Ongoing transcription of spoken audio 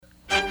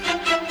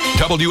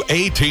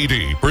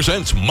WATD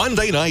presents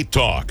Monday Night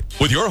Talk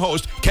with your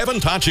host, Kevin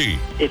Tachi.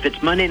 If it's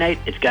Monday night,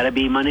 it's got to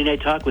be Monday Night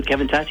Talk with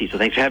Kevin Tachi. So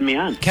thanks for having me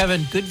on.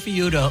 Kevin, good for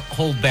you to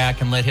hold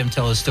back and let him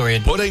tell his story.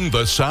 Putting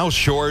the South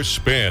Shore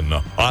spin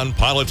on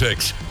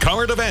politics,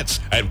 current events,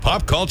 and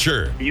pop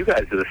culture. You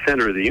guys are the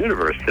center of the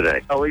universe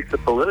today, at least the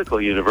political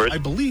universe. I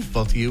believe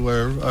both of you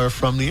are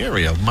from the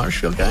area.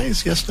 Marshfield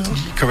guys, yes, no?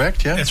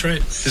 Correct, yeah? That's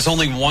right. There's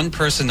only one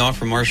person not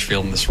from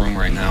Marshfield in this room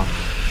right now,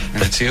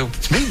 and it's you.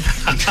 It's me.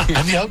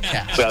 I'm the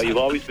outcast. Well, you've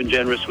always been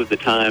generous with the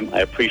time. I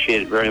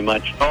appreciate it very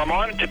much. Well, I'm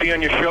honored to be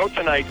on your show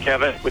tonight,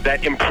 Kevin, with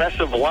that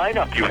impressive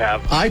lineup you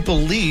have. I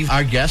believe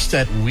our guest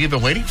that we've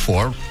been waiting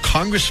for,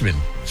 Congressman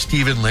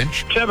Stephen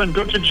Lynch. Kevin,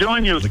 good to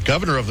join you. The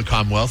governor of the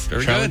Commonwealth,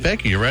 Charlie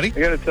Baker. You ready? I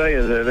got to tell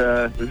you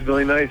that it was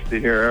really nice to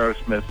hear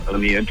Aerosmith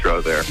on the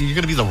intro there. You're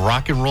going to be the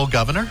rock and roll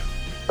governor?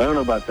 I don't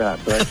know about that,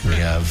 but... We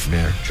have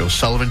Mayor Joe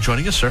Sullivan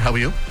joining us. Sir, how are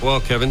you? Well,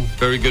 Kevin,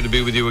 very good to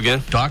be with you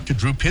again. Dr.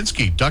 Drew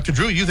Pinsky. Dr.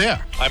 Drew, are you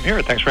there? I'm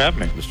here. Thanks for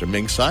having me. Mr.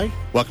 Ming Tsai,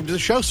 welcome to the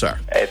show, sir.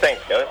 Hey,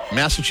 thanks, Kevin.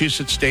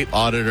 Massachusetts State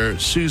Auditor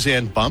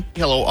Suzanne Bump.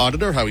 Hello,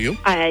 Auditor. How are you?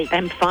 I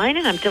am fine,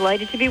 and I'm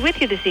delighted to be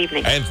with you this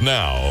evening. And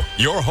now,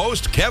 your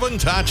host, Kevin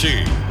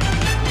Tachi.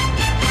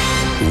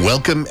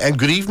 Welcome and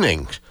good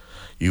evening.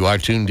 You are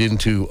tuned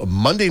into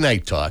Monday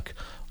Night Talk,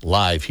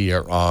 live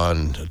here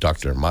on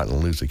Dr.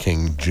 Martin Luther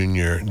King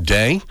Jr.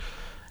 Day.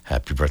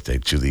 Happy birthday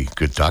to the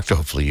good doctor.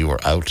 Hopefully you are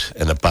out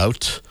and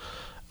about,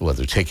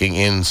 whether taking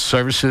in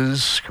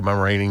services,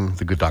 commemorating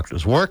the good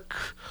doctor's work,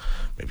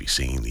 maybe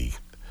seeing the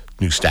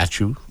new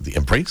statue, the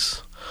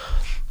Embrace.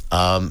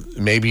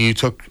 Maybe you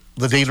took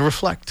the day to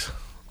reflect.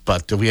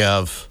 But we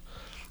have,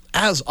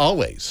 as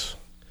always,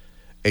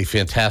 a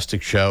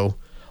fantastic show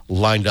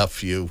lined up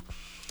for you.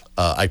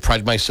 I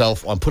pride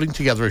myself on putting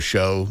together a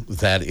show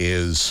that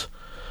is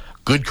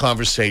good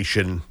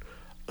conversation,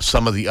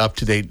 some of the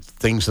up-to-date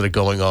things that are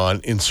going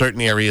on in certain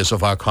areas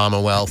of our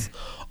Commonwealth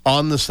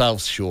on the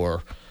South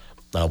Shore.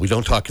 We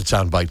don't talk in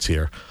sound bites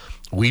here.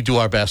 We do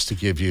our best to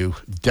give you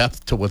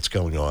depth to what's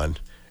going on,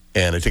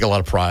 and I take a lot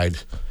of pride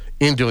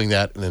in doing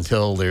that. And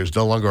until there's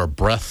no longer a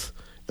breath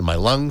in my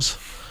lungs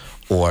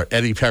or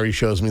Eddie Perry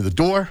shows me the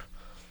door,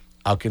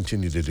 I'll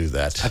continue to do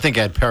that. I think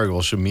Ed Perry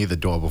will show me the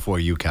door before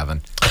you,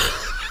 Kevin.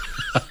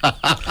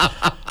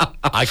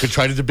 I could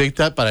try to debate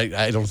that, but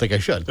I don't think I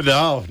should.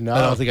 No. I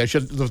don't think I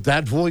should.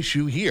 That voice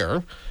you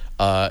hear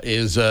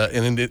is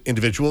an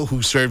individual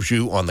who serves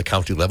you on the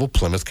county level,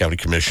 Plymouth County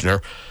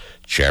Commissioner,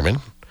 Chairman,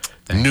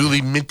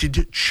 newly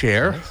minted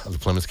chair of the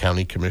Plymouth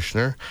County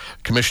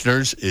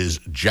Commissioners is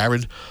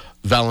Jared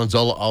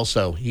Valenzola.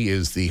 Also, he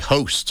is the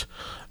host,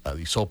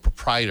 the sole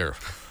proprietor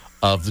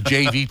of the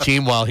JV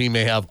team, while he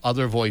may have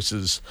other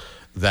voices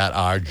that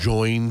are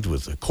joined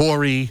with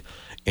Corey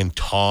and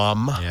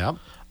Tom. Yeah.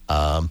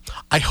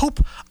 I hope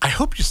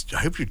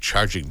you're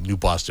charging New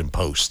Boston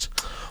Post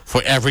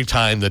for every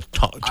time that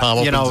Tom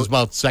opens his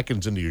mouth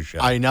seconds into your show.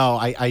 I know.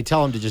 I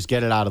tell him to just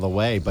get it out of the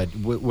way, but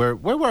we're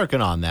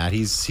working on that.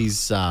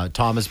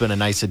 Tom has been a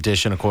nice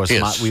addition. Of course,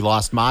 we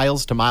lost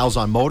Miles to Miles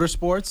on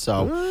Motorsports,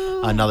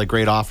 so another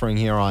great offering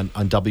here on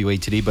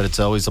WATD. But it's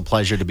always a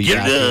pleasure to be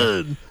back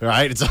here.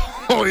 Right? It's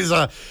always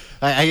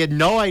I had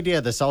no idea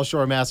the South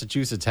Shore of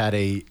Massachusetts had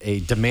a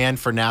demand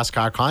for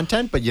NASCAR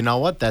content, but you know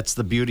what? That's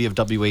the beauty of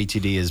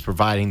WATD, is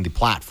providing the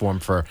platform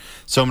for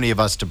so many of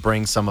us to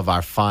bring some of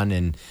our fun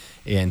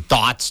and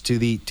thoughts to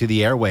the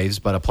airwaves.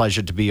 But a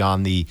pleasure to be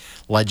on the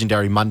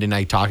legendary Monday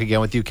Night Talk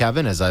again with you,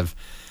 Kevin. As I've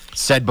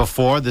said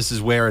before, this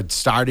is where it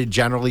started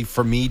generally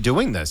for me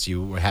doing this.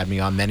 You had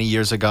me on many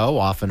years ago,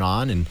 off and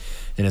on, and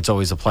it's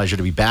always a pleasure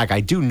to be back. I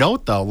do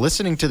note, though,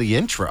 listening to the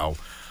intro,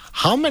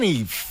 how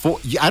many?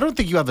 I don't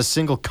think you have a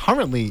single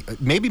currently.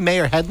 Maybe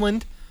Mayor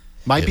Headland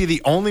might be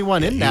the only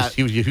one in that.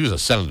 He was a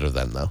senator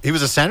then, though. He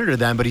was a senator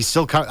then, but he's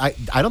still. I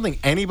don't think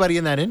anybody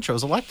in that intro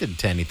is elected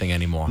to anything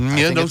anymore.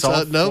 I think it's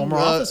all former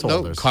office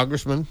holders.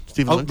 Congressman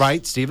Stephen Lynch.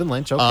 Right, Stephen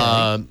Lynch.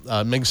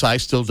 Okay. Ming Tsai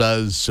still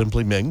does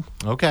Simply Ming.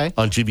 Okay.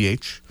 On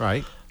GBH.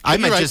 Right. I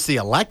meant just the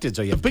elected.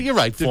 So you have, but you're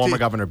right. Former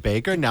Governor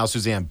Baker. Now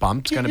Suzanne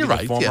Bump's going to be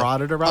the former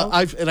auditor.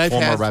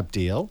 Former Rep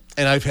Deal.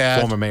 And I've had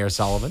former Mayor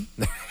Sullivan.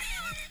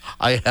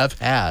 I have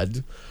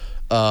had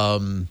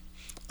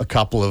a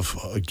couple of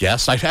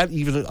guests. I've had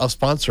even a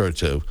sponsor or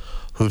two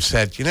who've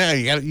said, you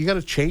got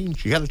to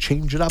change. You got to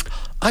change it up.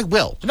 I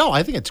will. No,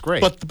 I think it's great.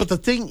 But the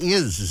thing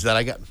is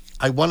that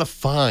I want to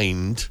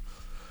find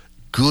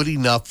good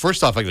enough.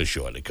 First off, I got to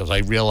shorten it because I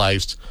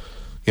realized,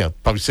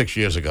 probably 6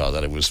 years ago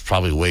that it was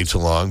probably way too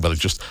long. But it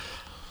just.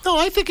 No,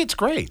 I think it's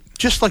great.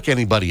 Just like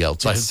anybody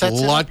else. I have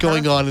a lot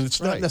going on, and it's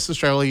not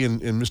necessarily in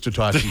Mr.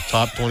 Tachi's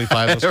top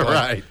 25.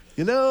 Right.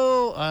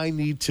 I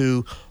need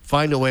to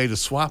find a way to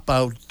swap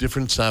out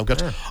different sound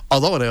cuts. Yeah.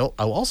 Although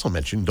I'll also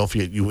mention, don't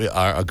forget, you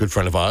are a good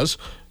friend of ours,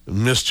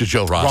 Mr.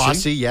 Joe Rossi.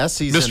 Rossi, yes,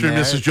 he's Mr. in there.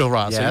 and Mrs. Joe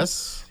Rossi.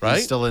 Yes, right?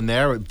 He's still in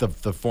there,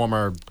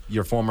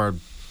 your former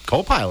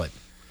co-pilot.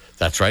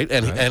 That's right.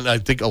 And I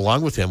think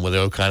along with him, where they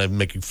were kind of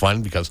making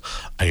fun because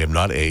I am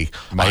not a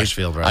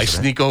Marshfield resident. I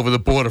sneak over the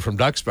border from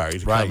Duxbury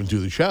to come and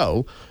do the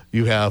show.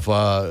 You have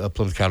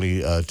Plymouth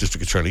County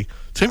District Attorney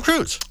Tim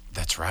Cruz.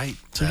 That's right.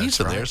 So he's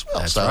in there as well.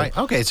 That's so right.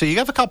 Okay, so you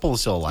have a couple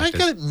still elected.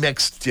 I got it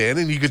mixed in,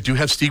 and you do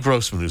have Steve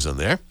Grossman who's in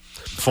there.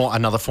 For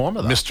another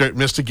former, though.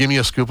 Mr. Give Me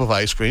a Scoop of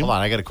Ice Cream. Hold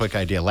on, I got a quick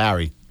idea.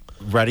 Larry,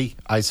 ready?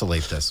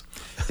 Isolate this.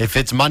 If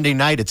it's Monday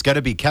night, it's got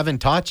to be Kevin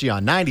Tocci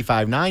on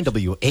 95.9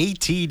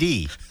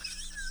 WATD.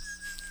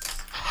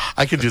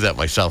 I can do that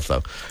myself,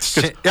 though.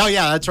 Oh,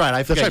 yeah, that's right.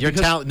 I forget. right,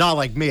 You're not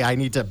like me. I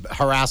need to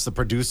harass the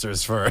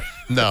producers for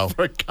No.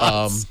 for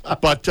cuts.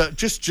 But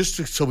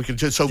just so we can...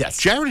 So Yes.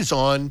 Jared is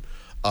on.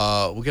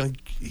 We're going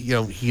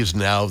to... he is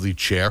now the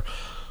chair.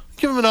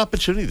 Give him an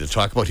opportunity to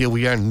talk about here.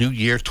 We are New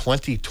Year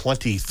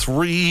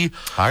 2023.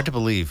 Hard to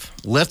believe.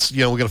 We're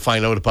going to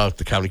find out about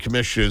the county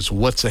commissioners,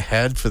 what's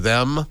ahead for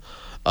them.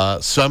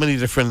 So many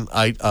different,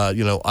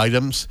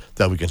 items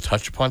that we can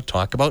touch upon,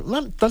 talk about,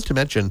 not to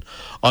mention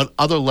on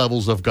other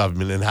levels of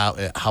government and how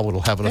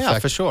it'll have an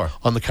effect for sure.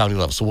 on the county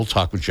level. So we'll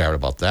talk with Jared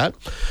about that.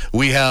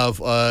 We have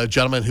a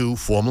gentleman who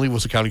formerly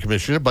was a county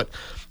commissioner, but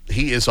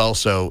he is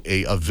also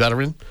a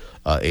veteran,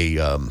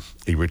 a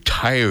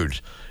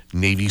retired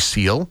Navy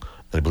SEAL.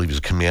 I believe he's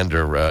a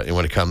commander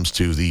when it comes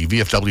to the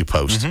VFW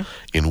post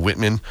in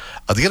Whitman.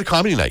 They got a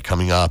comedy night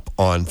coming up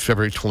on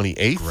February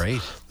 28th. Great.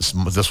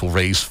 This will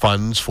raise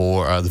funds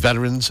for the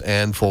veterans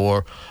and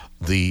for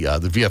the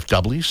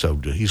VFW. So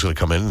he's going to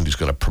come in and he's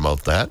going to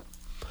promote that.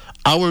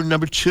 Hour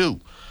number 2.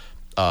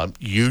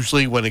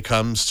 Usually when it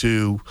comes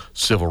to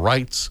civil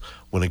rights,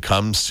 when it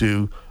comes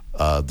to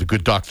the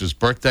good doctor's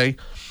birthday,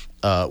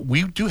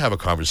 we do have a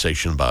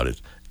conversation about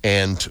it.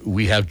 And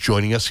we have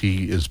joining us,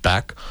 he is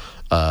back,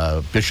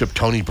 Bishop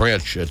Tony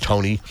Branch.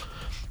 Tony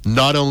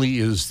not only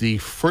is the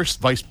first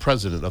vice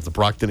president of the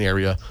Brockton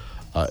area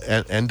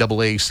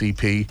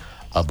NAACP,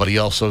 but he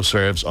also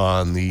serves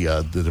on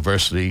the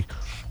diversity,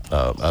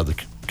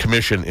 the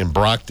commission in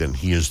Brockton.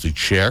 He is the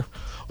chair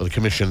of the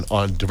Commission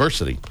on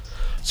Diversity.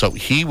 So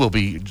he will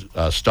be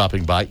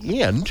stopping by,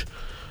 and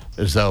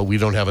as though we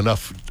don't have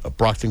enough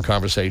Brockton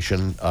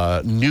conversation,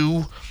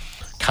 new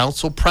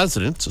council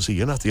president. So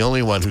you're not the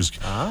only one who's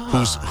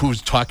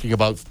talking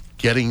about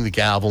getting the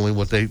gavel and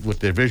what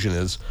their vision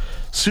is.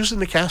 Susan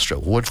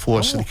Nicastro, Ward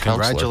 4 City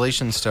Councilor.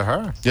 Congratulations to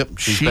her. Yep.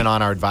 She's been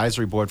on our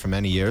advisory board for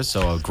many years,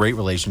 so a great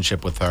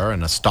relationship with her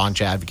and a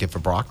staunch advocate for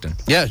Brockton.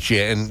 Yeah,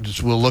 and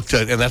we'll look to,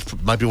 and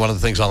that might be one of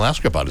the things I'll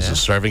ask her about, is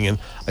serving in.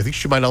 I think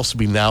she might also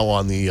be now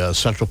on the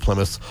Central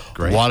Plymouth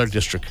Water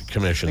District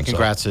Commission. And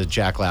congrats to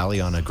Jack Lally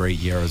on a great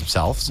year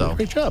himself. So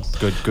great job.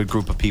 Good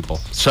group of people.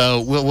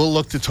 So we'll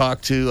look to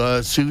talk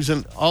to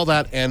Susan, all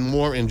that and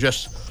more in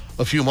just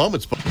a few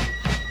moments.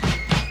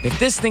 If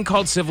this thing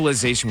called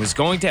civilization was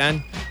going to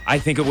end, I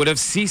think it would have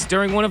ceased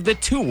during one of the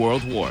 2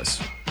 world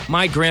wars.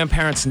 My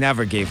grandparents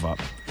never gave up.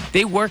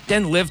 They worked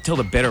and lived till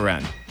the bitter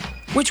end,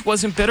 which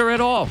wasn't bitter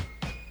at all.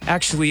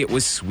 Actually, it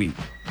was sweet.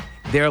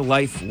 Their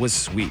life was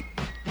sweet.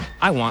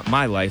 I want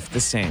my life the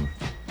same.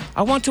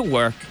 I want to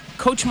work,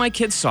 coach my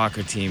kids'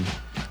 soccer team,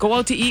 go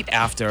out to eat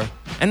after,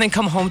 and then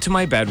come home to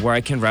my bed where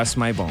I can rest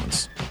my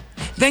bones.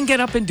 Then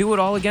get up and do it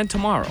all again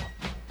tomorrow.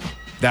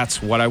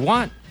 That's what I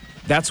want.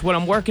 That's what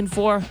I'm working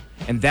for.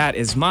 And that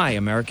is my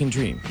American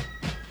dream.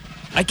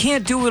 I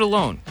can't do it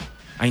alone.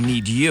 I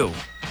need you.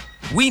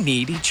 We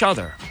need each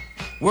other.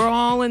 We're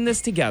all in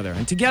this together,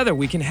 and together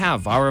we can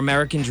have our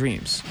American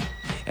dreams.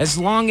 As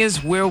long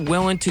as we're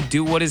willing to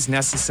do what is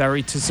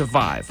necessary to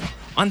survive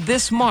on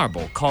this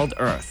marble called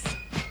Earth.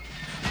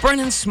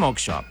 Brennan's Smoke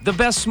Shop, the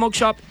best smoke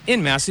shop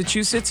in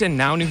Massachusetts and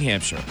now New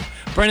Hampshire.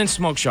 Brennan's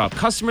Smoke Shop,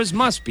 customers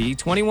must be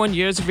 21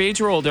 years of age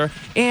or older,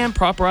 and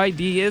proper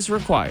ID is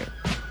required.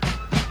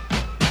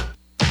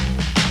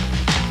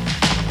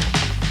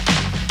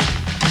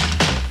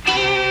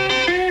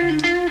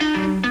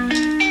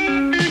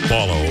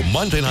 Follow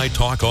Monday Night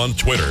Talk on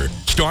Twitter.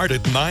 Start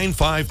at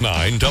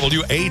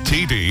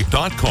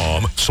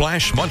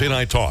 959WATD.com/Monday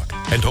Night Talk.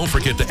 And don't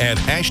forget to add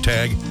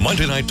hashtag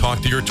Monday Night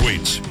Talk to your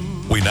tweets.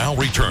 We now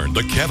return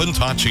to Kevin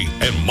Tocci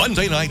and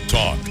Monday Night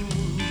Talk.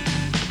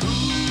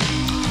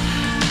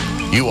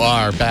 You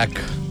are back,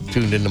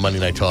 tuned into Monday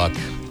Night Talk.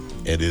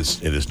 It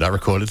is not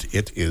recorded.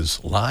 It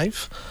is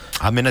live.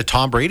 I'm in a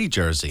Tom Brady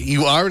jersey.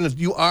 You are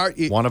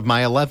one of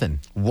my 11.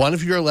 One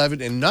of your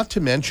 11, and not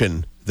to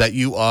mention that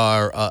you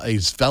are a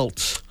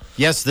svelte.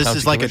 Yes, this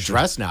is like a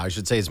dress now. I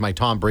should say it's my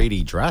Tom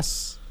Brady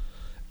dress.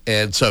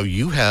 And so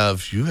you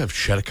have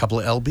shed a couple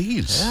of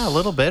lbs. Yeah, a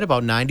little bit,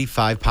 about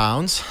 95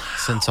 pounds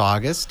since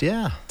August.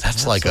 Yeah,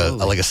 that's like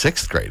a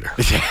sixth grader.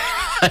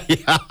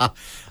 Yeah.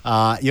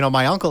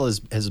 My uncle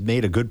has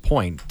made a good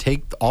point.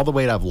 Take all the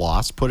weight I've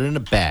lost, put it in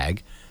a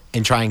bag,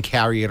 and try and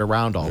carry it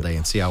around all day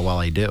and see how well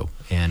I do.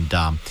 And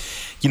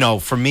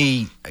for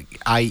me,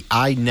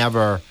 I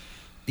never.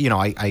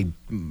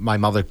 My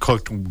mother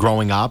cooked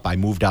growing up. I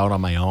moved out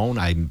on my own.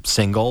 I'm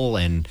single,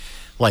 and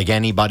like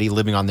anybody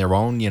living on their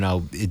own,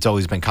 it's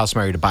always been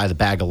customary to buy the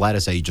bag of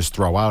lettuce that you just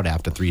throw out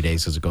after 3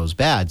 days because it goes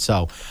bad.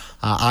 So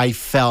I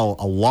fell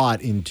a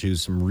lot into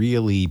some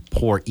really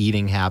poor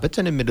eating habits,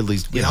 and admittedly,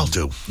 we all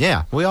do.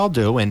 Yeah, we all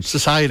do. And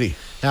society.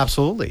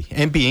 Absolutely.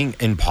 And being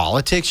in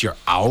politics, you're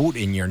out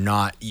and you're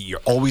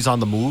always on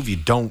the move. You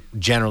don't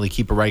generally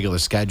keep a regular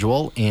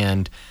schedule.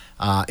 And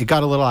It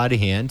got a little out of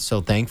hand,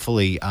 so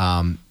thankfully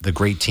the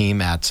great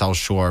team at South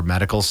Shore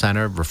Medical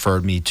Center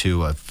referred me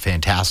to a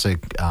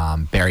fantastic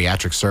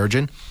bariatric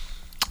surgeon,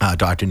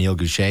 Dr. Neil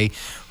Goucher,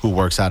 who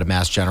works out of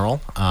Mass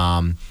General.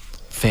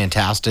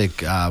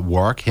 Fantastic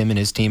work, him and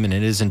his team, and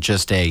it isn't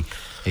just a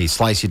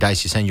slice you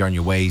dice, you send you on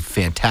your way.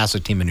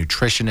 Fantastic team of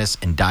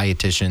nutritionists and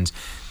dietitians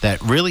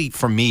that really,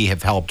 for me,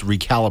 have helped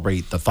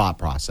recalibrate the thought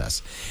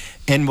process.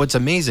 And what's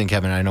amazing,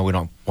 Kevin, I know we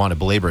don't want to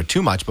belabor it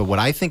too much, but what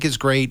I think is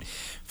great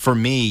for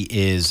me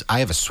is I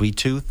have a sweet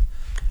tooth,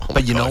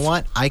 but you know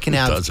what? I can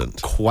have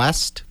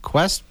Quest,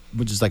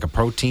 which is like a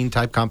protein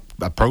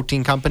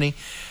company,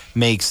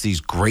 makes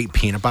these great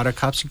peanut butter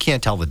cups. You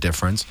can't tell the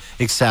difference,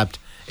 except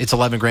it's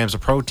 11 grams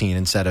of protein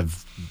instead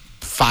of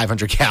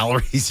 500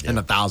 calories and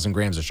 1,000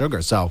 grams of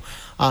sugar. So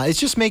it's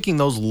just making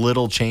those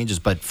little changes.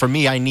 But for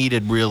me, I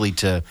needed really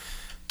to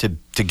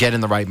get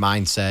in the right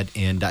mindset,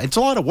 and it's a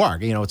lot of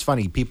work. You know, it's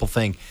funny. People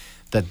think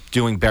that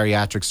doing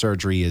bariatric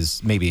surgery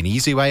is maybe an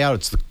easy way out.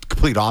 It's the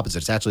complete opposite.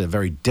 It's actually a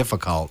very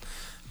difficult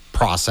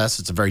process.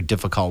 It's a very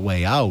difficult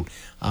way out.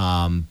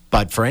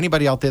 But for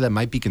anybody out there that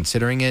might be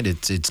considering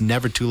it, it's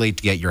never too late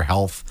to get your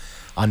health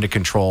under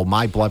control.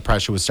 My blood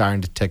pressure was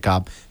starting to tick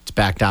up. It's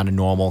back down to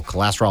normal.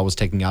 Cholesterol was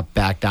ticking up,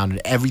 back down,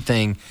 and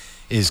everything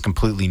is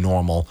completely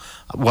normal.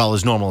 Well,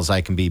 as normal as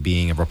I can be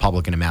being a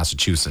Republican in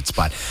Massachusetts,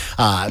 but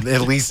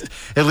at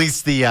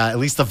least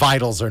the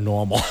vitals are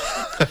normal.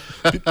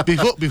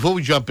 Before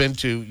we jump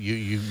into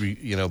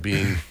you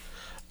being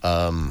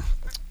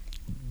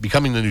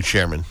becoming the new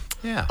chairman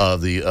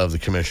of the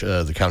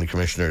commission, the county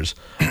commissioners,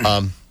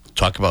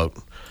 talk about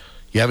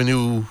you have a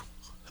new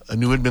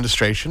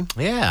administration.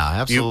 Yeah,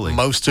 absolutely.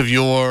 Most of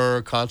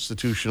your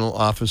constitutional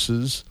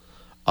offices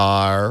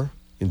are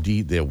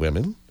indeed they're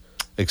women.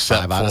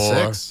 Except 5 out of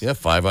 6. Yeah,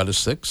 5 out of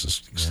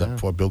 6, except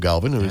for Bill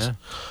Galvin,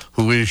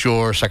 who is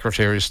your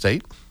Secretary of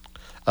State.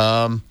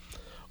 What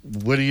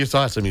are your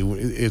thoughts? I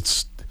mean,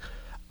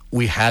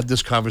 we had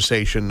this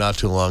conversation not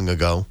too long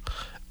ago,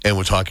 and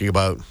we're talking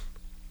about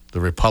the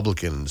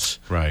Republicans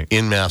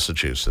in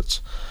Massachusetts.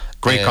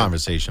 Great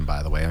conversation,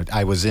 by the way.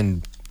 I was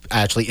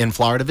actually in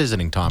Florida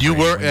visiting Tom. You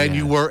were one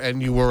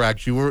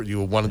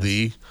of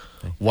the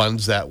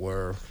ones that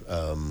were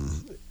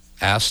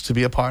asked to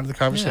be a part of the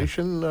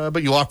conversation,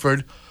 but you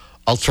offered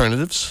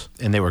alternatives,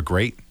 and they were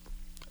great.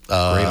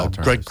 Great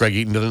alternatives. Greg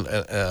Eaton did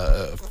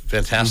a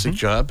fantastic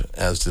job,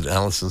 as did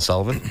Allison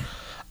Sullivan.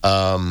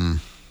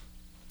 And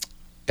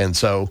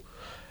so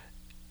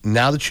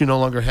now that you no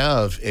longer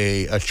have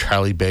a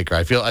Charlie Baker,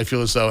 I feel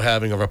as though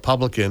having a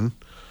Republican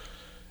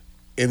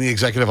in the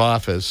executive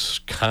office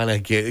kind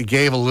of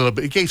gave a little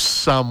bit. It gave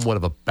somewhat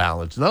of a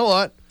balance. Not a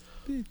lot,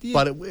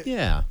 but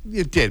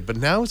it did. But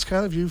now it's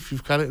kind of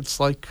you've kind of it's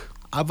like.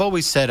 I've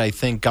always said I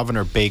think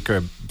Governor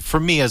Baker, for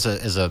me as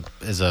a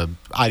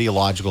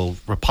ideological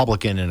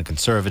Republican and a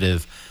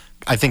conservative,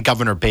 I think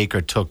Governor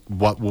Baker took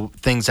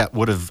things that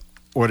would have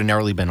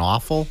ordinarily been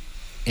awful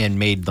and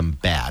made them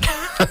bad,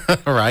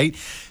 right?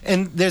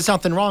 And there's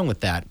nothing wrong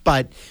with that.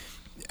 But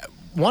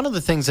one of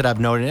the things that I've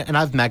noted, and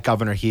I've met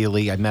Governor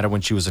Healy. I met her when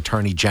she was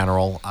Attorney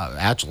General.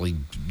 Actually,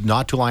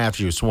 not too long after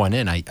she was sworn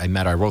in, I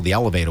met her. I rode the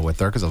elevator with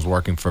her because I was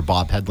working for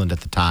Bob Hedlund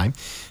at the time.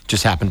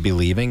 Just happened to be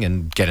leaving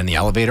and get in the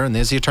elevator, and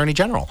there's the Attorney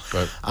General.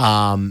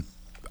 Right.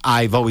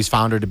 I've always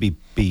found her to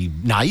be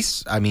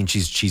nice. I mean,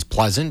 she's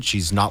pleasant.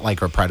 She's not like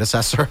her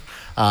predecessor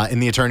in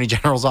the Attorney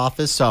General's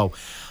office. So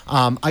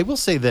I will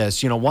say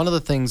this. You know, one of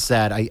the things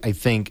that I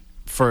think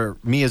for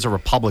me as a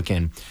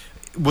Republican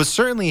was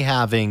certainly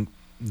having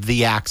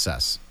the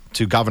access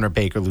to Governor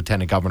Baker,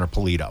 Lieutenant Governor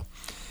Polito.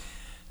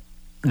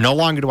 No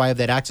longer do I have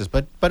that access,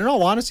 but in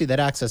all honesty, that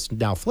access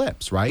now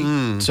flips,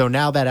 right? So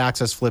now that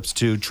access flips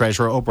to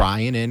Treasurer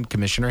O'Brien and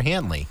Commissioner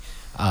Hanley,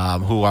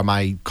 who are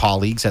my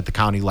colleagues at the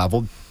county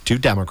level, 2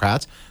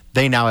 Democrats.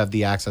 They now have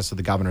the access to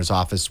the governor's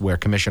office where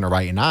Commissioner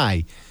Wright and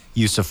I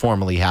used to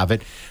formerly have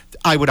it.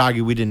 I would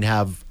argue we didn't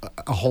have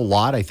a whole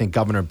lot. I think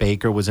Governor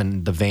Baker was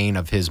in the vein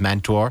of his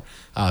mentor,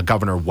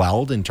 Governor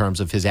Weld, in terms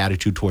of his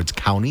attitude towards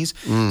counties.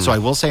 So I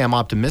will say I'm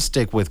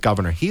optimistic with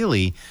Governor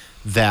Healy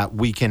that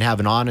we can have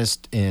an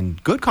honest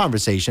and good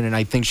conversation, and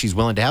I think she's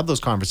willing to have those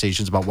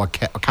conversations about what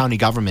county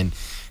government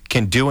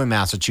can do in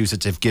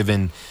Massachusetts if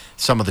given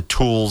some of the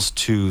tools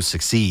to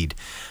succeed.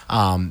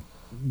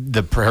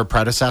 Her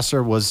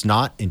predecessor was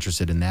not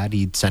interested in that.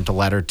 He sent a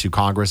letter to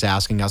Congress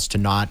asking us to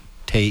not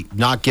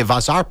give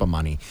us ARPA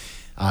money.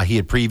 He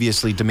had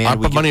previously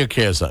demanded ARPA money or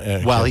CARES?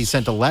 Well, he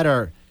sent a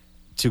letter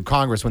to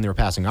Congress when they were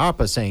passing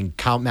ARPA saying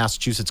count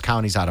Massachusetts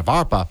counties out of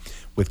ARPA.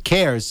 With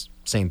CARES,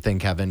 same thing,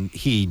 Kevin.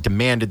 He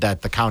demanded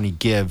that the county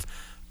give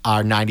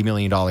our $90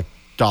 million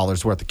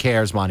worth of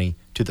CARES money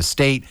to the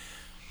state.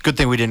 Good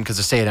thing we didn't, because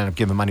the state ended up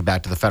giving money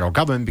back to the federal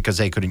government because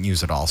they couldn't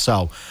use it all.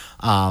 So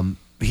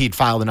he'd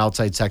filed an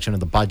outside section of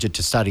the budget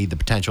to study the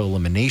potential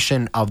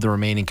elimination of the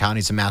remaining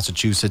counties in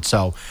Massachusetts.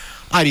 So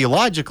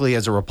ideologically,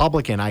 as a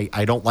Republican,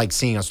 I don't like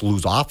seeing us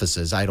lose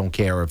offices. I don't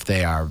care if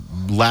they are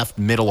left,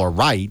 middle, or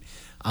right.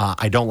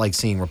 I don't like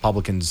seeing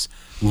Republicans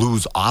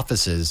lose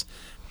offices.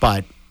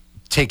 But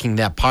taking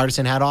that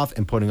partisan hat off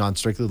and putting on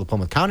strictly the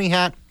Plymouth County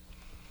hat,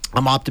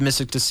 I'm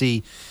optimistic to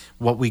see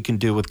what we can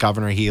do with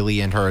Governor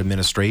Healy and her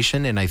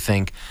administration, and I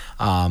think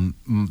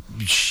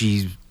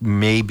she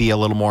may be a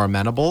little more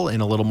amenable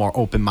and a little more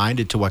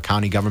open-minded to what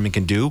county government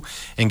can do,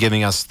 and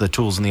giving us the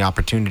tools and the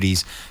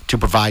opportunities to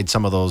provide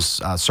some of those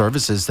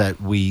services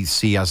that we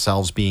see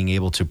ourselves being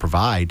able to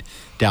provide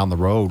down the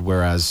road,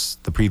 whereas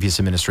the previous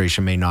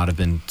administration may not have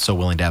been so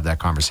willing to have that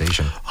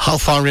conversation. How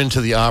far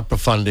into the ARPA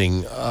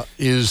funding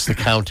is the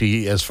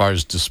county as far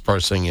as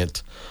dispersing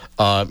it?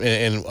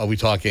 And are we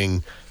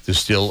talking there's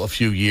still a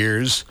few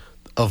years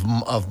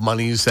of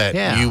monies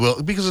that you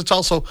will, because it's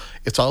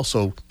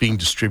also being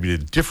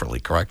distributed differently,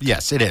 correct?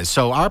 Yes, it is.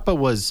 So ARPA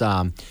was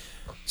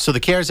so the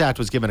CARES Act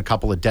was given a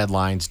couple of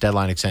deadline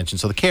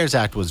extensions. So the CARES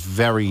Act was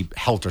very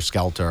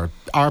helter-skelter.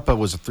 ARPA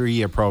was a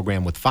 3-year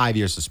program with 5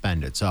 years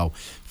suspended. So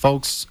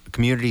folks,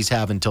 communities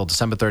have until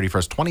December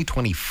 31st,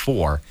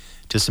 2024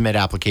 to submit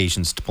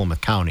applications to Plymouth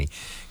County.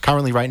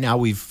 Currently, right now,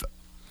 we've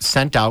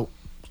sent out,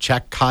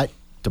 check cut,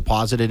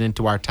 deposited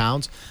into our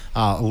towns,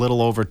 a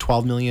little over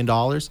 $12 million.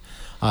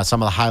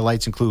 Some of the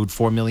highlights include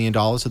 $4 million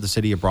to the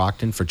city of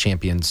Brockton for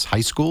Champions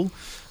High School,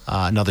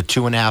 another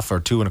 $2.5 or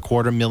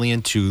 $2.25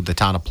 million to the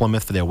town of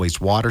Plymouth for their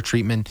wastewater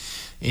treatment,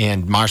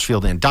 and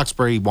Marshfield and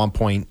Duxbury,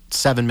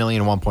 $1.7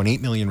 million and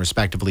 $1.8 million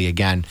respectively,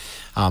 again,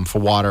 for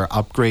water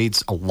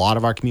upgrades. A lot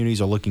of our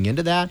communities are looking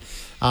into that,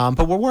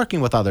 but we're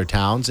working with other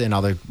towns and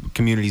other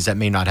communities that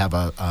may not have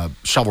a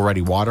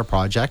shovel-ready water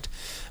project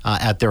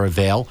at their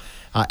avail.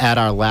 At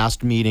our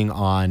last meeting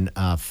on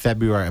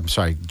January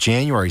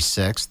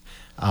 6th,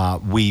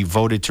 we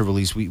voted to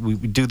release, we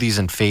do these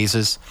in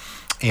phases,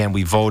 and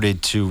we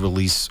voted to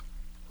release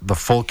the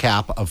full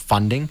cap of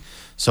funding.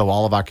 So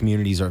all of our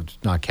communities are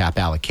not cap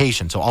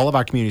allocation. So all of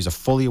our communities are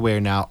fully aware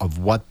now of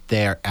what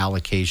their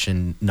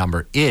allocation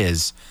number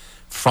is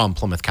from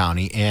Plymouth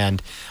County.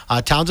 And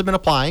towns have been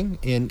applying,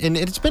 and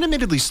it's been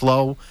admittedly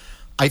slow.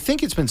 I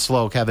think it's been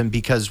slow, Kevin,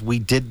 because we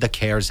did the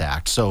CARES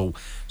Act.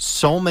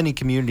 So many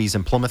communities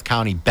in Plymouth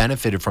County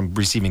benefited from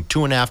receiving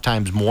 2.5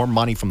 times more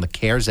money from the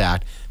CARES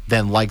Act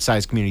than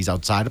like-sized communities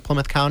outside of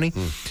Plymouth County,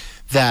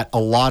 that a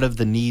lot of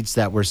the needs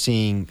that we're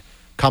seeing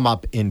come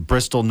up in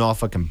Bristol,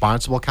 Norfolk, and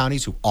Barnstable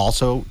counties, who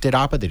also did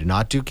ARPA, they did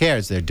not do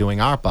CARES, they're doing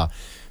ARPA,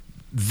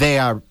 they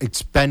are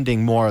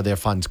expending more of their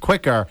funds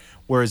quicker,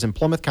 whereas in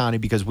Plymouth County,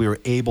 because we were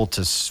able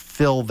to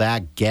fill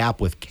that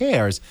gap with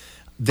CARES,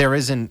 there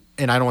isn't,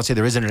 and I don't want to say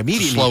there isn't an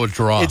immediate slower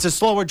draw. It's a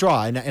slower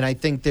draw, and I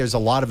think there's a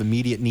lot of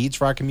immediate needs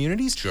for our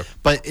communities,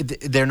 but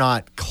they're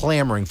not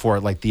clamoring for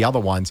it like the other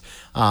ones.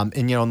 And,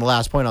 in the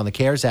last point on the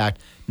CARES Act,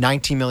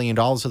 $19 million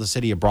to the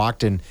city of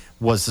Brockton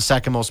was the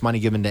second most money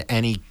given to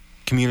any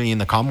community in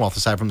the Commonwealth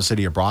aside from the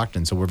city of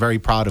Brockton. So we're very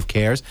proud of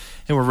CARES,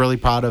 and we're really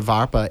proud of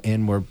ARPA,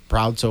 and we're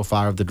proud so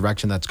far of the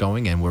direction that's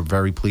going, and we're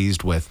very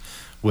pleased with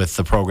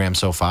the program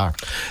so far.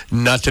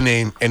 Not to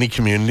name any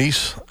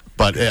communities,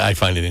 but I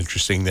find it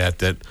interesting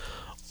that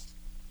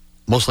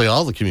mostly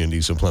all the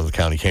communities in Plymouth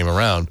County came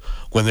around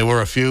when there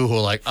were a few who were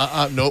like,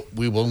 nope,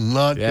 we will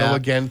not go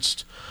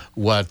against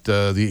what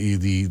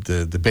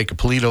the Baker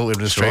Polito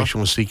administration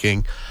was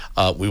seeking.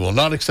 We will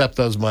not accept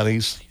those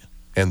monies.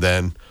 And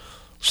then,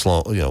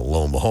 lo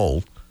and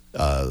behold,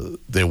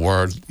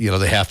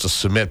 they have to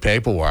submit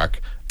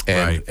paperwork,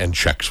 and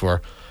checks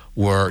were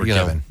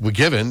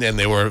given, and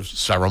there were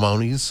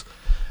ceremonies.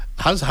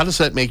 How does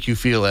that make you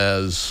feel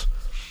as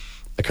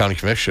a county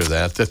commissioner?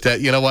 That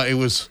you know what, it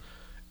was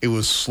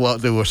slow.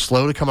 They were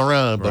slow to come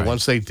around, but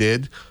once they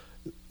did,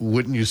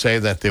 wouldn't you say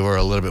that they were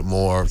a little bit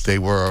more? They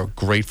were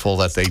grateful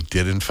that they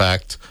did, in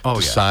fact,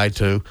 decide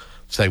to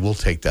say, we'll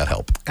take that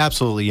help.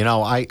 Absolutely.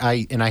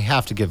 I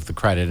have to give the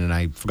credit, and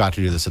I forgot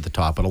to do this at the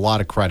top, but a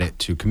lot of credit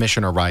to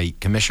Commissioner Wright,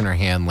 Commissioner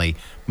Hanley,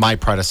 my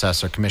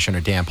predecessor,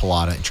 Commissioner Dan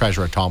Pilata, and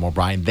Treasurer Tom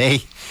O'Brien.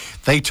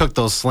 They took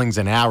those slings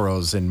and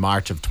arrows in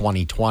March of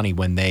 2020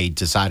 when they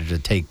decided to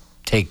take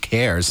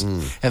CARES.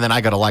 And then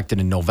I got elected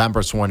in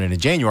November, sworn in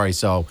January.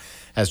 So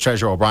as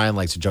Treasurer O'Brien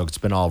likes to joke, it's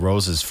been all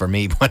roses for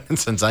me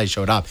since I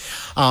showed up.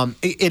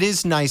 It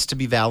is nice to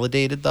be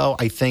validated, though.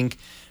 I think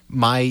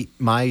my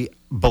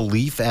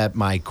belief at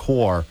my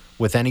core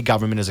with any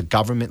government is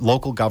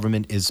local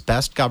government is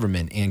best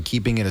government, and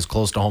keeping it as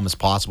close to home as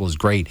possible is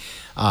great.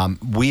 I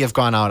have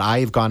gone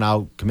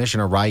out,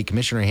 Commissioner Wright,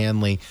 Commissioner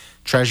Hanley,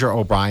 Treasurer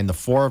O'Brien, the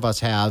four of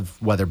us have,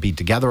 whether it be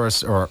together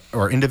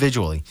or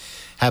individually,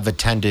 have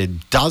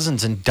attended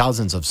dozens and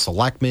dozens of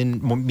select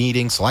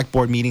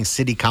board meetings,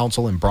 city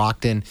council in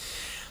Brockton.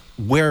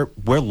 We're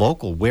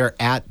local. We're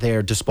at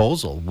their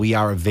disposal. We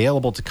are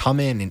available to come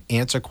in and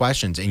answer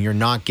questions, and you're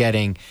not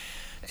getting,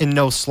 and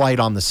no slight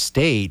on the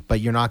state, but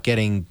you're not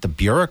getting the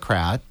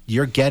bureaucrat.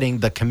 You're getting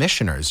the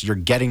commissioners. You're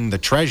getting the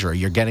treasurer.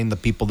 You're getting the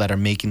people that are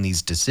making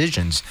these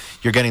decisions.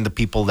 You're getting the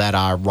people that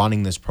are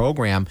running this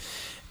program,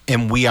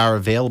 and we are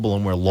available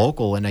and we're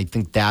local. And I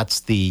think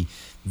that's the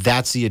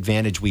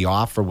advantage we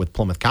offer with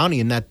Plymouth County,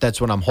 and that's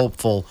what I'm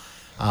hopeful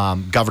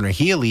Governor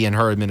Healy and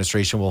her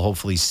administration will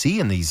hopefully see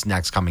in these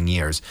next coming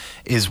years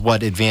is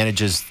what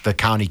advantages the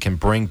county can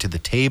bring to the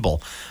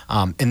table.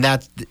 And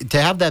that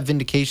to have that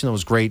vindication that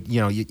was great.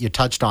 You know, you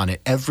touched on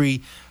it.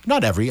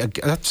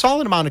 A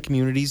solid amount of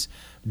communities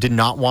did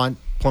not want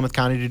Plymouth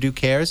County to do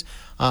CARES.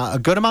 A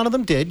good amount of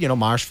them did. You know,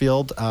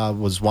 Marshfield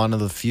was one of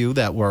the few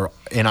that were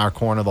in our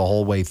corner the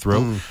whole way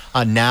through.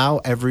 Now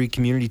every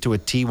community to a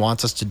T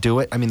wants us to do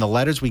it. I mean, the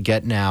letters we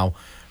get now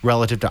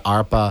relative to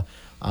ARPA,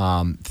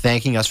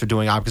 thanking us for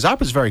doing ARPA, because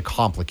ARPA is very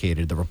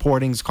complicated. The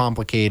reporting's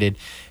complicated,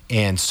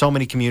 and so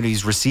many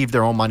communities receive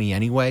their own money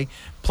anyway.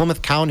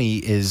 Plymouth County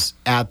is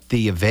at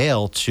the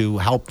avail to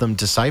help them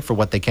decipher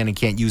what they can and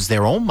can't use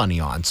their own money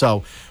on.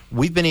 So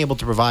we've been able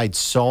to provide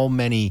so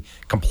many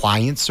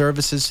compliance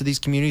services to these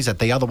communities that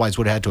they otherwise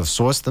would have had to have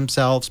sourced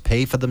themselves,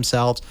 pay for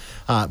themselves.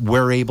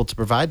 We're able to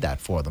provide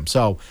that for them.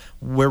 So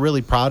we're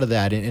really proud of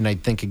that. And I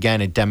think,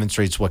 again, it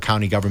demonstrates what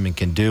county government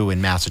can do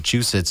in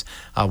Massachusetts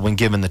when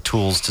given the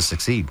tools to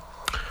succeed.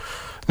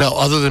 Now,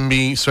 other than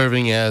me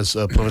serving as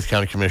a Plymouth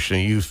County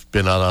Commissioner, you've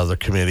been on other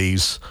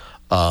committees,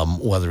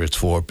 whether it's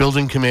for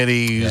building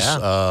committees,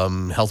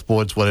 health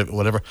boards,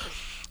 whatever.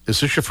 Is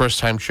this your first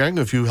time chairing,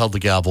 or have you held the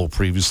gavel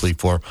previously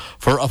for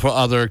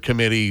other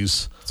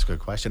committees? That's a good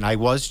question. I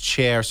was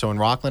chair. So in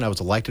Rockland, I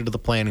was elected to the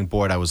planning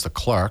board. I was the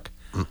clerk.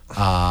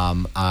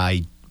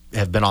 I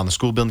have been on the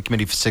school building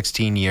committee for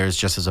 16 years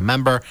just as a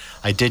member.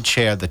 I did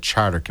chair the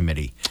charter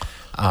committee,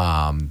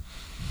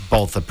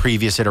 both the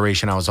previous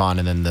iteration I was on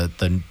and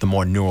then the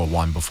more newer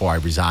one before I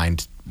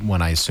resigned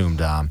when I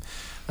assumed my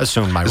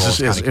role. Is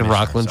this in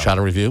Rockland,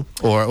 charter review?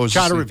 Or was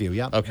charter review,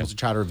 yeah. Okay. It was a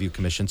charter review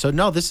commission. So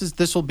no, this is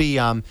definitely,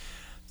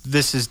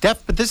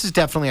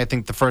 I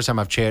think, the first time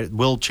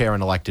will chair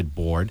an elected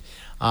board,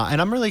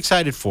 and I'm really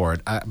excited for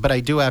it. But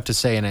I do have to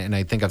say, and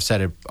I think I've said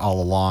it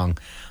all along,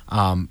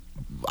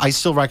 I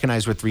still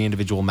recognize we're 3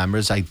 individual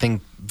members. I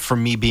think for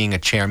me, being a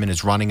chairman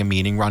is running a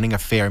meeting, running a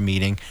fair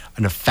meeting,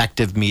 an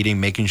effective meeting,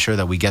 making sure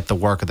that we get the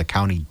work of the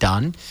county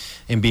done,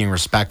 and being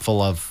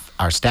respectful of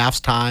our staff's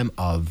time,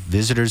 of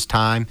visitors'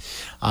 time.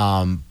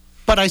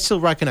 But I still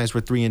recognize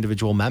we're 3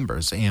 individual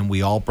members, and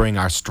we all bring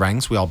our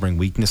strengths, we all bring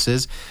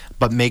weaknesses,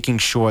 but making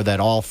sure that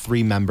all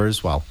 3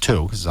 members, well,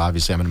 2, because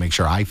obviously I'm going to make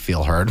sure I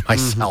feel heard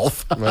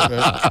myself,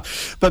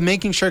 but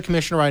making sure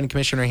Commissioner Wright and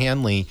Commissioner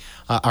Hanley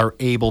are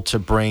able to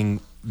bring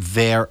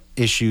their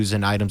issues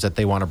and items that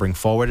they want to bring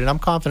forward, and I'm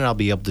confident I'll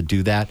be able to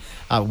do that.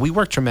 We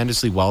work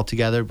tremendously well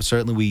together.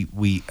 Certainly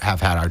we have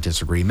had our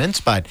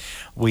disagreements, but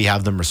we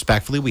have them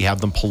respectfully, we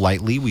have them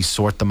politely, we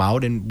sort them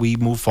out, and we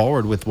move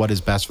forward with what is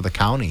best for the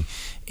county.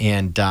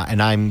 And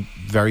I'm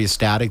very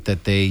ecstatic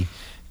that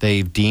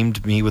they've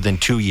deemed me within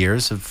 2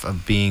 years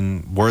of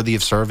being worthy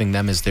of serving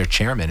them as their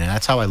chairman, and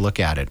that's how I look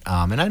at it.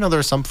 And I know there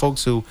are some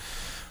folks who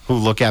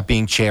look at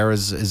being chair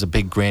as a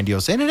big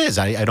grandiose, and it is.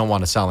 I don't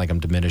want to sound like I'm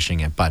diminishing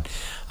it, but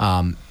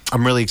I'm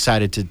really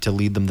excited to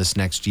lead them this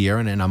next year,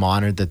 and I'm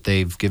honored that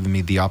they've given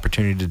me the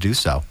opportunity to do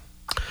so.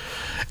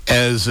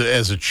 As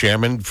a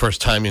chairman,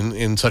 first time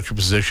in such a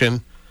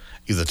position,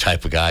 you're the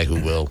type of guy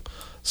who will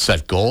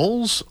set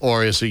goals,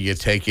 or is it you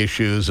take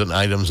issues and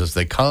items as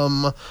they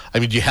come? I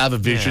mean, do you have a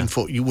vision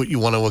for what you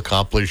want to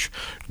accomplish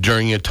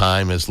during your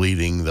time as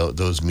leading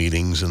those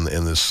meetings in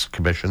this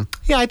commission?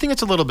 Yeah, I think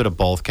it's a little bit of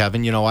both,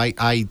 Kevin. You know,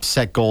 I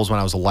set goals when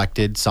I was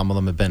elected. Some of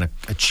them have been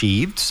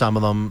achieved. Some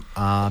of them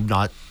have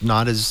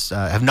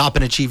not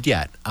been achieved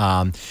yet.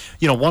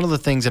 You know, one of the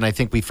things, and I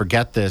think we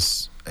forget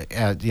this,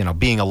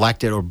 being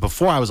elected, or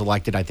before I was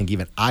elected, I think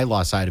even I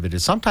lost sight of it,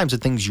 is sometimes the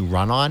things you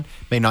run on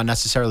may not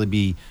necessarily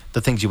be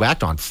the things you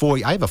act on.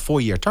 I have a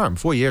 4-year term.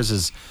 4 years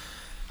is,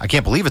 I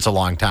can't believe it's a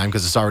long time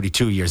because it's already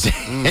 2 years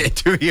in,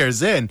 2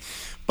 years in.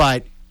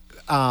 But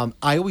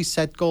I always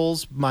set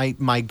goals.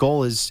 My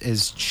goal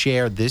as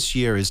chair this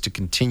year is to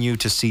continue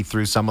to see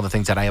through some of the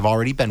things that I have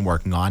already been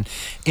working on,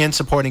 and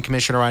supporting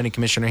Commissioner Wright and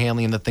Commissioner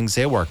Hanley in the things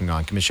they're working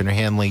on. Commissioner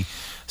Hanley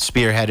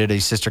spearheaded a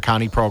sister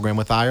county program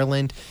with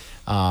Ireland.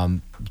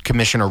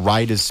 Commissioner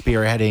Wright is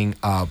spearheading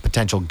a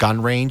potential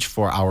gun range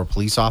for our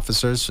police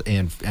officers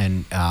and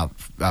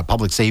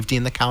public safety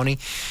in the county.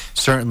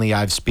 Certainly,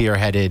 I've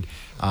spearheaded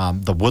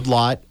the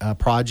Woodlot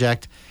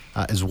project,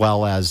 as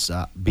well as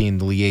being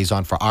the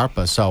liaison for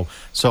ARPA.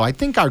 So I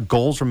think our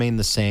goals remain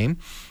the same,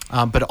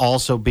 but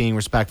also being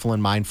respectful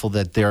and mindful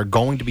that there are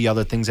going to be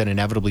other things that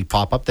inevitably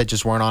pop up that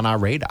just weren't on our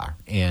radar,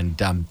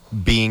 and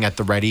being at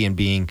the ready and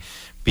being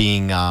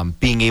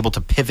able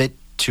to pivot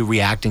to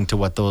reacting to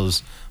what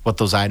those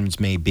items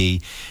may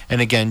be, and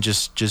again,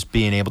 just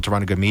being able to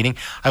run a good meeting.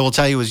 I will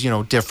tell you, it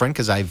was different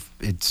because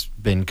it's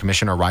been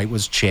Commissioner Wright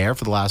was chair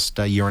for the last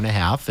year and a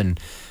half, and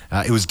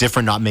it was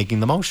different not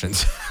making the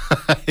motions,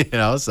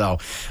 So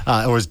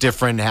it was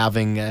different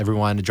having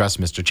everyone address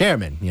Mr.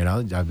 Chairman.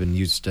 I've been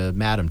used to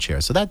Madam Chair,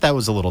 so that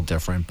was a little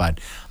different. But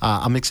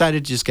I'm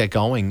excited to just get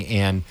going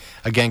and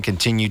again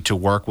continue to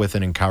work with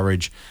and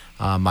encourage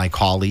my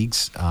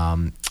colleagues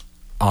on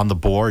the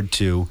board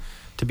to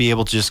be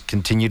able to just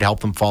continue to help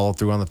them follow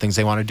through on the things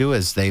they want to do,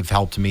 as they've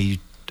helped me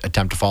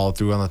attempt to follow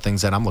through on the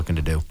things that I'm looking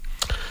to do.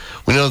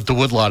 We know that the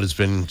Woodlot has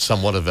been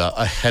somewhat of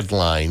a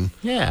headline.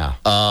 Yeah.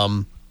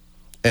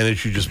 And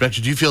as you just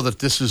mentioned, do you feel that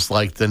this is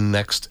like the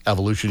next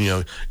evolution?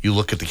 You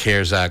look at the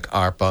CARES Act,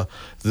 ARPA.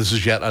 This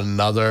is yet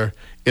another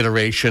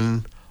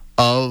iteration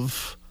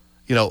of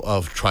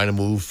trying to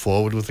move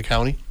forward with the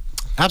county?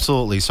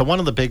 Absolutely. So one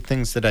of the big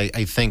things that I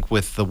think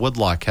with the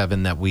Woodlot,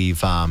 Kevin, that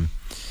we've, when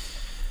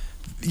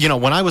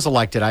I was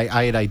elected,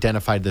 I had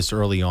identified this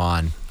early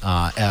on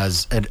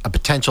as a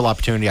potential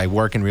opportunity. I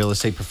work in real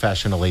estate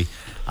professionally,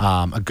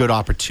 a good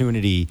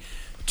opportunity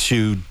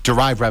to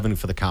derive revenue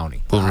for the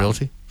county. Boom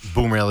Realty?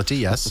 Boom Realty,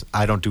 yes.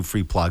 I don't do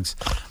free plugs.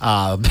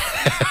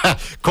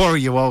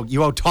 Corey, you owe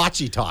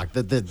Tachi Talk,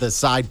 the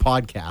side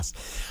podcast.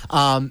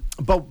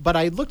 But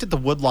I looked at the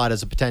Woodlot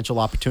as a potential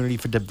opportunity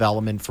for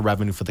development for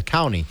revenue for the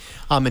county.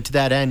 And to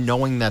that end,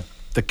 knowing that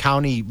the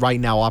county right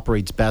now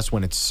operates best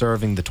when it's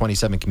serving the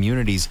 27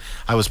 communities,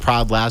 I was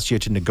proud last year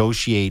to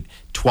negotiate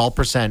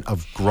 12%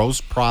 of gross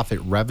profit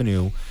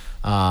revenue,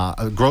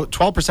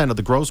 12% of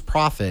the gross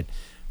profit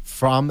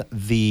from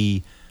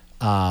the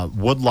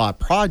Woodlot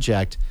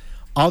project.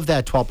 Of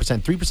that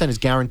 12%, 3% is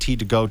guaranteed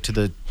to go to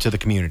the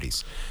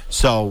communities.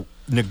 So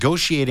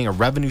negotiating a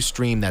revenue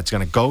stream that's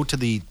going to go to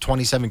the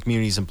 27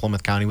 communities in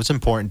Plymouth County was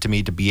important to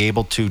me, to be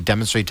able to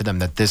demonstrate to them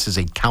that this is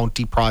a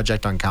county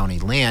project on county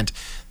land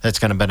that's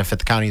going to benefit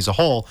the county as a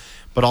whole,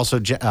 but also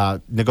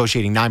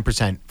negotiating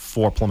 9%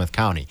 for Plymouth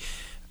County.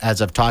 As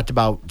I've talked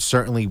about,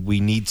 certainly we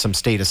need some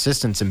state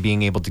assistance in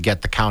being able to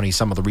get the county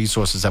some of the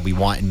resources that we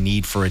want and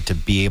need for it to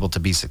be able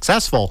to be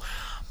successful.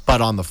 But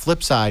on the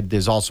flip side,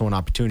 there's also an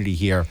opportunity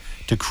here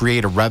to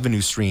create a revenue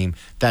stream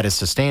that is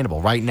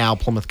sustainable. Right now,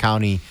 Plymouth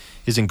County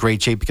is in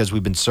great shape because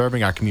we've been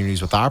serving our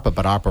communities with ARPA,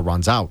 but ARPA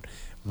runs out.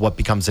 What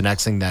becomes the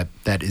next thing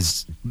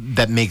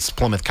that makes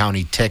Plymouth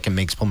County tick and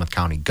makes Plymouth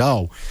County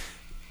go?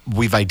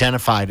 We've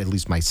identified, at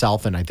least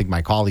myself, and I think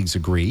my colleagues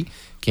agree,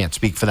 can't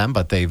speak for them,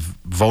 but they've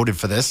voted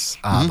for this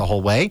the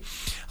whole way.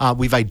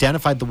 We've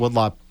identified the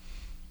Woodlot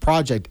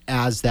project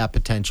as that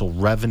potential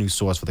revenue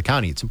source for the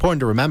county. It's important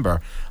to remember,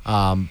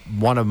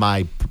 one of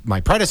my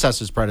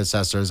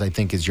predecessors, I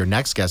think, is your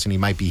next guest, and he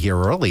might be here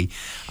early.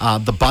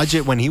 The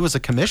budget when he was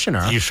a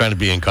commissioner. He's trying to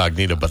be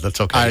incognito, but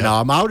that's okay. I know.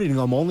 I'm outing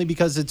him only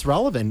because it's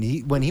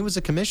relevant. When he was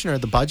a commissioner,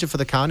 the budget for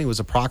the county was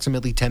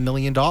approximately $10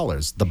 million.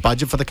 The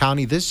budget for the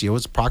county this year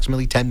was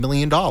approximately $10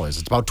 million.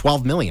 It's about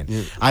 $12 million.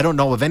 Yeah. I don't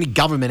know of any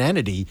government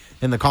entity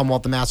in the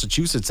Commonwealth of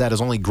Massachusetts that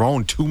has only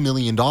grown $2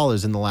 million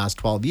in the last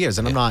 12 years.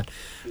 And I'm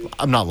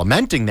not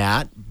lamenting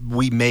that.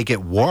 We make it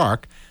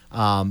work.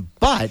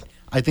 But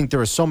I think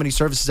there are so many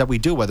services that we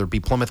do, whether it be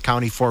Plymouth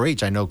County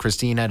 4-H. I know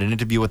Christine had an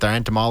interview with our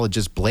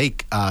entomologist,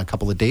 Blake, a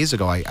couple of days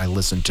ago I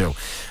listened to.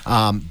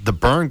 The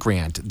burn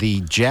grant, the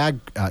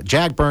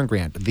JAG burn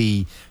grant,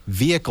 the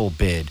vehicle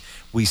bid.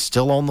 We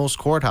still own those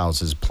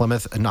courthouses.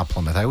 Not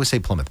Plymouth. I always say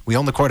Plymouth. We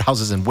own the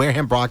courthouses in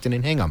Wareham, Brockton,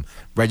 and Hingham.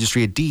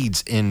 Registry of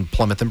Deeds in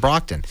Plymouth and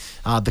Brockton.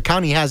 The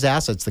county has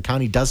assets. The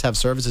county does have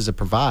services it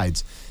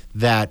provides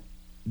that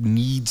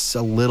needs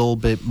a little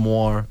bit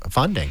more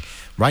funding.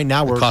 Right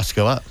now, the costs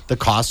go up. The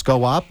costs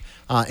go up.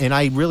 And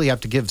I really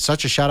have to give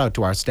such a shout out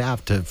to our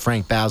staff, to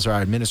Frank Bazar,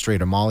 our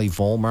administrator, Molly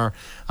Volmer,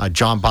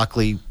 John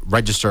Buckley,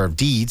 Register of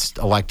Deeds,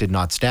 elected,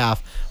 not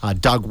staff,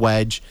 Doug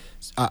Wedge,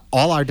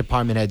 all our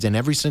department heads, and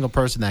every single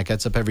person that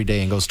gets up every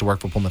day and goes to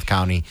work for Plymouth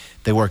County.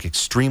 They work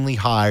extremely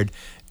hard,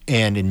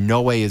 and in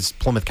no way is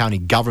Plymouth County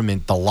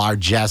government the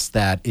largesse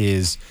that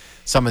is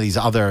some of these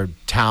other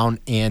town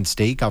and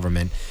state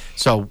government.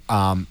 So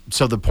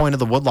the point of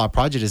the Woodlot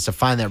project is to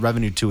find that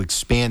revenue to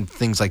expand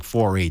things like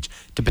 4-H,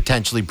 to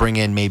potentially bring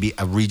in maybe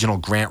a regional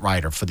grant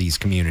writer for these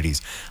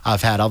communities.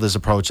 I've had others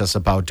approach us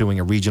about doing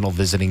a regional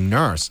visiting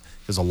nurse,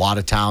 because a lot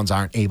of towns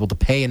aren't able to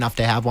pay enough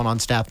to have one on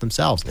staff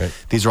themselves. Right.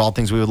 These are all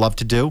things we would love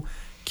to do.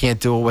 Can't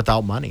do it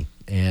without money.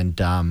 And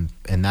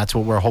that's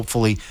what we're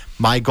hopefully,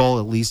 my goal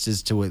at least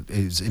is to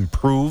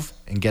improve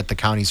and get the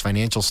county's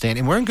financial stand.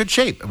 And we're in good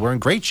shape. We're in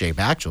great shape,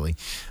 actually.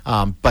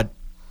 But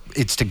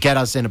it's to get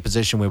us in a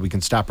position where we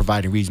can stop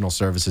providing regional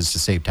services to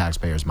save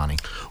taxpayers money.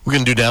 What we're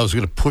going to do now is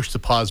we're going to push the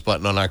pause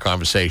button on our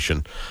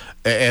conversation.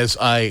 As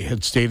I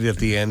had stated at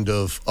the end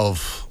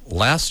of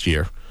last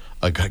year,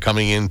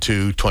 coming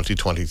into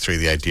 2023,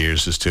 the idea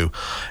is to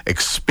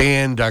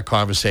expand our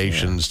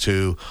conversations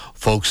to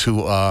folks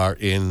who are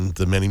in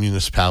the many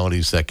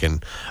municipalities that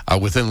are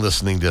within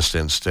listening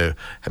distance, to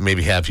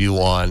maybe have you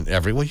on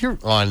you're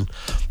on.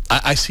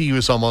 I see you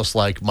as almost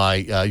like my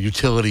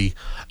utility,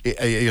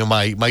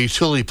 my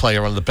utility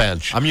player on the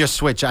bench. I'm your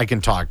switch. I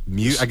can talk.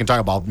 I can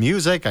talk about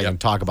music. I can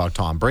talk about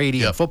Tom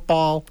Brady and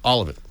football.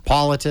 All of it.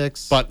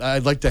 Politics. But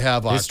I'd like to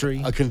have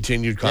history. A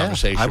continued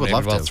conversation. I would maybe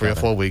love about to, 3 or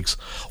 4 weeks.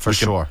 For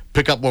sure.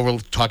 Pick up where we're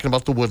talking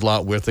about the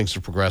Woodlot, where things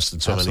have progressed,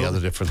 and so many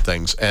other different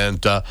things.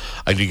 And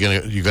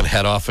you're gonna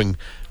head off and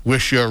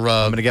wish your.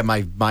 I'm gonna get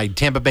my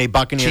Tampa Bay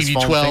Buccaneers TV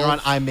phone 12. finger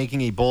on. I'm making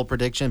a bold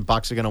prediction.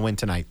 Bucs are gonna win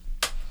tonight.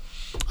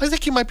 I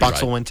think you might be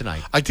Bucs will win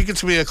tonight. I think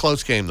it's going to be a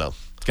close game, though.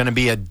 It's going to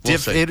be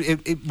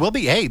it will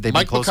be. Hey, they've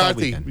been close all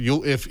weekend.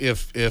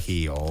 If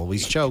he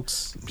always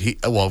chokes.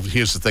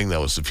 Here's the thing,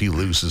 though, is if he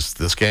loses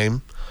this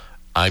game,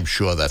 I'm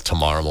sure that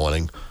tomorrow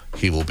morning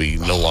he will be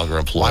no longer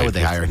employed. Why would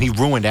they hire him? He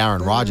ruined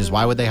Aaron Rodgers.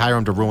 Why would they hire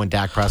him to ruin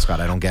Dak Prescott?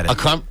 I don't get it.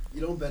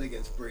 You don't bet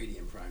against Brady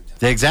in prime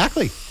time.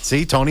 Exactly.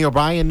 See, Tony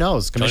O'Brien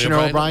knows. Commissioner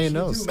O'Brien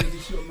knows.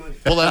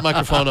 Pull that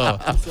microphone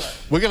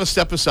off. We're going to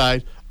step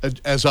aside.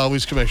 As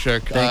always, Commissioner.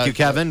 Thank you,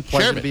 Kevin.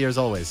 Pleasure Chairman, to be here as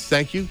always.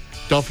 Thank you.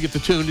 Don't forget to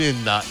tune in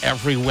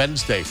every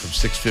Wednesday from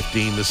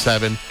 6:15 to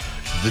 7,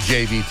 the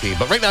JV team.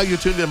 But right now, you're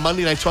tuned in to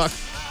Monday Night Talk.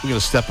 We're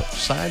going to step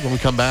aside. When we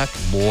come back,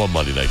 more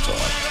Monday Night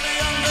Talk.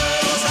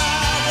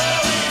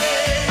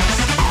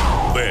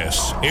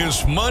 This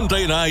is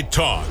Monday Night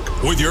Talk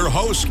with your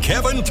host,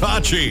 Kevin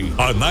Tacci,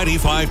 on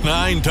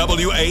 95.9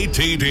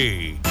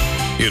 WATD.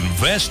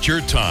 Invest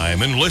your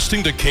time in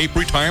listening to Cape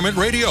Retirement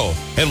Radio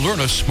and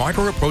learn a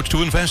smarter approach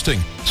to investing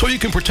so you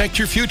can protect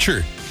your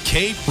future.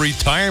 Cape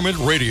Retirement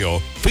Radio,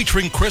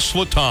 featuring Chris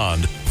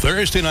Letond,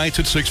 Thursday nights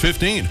at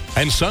 6:15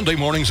 and Sunday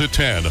mornings at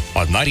 10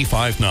 on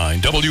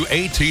 95.9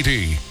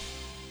 WATD.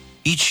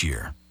 Each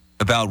year,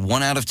 about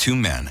 1 out of 2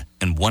 men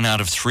and 1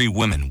 out of 3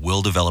 women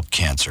will develop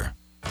cancer.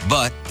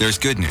 But there's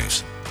good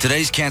news.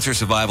 Today's cancer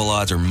survival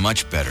odds are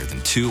much better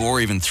than 2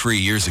 or even 3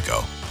 years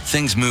ago.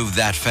 Things move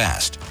that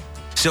fast.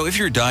 So if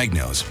you're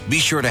diagnosed, be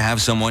sure to have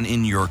someone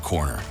in your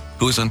corner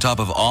who is on top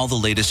of all the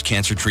latest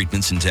cancer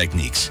treatments and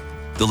techniques,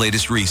 the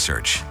latest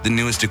research, the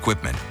newest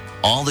equipment,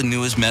 all the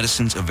newest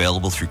medicines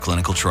available through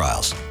clinical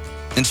trials.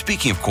 And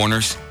speaking of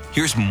corners,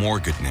 here's more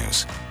good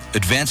news.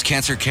 Advanced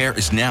cancer care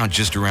is now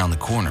just around the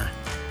corner.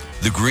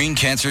 The Green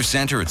Cancer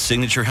Center at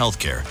Signature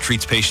Healthcare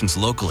treats patients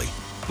locally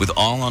with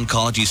all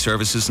oncology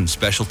services and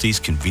specialties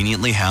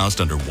conveniently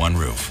housed under one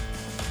roof.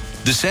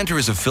 The center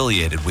is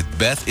affiliated with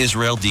Beth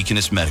Israel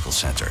Deaconess Medical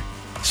Center,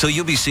 so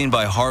you'll be seen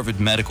by Harvard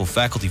medical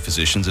faculty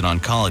physicians and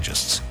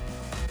oncologists.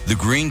 The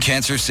Green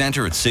Cancer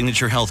Center at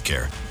Signature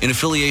Healthcare, in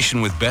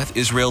affiliation with Beth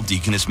Israel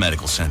Deaconess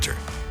Medical Center.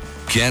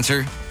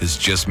 Cancer has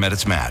just met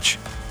its match.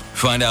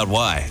 Find out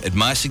why at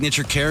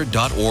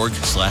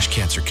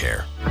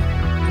mysignaturecare.org/cancercare.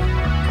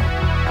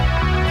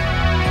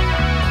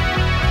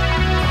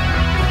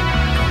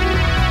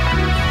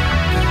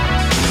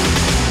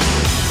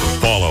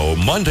 Follow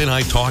Monday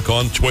Night Talk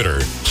on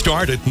Twitter.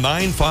 Start at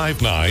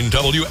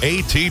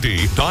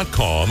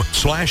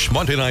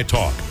 959WATD.com/Monday Night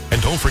Talk.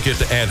 And don't forget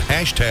to add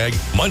hashtag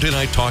Monday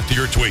Night Talk to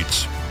your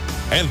tweets.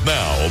 And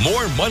now,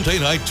 more Monday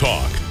Night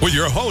Talk with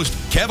your host,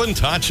 Kevin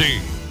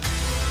Tacci.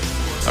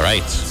 All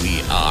right,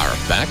 we are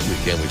back.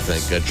 Again, we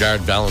thank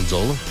Jared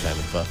Valenzola, kind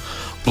of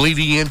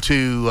bleeding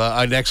into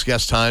our next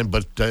guest time.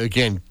 But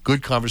again,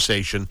 good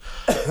conversation.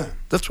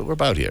 That's what we're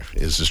about here,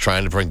 is just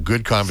trying to bring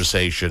good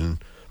conversation,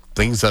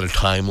 things that are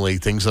timely,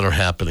 things that are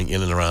happening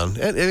in and around,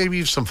 and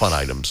maybe some fun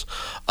items.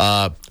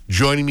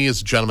 Joining me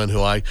is a gentleman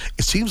who it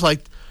seems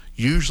like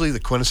usually the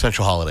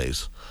quintessential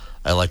holidays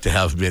I like to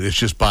have him in.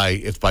 It's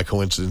by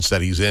coincidence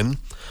that he's in.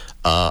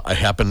 I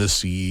happen to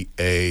see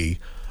a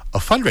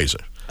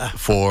fundraiser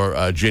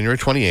for January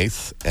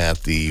 28th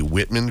at the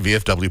Whitman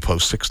VFW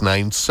Post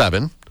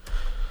 697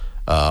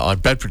 on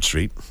Bedford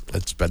Street.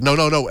 Is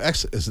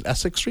it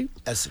Essex Street?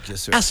 Essex,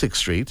 yes, sir. Essex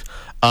Street,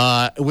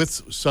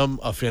 with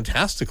a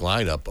fantastic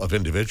lineup of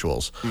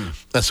individuals.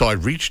 And so I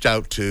reached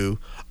out to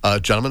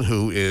a gentleman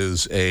who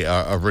is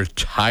a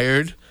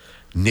retired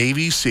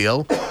Navy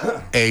SEAL,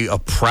 a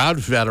proud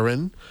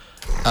veteran,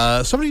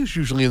 somebody who's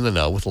usually in the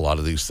know with a lot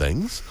of these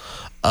things,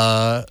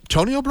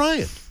 Tony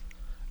O'Brien.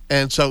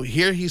 And so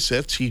here he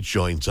sits, he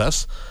joins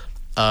us,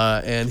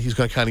 and he's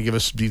going to kind of give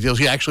us some details.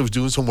 He actually was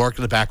doing some work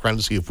in the background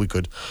to see if we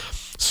could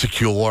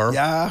secure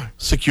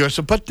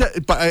some. But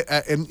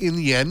in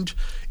the end,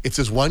 it's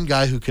this one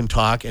guy who can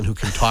talk and who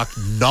can talk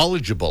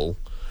knowledgeable.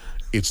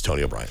 It's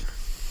Tony O'Brien.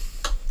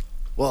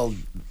 Well,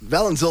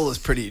 Valenzola's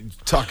pretty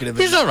talkative.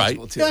 He's all right.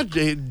 Yeah,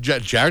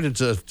 Jared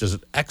does an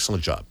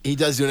excellent job. He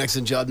does do an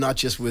excellent job, not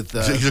just with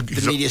the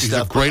media stuff, he's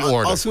a great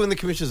orator. Also in the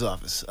commissioner's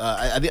office.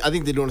 I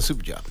think they're doing a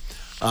super job.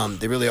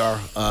 They really are.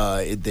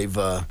 They've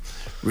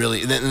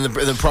really, and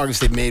the progress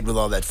they've made with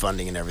all that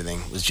funding and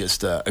everything was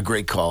just a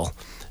great call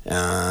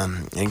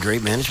and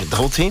great management. The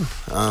whole team,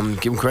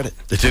 give them credit.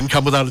 It didn't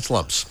come without its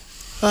lumps.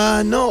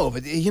 No,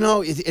 but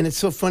and it's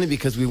so funny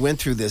because we went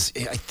through this.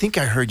 I think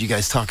I heard you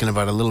guys talking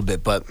about it a little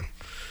bit, but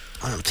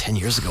I don't know, 10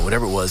 years ago,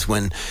 whatever it was,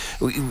 when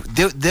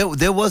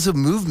there was a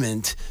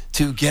movement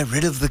to get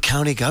rid of the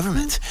county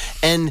government.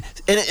 And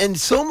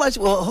so much,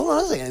 well, hold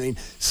on a second. I mean,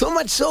 so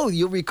much so,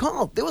 you'll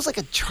recall, there was like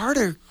a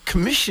charter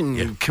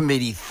commission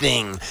committee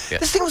thing. Yeah.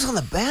 This thing was on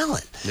the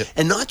ballot. Yep.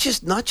 And not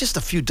just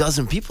a few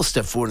dozen people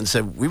stepped forward and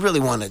said, we really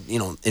want to,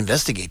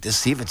 investigate this,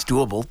 see if it's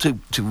doable to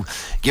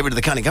get rid of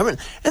the county government.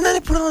 And then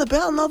they put it on the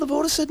ballot, and all the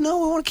voters said, no,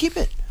 we want to keep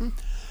it.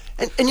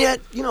 And yet,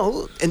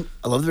 and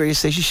I love the radio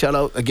station. Shout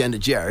out again to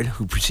Jared,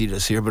 who preceded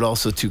us here, but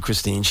also to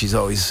Christine. She's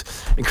always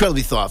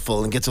incredibly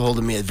thoughtful and gets a hold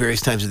of me at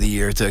various times of the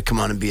year to come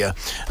on and be a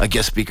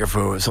guest speaker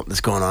for something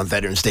that's going on,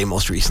 Veterans Day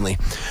most recently.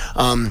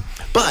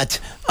 It's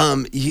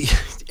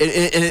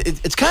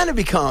kind of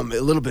become a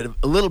little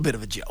bit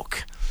of a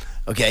joke.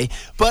 Okay,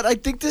 but I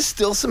think there's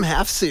still some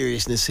half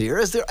seriousness here,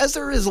 as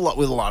there is a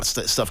lot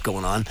of stuff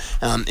going on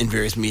in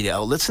various media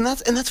outlets, and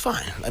that's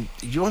fine.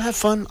 You want to have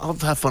fun? I'll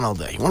have fun all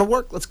day. You want to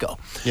work? Let's go.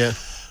 Yeah.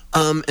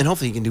 And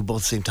hopefully he can do both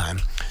at the same time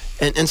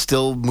and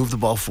still move the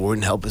ball forward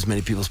and help as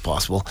many people as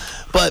possible.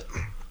 But,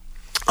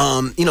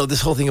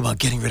 this whole thing about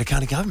getting rid of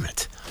county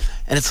government.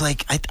 And it's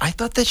like, I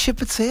thought that ship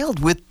had sailed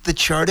with the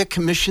Charter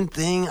Commission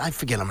thing. I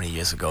forget how many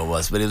years ago it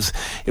was, but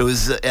it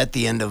was at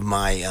the end of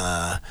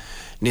my...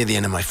 near the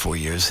end of my 4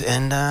 years.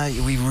 And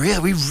we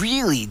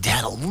really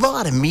had a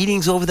lot of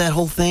meetings over that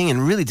whole thing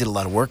and really did a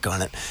lot of work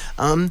on it.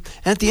 And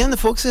at the end, the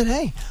folks said,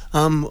 hey,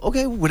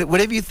 okay,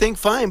 whatever you think,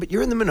 fine, but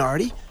you're in the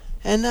minority,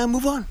 and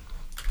move on.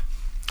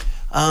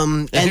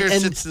 And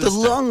the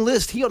long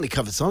list, he only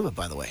covered some of it,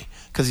 by the way,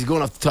 because he's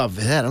going off the top of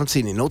his head. I don't see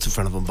any notes in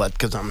front of him, but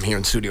because I'm here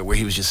in studio where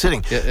he was just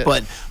sitting. Yeah.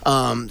 But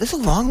there's a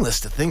long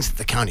list of things that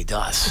the county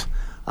does.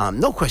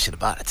 No question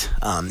about it.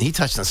 He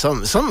touched on some of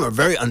them. Some of them are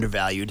very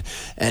undervalued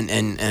and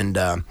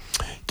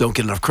don't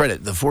get enough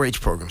credit. The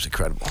 4-H program's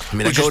incredible. I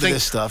mean, I go to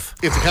this stuff.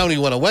 If the county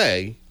went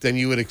away, then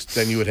you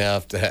would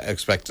have to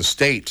expect the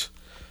state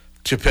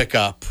to pick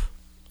up.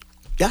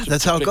 Yeah,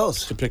 that's how it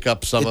goes. To pick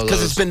up some of those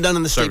because it's been done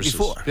in the state services.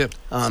 Before. Yep.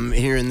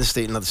 Here in the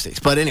state and other states.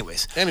 But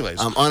anyways,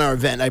 on our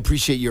event, I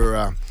appreciate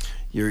your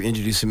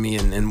introducing me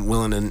and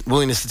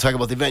willingness to talk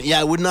about the event. Yeah,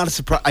 I would not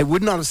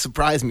have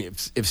surprised me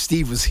if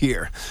Steve was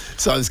here.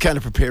 So I was kind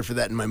of prepared for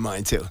that in my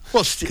mind too.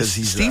 Well,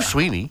 Steve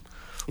Sweeney,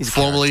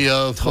 formerly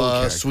of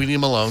Sweeney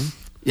and Malone.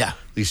 Yeah.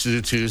 They used to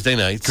do Tuesday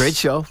nights. Great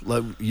show.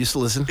 Used to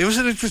listen. It was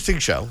an interesting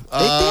show.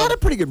 They had a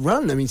pretty good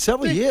run. I mean,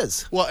 several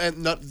years. Well,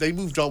 and they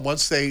moved on.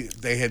 Once they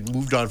had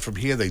moved on from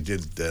here, they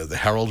did the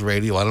Herald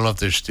Radio. I don't know if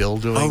they're still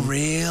doing. Oh,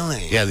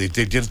 really? Yeah, they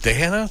did. They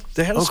had a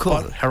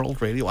spot at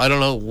Herald Radio. I don't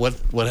know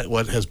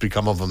what has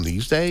become of them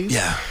these days.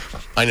 Yeah.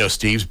 I know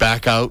Steve's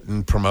back out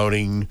and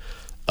promoting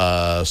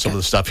some of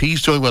the stuff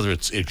he's doing, whether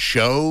it's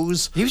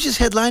shows. He was just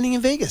headlining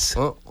in Vegas.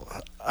 Well,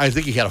 I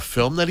think he had a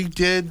film that he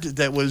did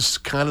that was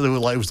kind of,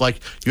 it was like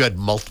you had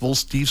multiple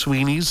Steve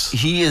Sweeneys.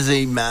 He is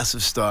a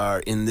massive star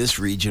in this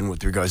region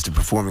with regards to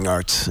performing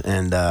arts,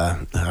 and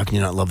how can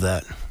you not love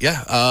that?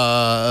 Yeah,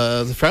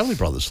 the Family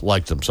Brothers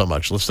liked him so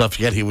much. Let's not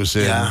forget he was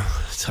in. Yeah,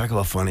 talk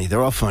about funny.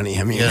 They're all funny.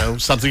 I mean,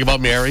 Something About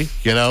Mary.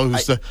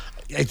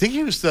 I think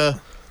he was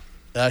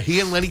he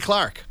and Lenny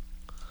Clark.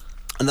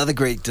 Another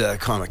great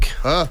comic.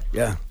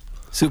 Yeah.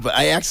 Super.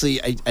 I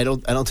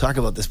don't talk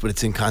about this, but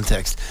it's in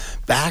context.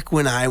 Back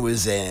when I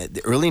was in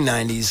the early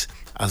 90s,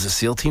 I was a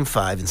SEAL Team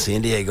 5 in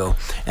San Diego,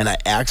 and I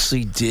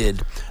actually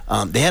did.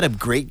 They had a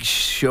great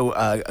show,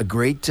 a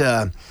great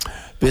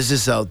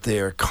business out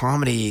there,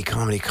 comedy.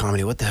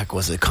 What the heck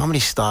was it? Comedy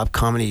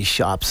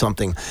Shop,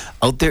 something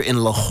out there in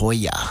La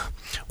Jolla,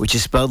 which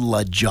is spelled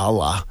La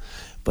Jolla,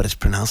 but it's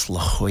pronounced La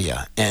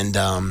Jolla. And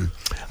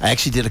I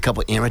actually did a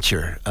couple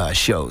amateur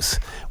shows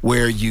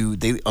where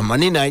on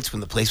Monday nights when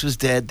the place was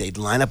dead, they'd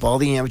line up all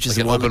the amateurs.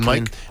 Like an open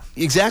mic?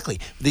 Exactly.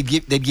 They'd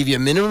give you a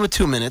minimum of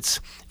 2 minutes.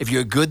 If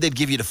you're good, they'd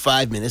give you to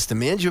 5 minutes. The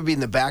manager would be in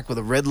the back with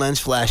a red lens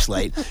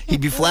flashlight.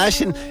 He'd be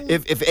flashing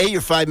if A,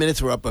 your 5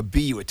 minutes were up, or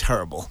B, you were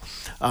terrible.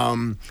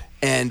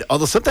 And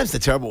although sometimes the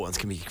terrible ones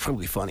can be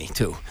incredibly funny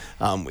too,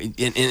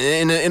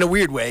 in a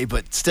weird way,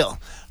 but still.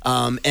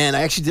 And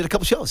I actually did a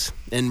couple shows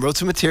and wrote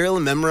some material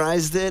and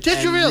memorized it.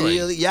 Did you really?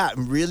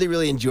 Really,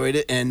 really enjoyed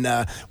it. And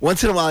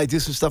once in a while, I do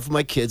some stuff with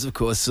my kids, of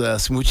course.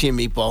 Smoochie and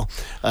Meatball,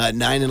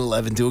 9 and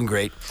 11, doing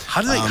great.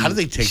 How do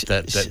they take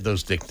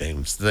those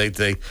nicknames? They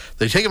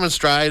take them in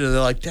stride and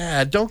they're like,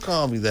 Dad, don't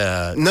call me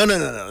that. No,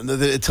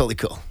 they're totally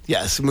cool.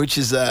 Yeah, Smooch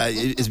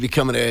is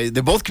becoming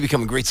they're both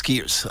becoming great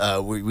skiers.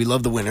 We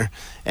love the winter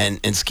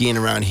and skiing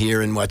around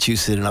here in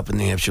Wachusett and up in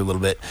New Hampshire a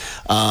little bit.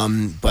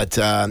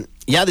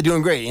 Yeah, they're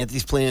doing great.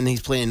 Anthony's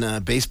he's playing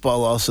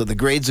baseball also. The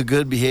grades are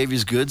good,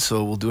 behavior's good,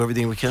 so we'll do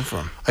everything we can for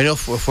him. I know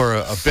for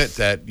a bit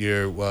that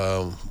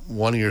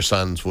one of your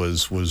sons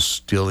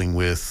was dealing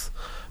with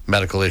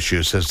medical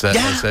issues. Has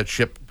that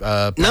ship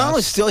passed? No,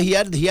 it's still he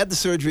had the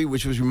surgery,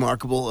 which was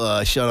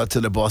remarkable. Shout out to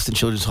the Boston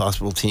Children's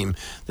Hospital team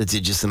that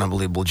did just an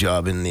unbelievable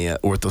job in the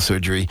ortho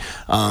surgery.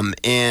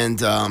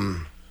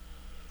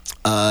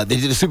 They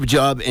did a super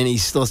job, and he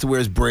still has to wear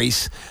his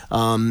brace.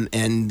 And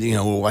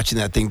we're watching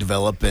that thing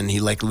develop, and he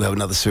likely will have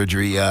another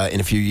surgery in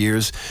a few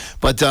years.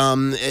 But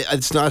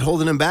it's not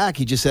holding him back.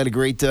 He just had a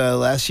great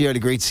last year. Had a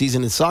great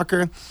season in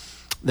soccer,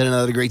 then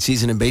another great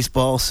season in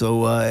baseball.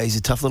 So he's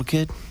a tough little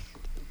kid.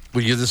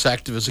 Were you this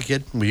active as a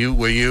kid?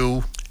 Were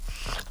you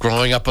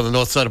growing up on the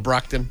north side of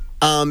Brockton?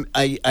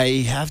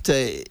 I have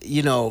to.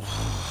 You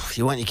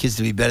want your kids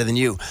to be better than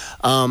you.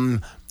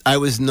 I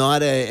was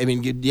not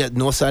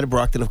north side of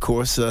Brockton, of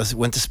course.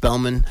 Went to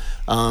Spelman,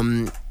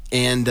 and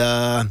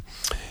not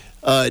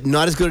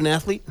as good an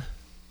athlete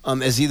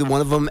as either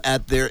one of them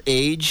at their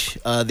age.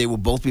 They will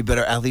both be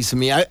better athletes than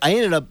me. I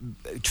ended up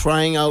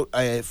trying out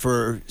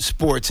for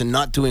sports and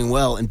not doing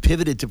well, and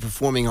pivoted to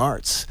performing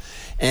arts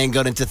and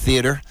got into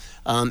theater.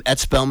 at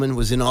Spelman,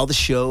 was in all the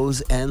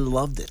shows and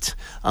loved it.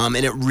 And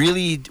it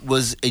really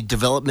was a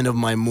development of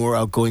my more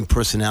outgoing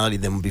personality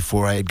than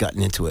before I had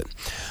gotten into it.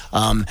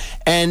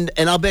 And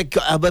I'll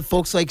bet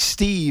folks like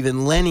Steve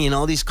and Lenny and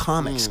all these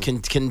comics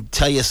can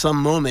tell you some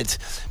moment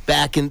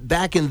back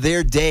in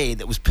their day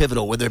that was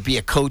pivotal, whether it be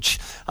a coach.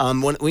 Bob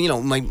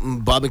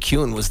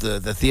McEwen was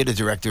the theater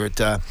director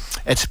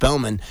at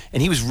Spelman,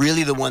 and he was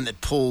really the one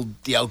that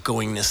pulled the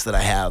outgoingness that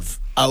I have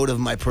out of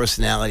my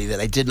personality that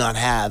I did not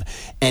have,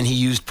 and he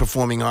used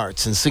performing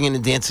arts and singing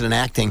and dancing and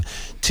acting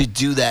to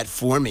do that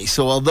for me.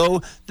 So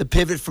although the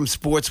pivot from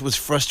sports was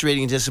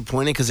frustrating and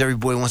disappointing because every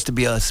boy wants to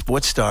be a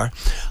sports star,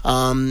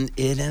 it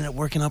ended up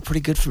working out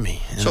pretty good for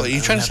me. So are you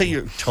trying to say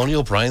you're Tony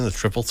O'Brien, the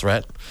triple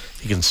threat?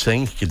 He can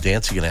sing, he can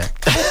dance, he can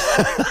act.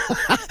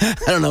 I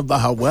don't know about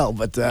how well,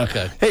 but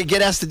okay. Hey,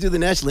 get asked to do the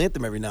national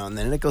anthem every now and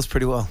then, and it goes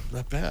pretty well.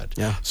 Not bad.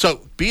 Yeah.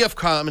 So BF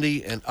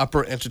Comedy and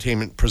Upper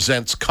Entertainment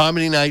presents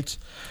Comedy Night,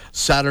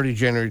 Saturday,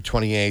 January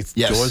 28th.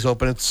 Yes. Doors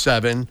open at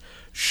 7.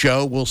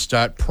 Show will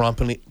start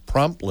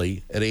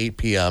promptly at 8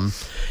 p.m.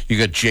 You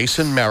got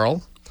Jason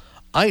Merrill.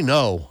 I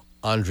know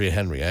Andrea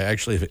Henry. I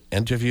actually have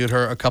interviewed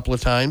her a couple of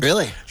times.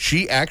 Really?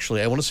 She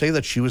actually, I want to say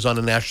that she was on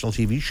a national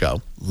TV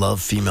show. Love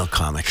female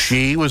comics.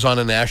 She was on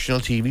a national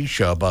TV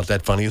show about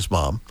That Funniest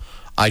Mom.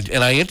 I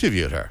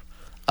interviewed her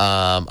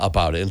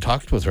about it and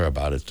talked with her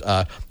about it.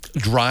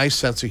 Dry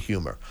sense of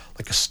humor,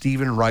 like a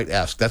Stephen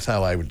Wright-esque. That's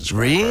how I would describe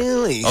her.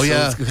 Really? Oh, so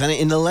yeah. It's kind of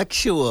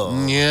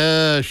intellectual.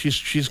 Yeah,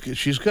 she's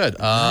good.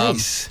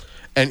 Nice.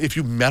 And if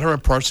you met her in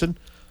person,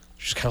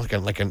 she's kind of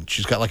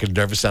she's got like a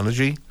nervous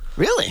energy.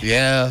 Really?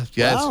 Yeah.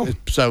 Wow.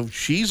 So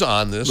she's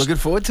on this. Looking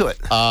forward to it.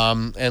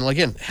 And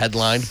again,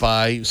 headlined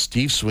by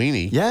Steve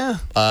Sweeney. Yeah.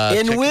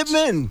 In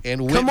Whitman.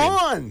 Come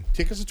on.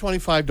 Tickets are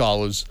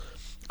 $25.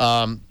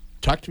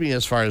 Talk to me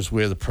as far as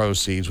where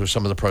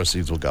some of the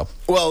proceeds will go.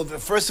 Well,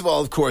 first of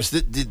all, of course,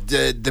 the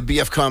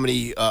BF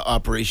Comedy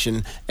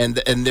operation and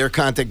their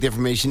contact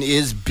information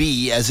is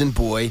B as in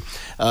boy,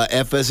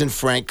 F as in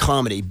Frank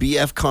Comedy,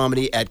 BF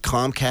Comedy at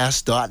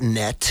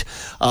Comcast.net.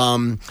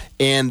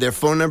 And their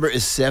phone number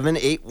is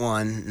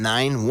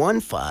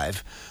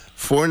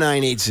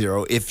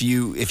 781-915-4980. If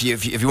you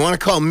want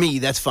to call me,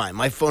 that's fine.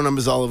 My phone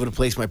number's all over the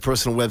place. My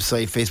personal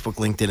website, Facebook,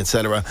 LinkedIn,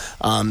 etc.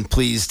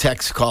 Please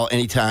text, call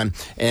anytime,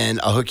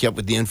 and I'll hook you up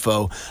with the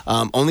info.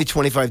 Only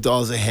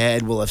 $25 a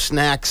head. We'll have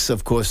snacks,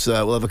 of course.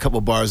 We'll have a couple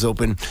bars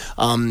open.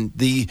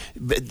 The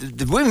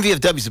Whitman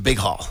VFW is a big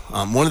hall,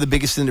 one of the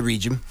biggest in the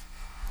region,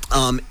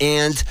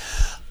 and.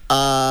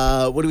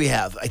 What do we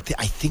have? I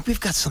think we've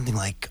got something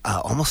like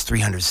almost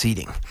 300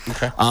 seating.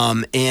 Okay.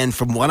 And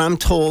from what I'm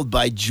told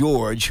by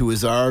George, who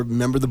is our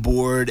member of the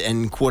board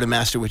and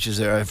quartermaster, which is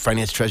our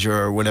finance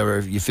treasurer or whatever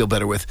you feel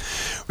better with,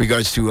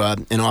 regards to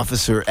an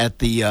officer at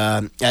the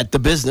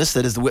business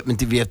that is the Whitman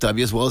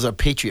VFW, as well as our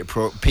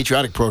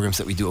patriotic programs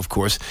that we do, of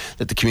course,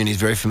 that the community is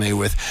very familiar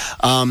with.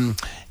 And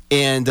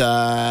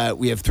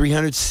we have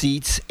 300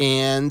 seats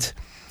and.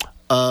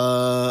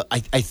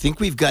 I think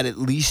we've got at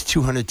least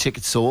 200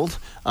 tickets sold.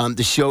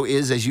 The show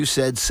is, as you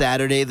said,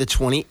 Saturday the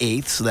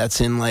 28th, so that's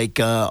in like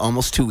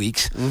almost 2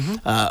 weeks.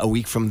 A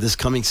week from this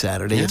coming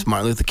Saturday. Yeah. It's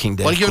Martin Luther King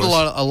Day. Well, give it a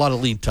lot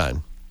of lead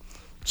time,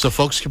 so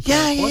folks can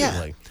plan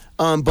accordingly.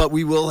 But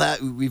we will have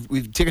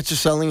tickets are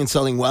selling and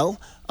selling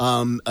well.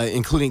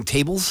 Including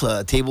tables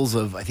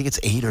of I think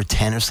it's 8 or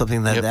 10 or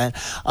something like that.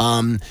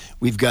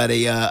 We've got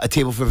a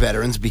table for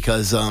veterans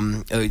because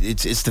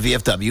it's the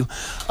VFW,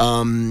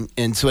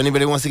 and so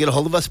anybody who wants to get a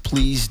hold of us,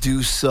 please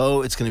do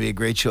so. It's going to be a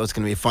great show. It's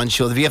going to be a fun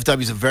show. The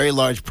VFW is a very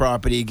large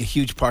property, a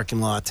huge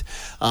parking lot.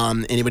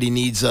 Anybody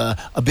needs a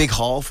big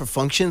hall for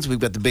functions? We've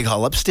got the big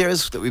hall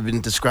upstairs that we've been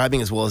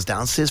describing, as well as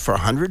downstairs for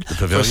 100. The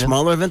pavilion? For a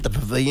smaller event, the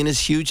pavilion is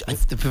huge.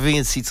 The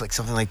pavilion seats like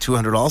something like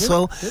 200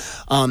 also.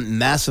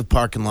 Massive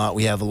parking lot.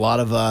 We have a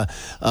lot of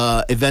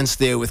events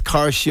there with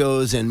car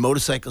shows and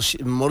motorcycle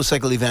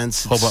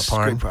events. Hobart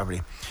Park. Great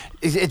property.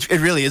 It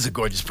really is a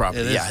gorgeous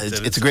property.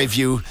 It's a great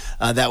view.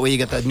 That way you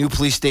got the new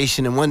police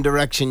station in one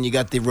direction. You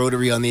got the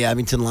Rotary on the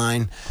Abington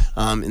line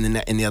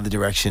in the other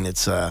direction.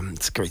 It's a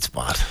great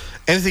spot.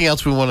 Anything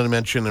else we wanted to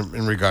mention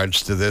in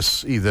regards to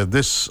this, either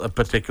this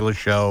particular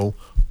show?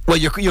 Well,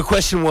 your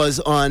question was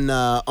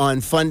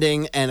on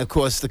funding, and of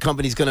course the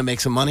company's going to make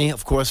some money,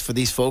 of course, for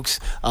these folks.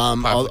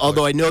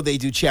 Although I know they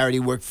do charity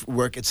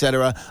work,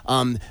 etc.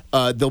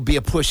 There'll be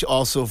a push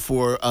also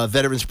for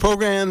veterans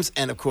programs,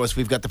 and of course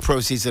we've got the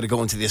proceeds that are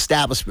going to the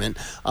establishment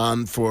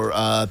for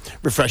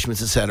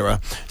refreshments, etc.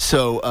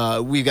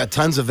 So we've got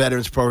tons of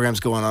veterans programs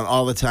going on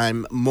all the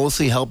time,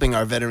 mostly helping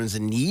our veterans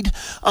in need,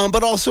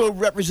 but also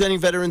representing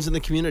veterans in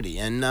the community.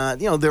 And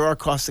there are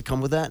costs that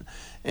come with that.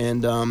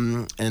 And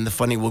the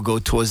funding will go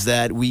towards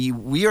that.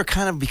 We are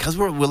kind of, because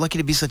we're lucky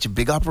to be such a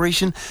big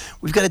operation,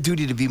 we've got a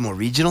duty to be more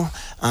regional,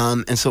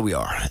 and so we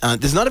are.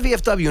 There's not a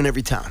VFW in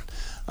every town.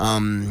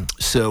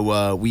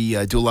 So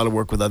we do a lot of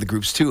work with other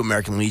groups too,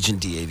 American Legion,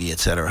 DAV,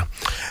 etc.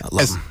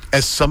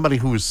 As somebody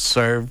who has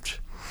served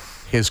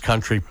his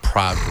country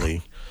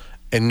proudly,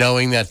 and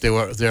knowing that there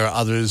are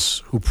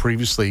others who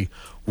previously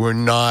were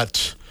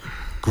not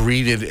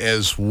greeted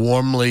as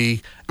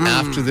warmly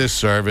after their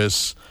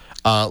service.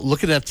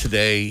 Looking at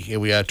today, here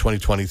we are,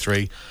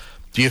 2023.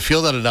 Do you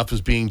feel that enough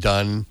is being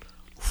done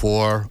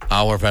for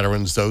our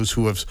veterans, those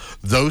who have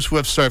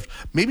served?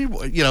 Maybe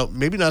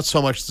not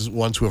so much the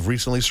ones who have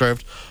recently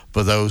served,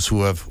 but those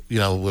who have,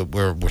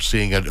 we're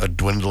seeing a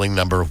dwindling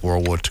number of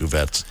World War II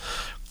vets,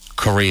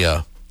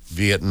 Korea,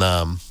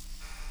 Vietnam,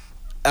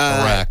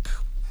 Iraq.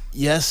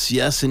 Yes,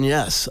 and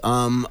yes.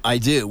 I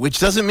do. Which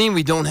doesn't mean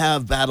we don't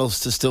have battles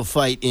to still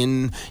fight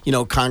in,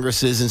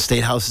 Congresses and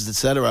state houses, et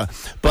cetera.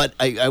 But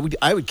I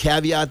would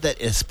caveat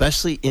that,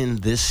 especially in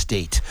this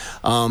state,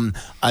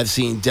 I've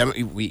seen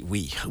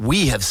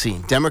we have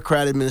seen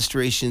Democrat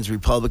administrations,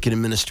 Republican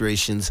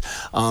administrations,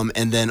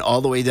 and then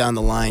all the way down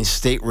the line,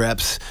 state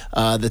reps,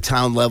 the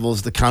town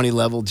levels, the county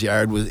level.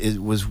 Jared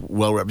was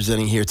well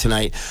representing here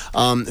tonight,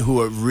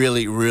 who are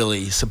really,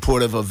 really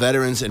supportive of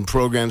veterans and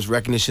programs,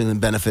 recognition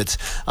and benefits.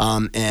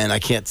 And I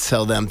can't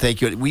tell them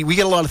thank you. We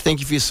get a lot of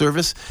thank you for your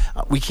service.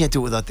 We can't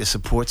do it without their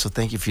support, so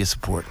thank you for your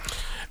support.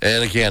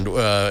 And again,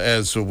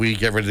 as we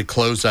get ready to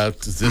close out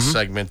this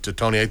segment,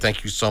 Tony, I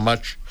thank you so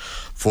much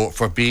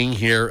for being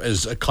here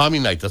as a Commie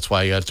Night. That's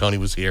why Tony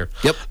was here.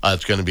 Yep.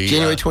 It's going to be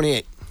January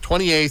 28th.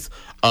 28th.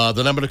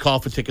 The number to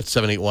call for tickets,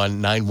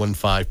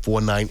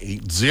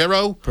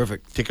 781-915-4980.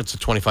 Perfect. Tickets are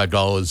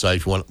 $25.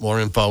 If you want more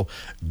info,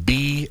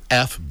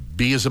 BF,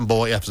 B as in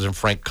boy, F as in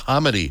Frank,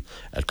 comedy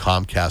at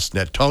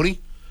Comcast.net. Tony?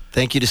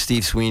 Thank you to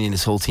Steve Sweeney and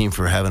his whole team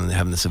for having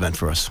this event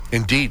for us.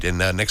 Indeed. And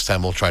next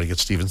time we'll try to get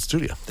Steve in the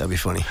studio. That'd be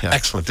funny. Yeah.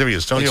 Excellent. There he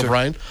is. Tony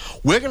O'Brien.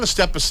 We're going to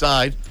step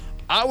aside.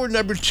 Hour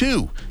number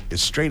 2 is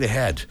straight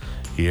ahead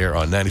here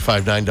on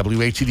 95.9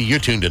 WATD. You're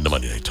tuned into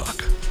Monday Night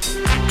Talk.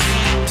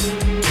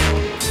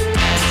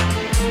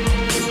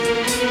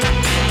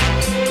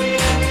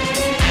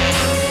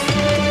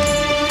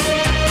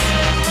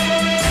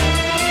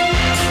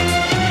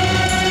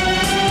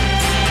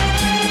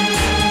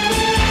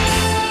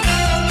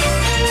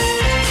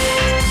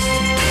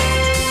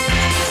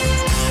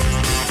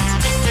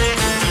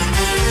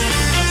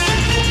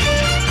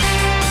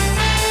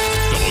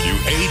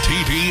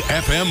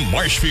 FM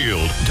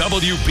Marshfield,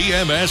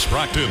 WBMS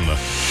Brockton.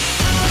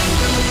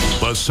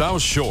 The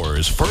South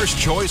Shore's first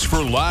choice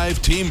for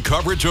live team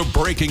coverage of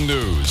breaking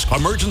news,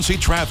 emergency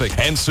traffic,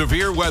 and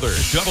severe weather.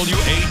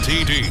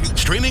 WATD.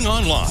 Streaming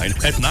online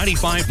at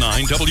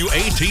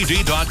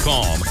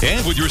 959WATD.com.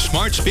 And with your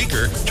smart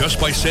speaker, just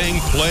by saying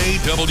play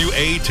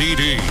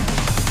WATD.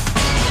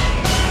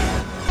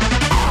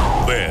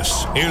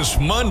 This is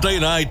Monday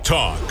Night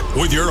Talk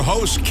with your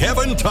host,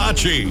 Kevin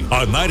Tachi,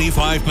 on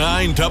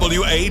 95.9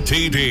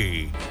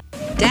 WATD.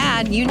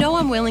 Dad, you know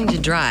I'm willing to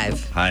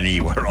drive.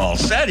 Honey, we're all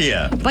set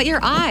here. But your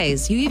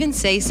eyes, you even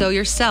say so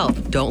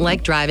yourself, don't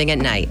like driving at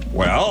night.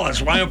 Well,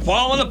 that's why I'm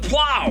following the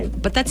plow.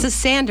 But that's a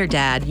sander,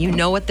 Dad. You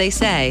know what they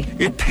say.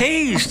 It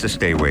pays to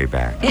stay way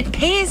back. It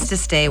pays to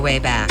stay way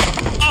back.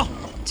 Oh!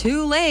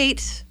 Too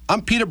late.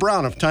 I'm Peter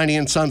Brown of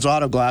Tiny & Sons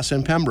Auto Glass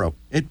in Pembroke.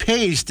 It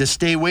pays to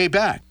stay way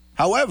back.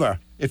 However,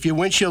 if your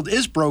windshield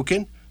is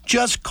broken,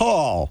 just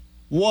call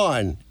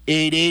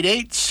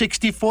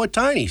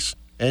 1-888-64-TINIES.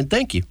 And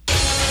thank you.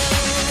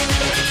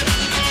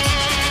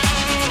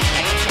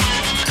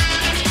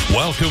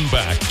 Welcome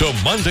back to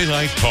Monday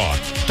Night Talk.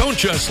 Don't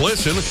just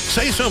listen,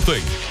 say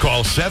something.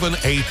 Call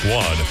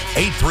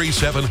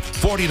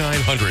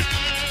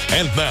 781-837-4900.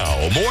 And now,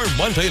 more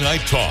Monday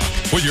Night Talk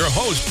with your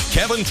host,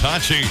 Kevin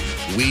Tachi.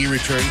 We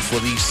return for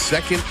the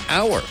second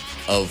hour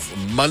of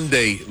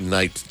Monday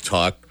Night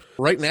Talk.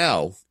 Right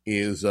now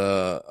is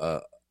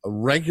a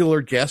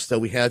regular guest that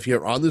we have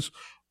here on this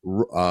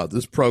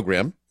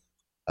program.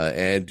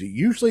 And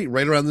usually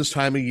right around this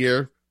time of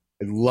year,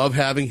 I love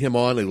having him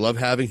on. I love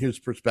having his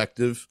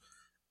perspective.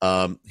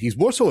 He's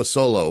more so a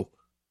solo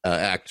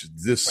act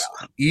this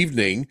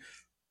evening.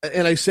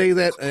 And I say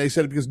that, and I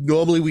said it because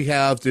normally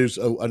there's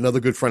another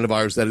good friend of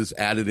ours that is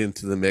added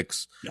into the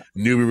mix,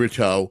 Newbie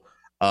Rateau.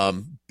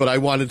 But I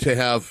wanted to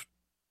have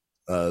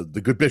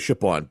the good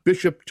Bishop on,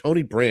 Bishop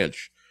Tony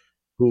Branch,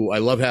 who I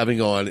love having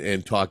on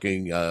and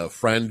talking,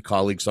 friend,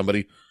 colleague,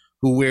 somebody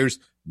who wears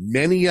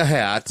many a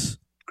hat.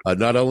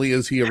 Not only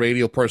is he a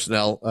radio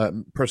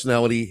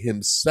personality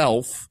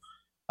himself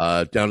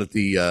down at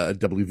the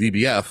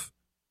WVBF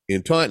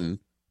in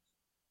Taunton,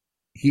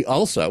 he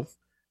also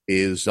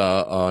is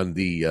on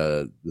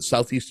the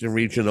Southeastern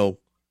Regional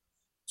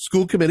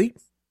School Committee.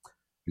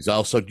 He's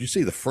also, did you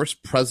see, the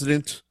first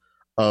president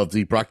of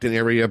the Brockton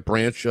area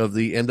branch of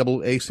the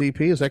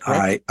NAACP? Is that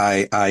correct?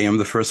 I am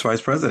the first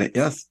vice president,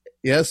 yes.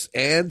 Yes,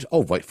 and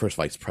first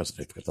vice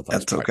president.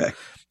 That's okay.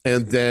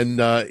 And then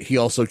he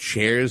also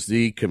chairs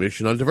the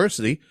Commission on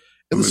Diversity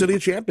in the city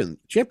of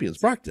Champions,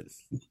 Brockton.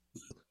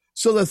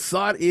 So the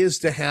thought is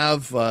to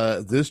have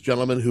this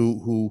gentleman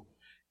who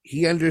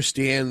he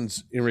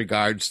understands in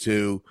regards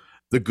to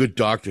the good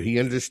doctor. He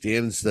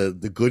understands the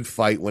good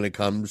fight when it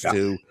comes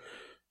to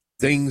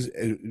things,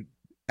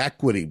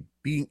 equity,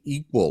 being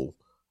equal,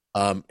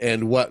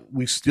 and what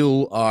we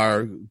still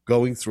are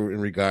going through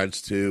in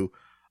regards to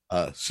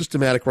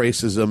systematic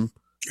racism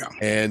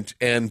and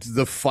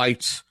the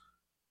fight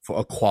for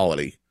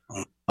equality.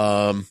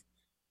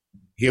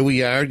 Here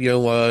we are,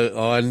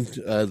 on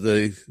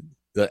the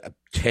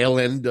tail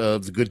end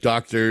of the Good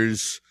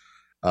Doctor's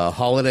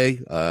holiday,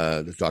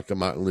 Dr.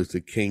 Martin Luther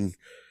King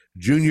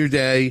Jr.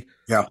 Day.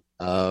 Yeah.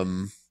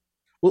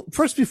 Well,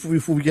 first,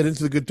 before we get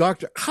into the Good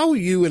Doctor, how are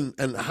you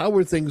and how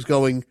are things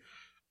going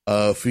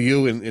for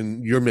you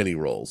in your many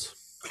roles?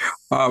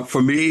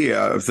 For me,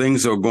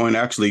 things are going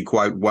actually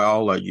quite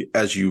well.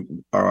 As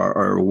you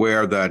are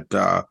aware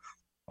that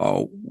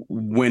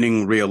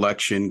winning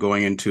re-election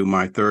going into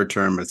my third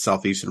term at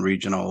Southeastern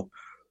Regional,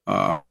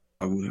 I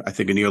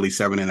think in nearly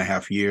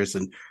 7.5 years,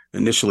 and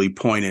initially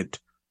appointed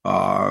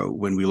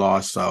when we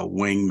lost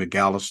Wayne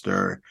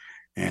McAllister,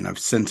 and I've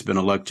since been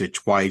elected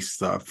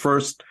twice.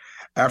 First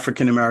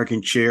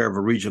African-American chair of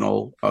a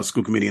regional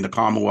school committee in the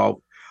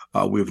Commonwealth.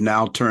 We've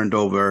now turned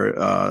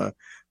over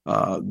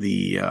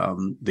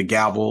the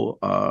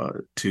gavel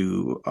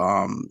to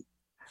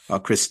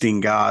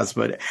Christine Gaz.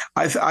 But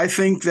I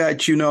think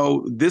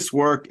that, this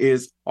work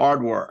is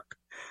hard work.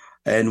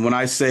 And when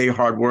I say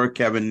hard work,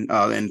 Kevin,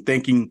 and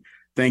thank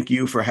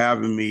you for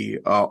having me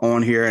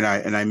on here, and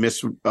I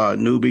miss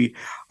Newbie.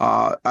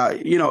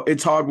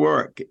 It's hard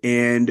work,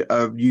 and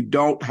you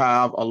don't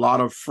have a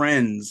lot of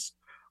friends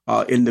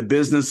in the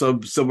business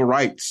of civil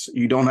rights.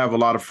 You don't have a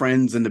lot of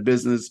friends in the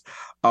business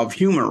of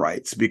human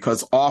rights,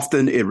 because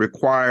often it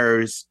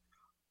requires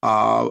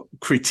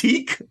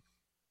critique,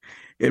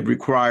 it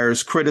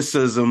requires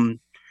criticism,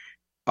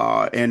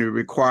 and it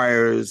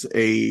requires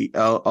a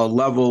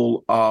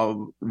level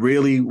of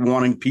really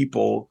wanting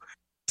people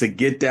to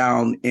get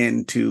down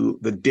into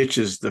the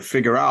ditches to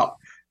figure out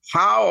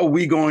how are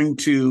we going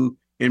to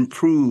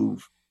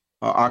improve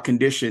our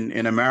condition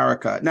in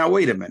America. Now,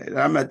 wait a minute.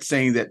 I'm not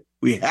saying that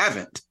we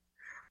haven't,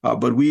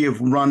 but we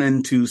have run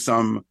into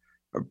some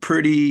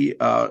pretty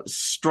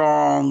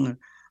strong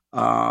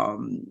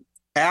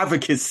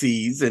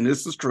advocacies, and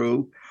this is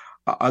true,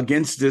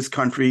 against this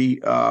country,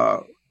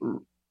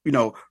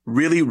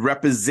 really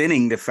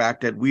representing the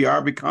fact that we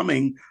are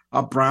becoming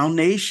a brown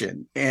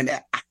nation. And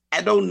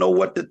I don't know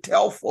what to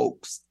tell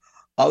folks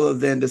other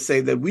than to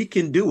say that we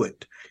can do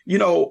it.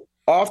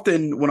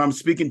 Often when I'm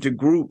speaking to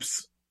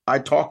groups, I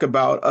talk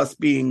about us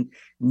being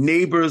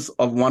neighbors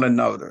of one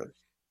another.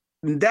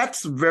 And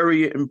that's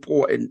very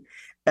important.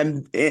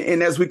 And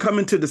as we come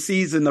into the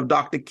season of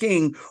Dr.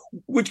 King,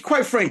 which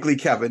quite frankly,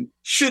 Kevin,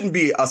 shouldn't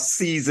be a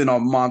season or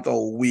month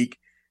or a week.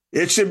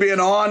 It should be an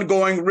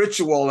ongoing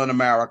ritual in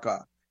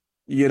America.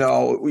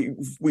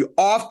 We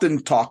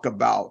often talk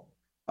about,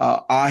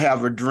 I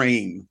have a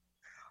dream,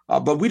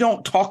 but we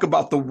don't talk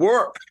about the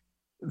work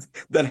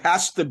that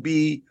has to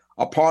be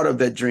a part of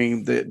that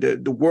dream,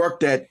 the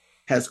work that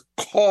has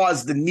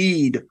caused the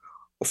need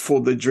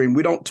for the dream.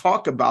 We don't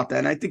talk about that.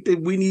 And I think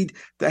that we need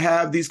to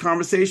have these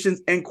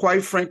conversations. And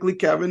quite frankly,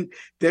 Kevin,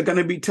 they're going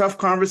to be tough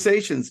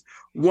conversations.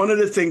 One of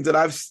the things that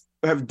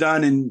have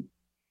done in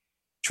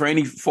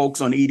training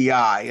folks on EDI,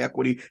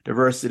 equity,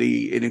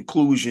 diversity, and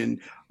inclusion,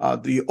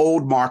 the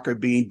old marker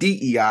being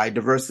DEI,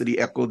 diversity,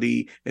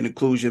 equity, and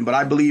inclusion. But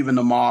I believe in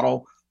the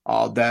model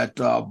that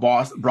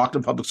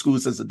Brockton Public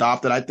Schools has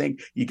adopted. I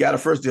think you got to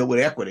first deal with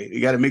equity. You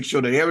got to make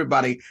sure that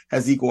everybody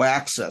has equal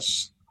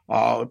access,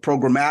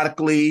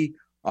 programmatically,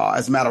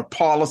 as a matter of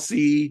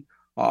policy,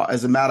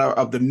 as a matter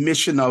of the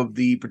mission of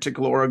the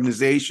particular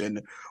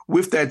organization.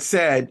 With that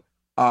said,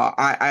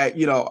 I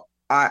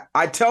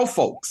tell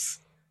folks,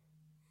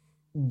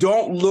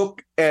 don't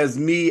look as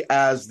me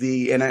as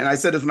and I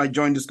said this when I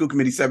joined the school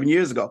committee 7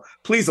 years ago,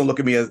 please don't look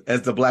at me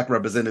as the Black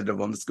representative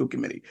on the school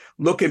committee.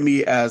 Look at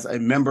me as a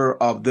member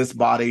of this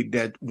body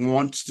that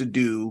wants to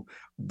do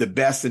the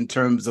best in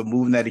terms of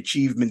moving that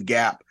achievement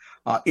gap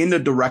in the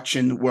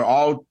direction where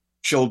all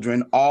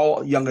children,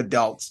 all young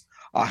adults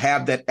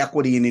have that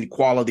equity and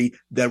equality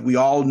that we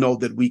all know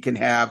that we can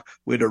have.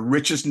 We're the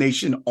richest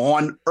nation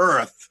on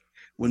earth.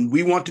 When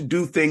we want to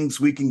do things,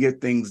 we can get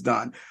things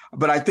done.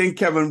 But I think,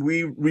 Kevin,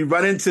 we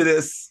run into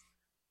this.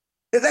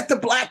 Let the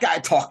Black guy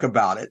talk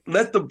about it.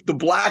 Let the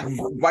Black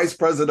vice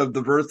president of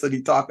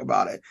diversity talk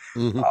about it.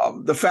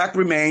 Mm-hmm. The fact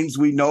remains,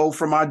 we know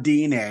from our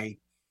DNA,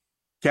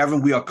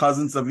 Kevin, we are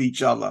cousins of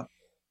each other.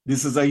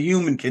 This is a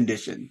human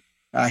condition.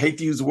 I hate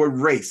to use the word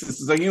race.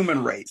 This is a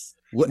human race.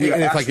 Well,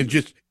 and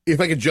if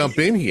I could jump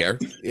in here,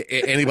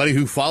 anybody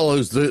who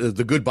follows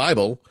the good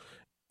Bible,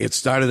 it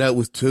started out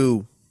with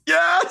two.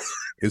 Yes.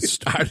 It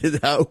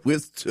started out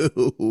with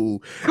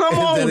two. Come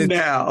on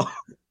now.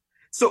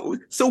 So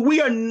we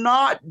are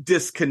not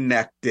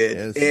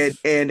disconnected. Yes.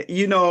 And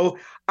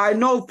I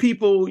know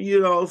people,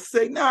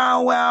 say,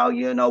 no,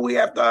 well, we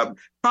have to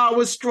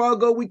power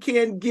struggle. We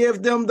can't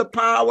give them the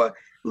power.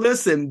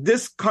 Listen,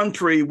 this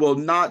country will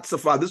not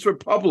survive. This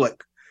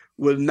republic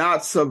will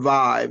not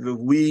survive if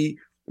we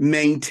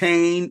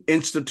maintain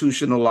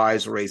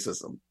institutionalized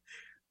racism.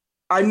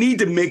 I need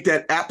to make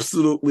that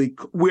absolutely,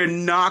 we're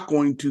not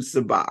going to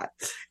survive.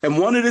 And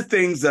one of the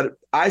things that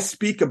I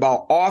speak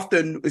about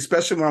often,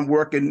 especially when I'm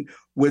working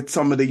with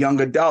some of the young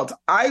adults,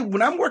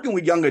 when I'm working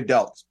with young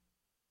adults,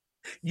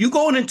 you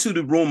going into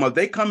the room, or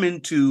they come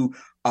into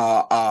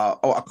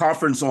a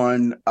conference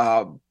on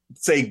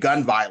say,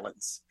 gun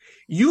violence.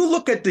 You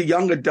look at the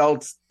young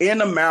adults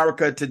in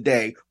America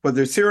today,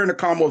 whether it's here in the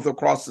Commonwealth,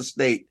 across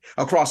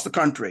the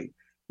country,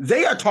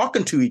 they are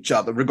talking to each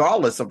other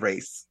regardless of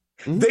race.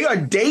 Mm-hmm. They are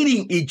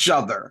dating each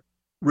other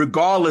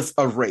regardless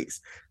of race.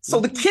 So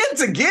the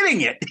kids are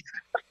getting it.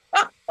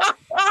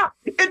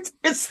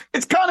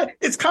 It's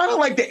kind of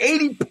like the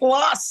 80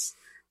 plus.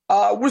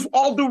 With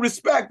all due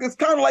respect, it's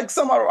kind of like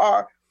some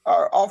of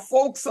our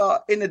folks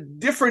in a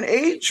different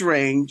age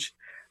range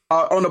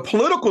on the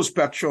political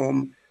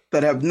spectrum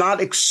that have not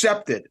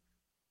accepted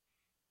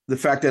the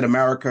fact that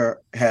America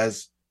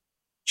has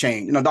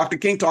changed. You know, Dr.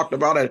 King talked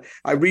about it.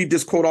 I read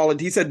this quote all the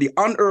time. He said, "The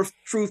unearthed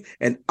truth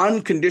and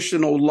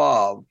unconditional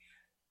love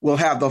will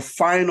have the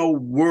final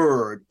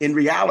word in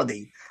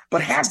reality."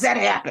 But has that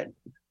happened?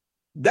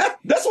 That's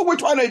what we're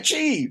trying to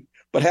achieve.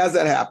 But has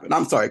that happened?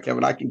 I'm sorry,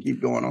 Kevin. I can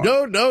keep going on.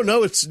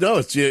 No. It's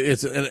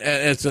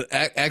an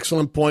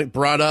excellent point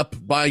brought up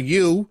by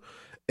you.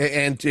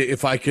 And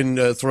if I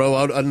can throw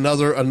out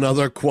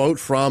another quote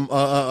from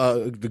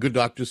the good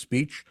doctor's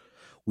speech,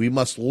 we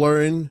must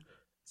learn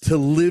to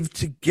live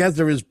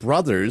together as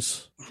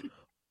brothers,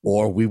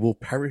 or we will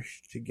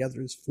perish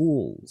together as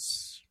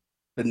fools.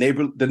 The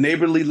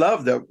neighborly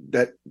love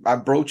that I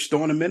broached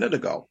on a minute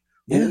ago.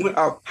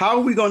 Yeah. How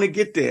are we going to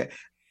get there?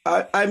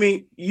 I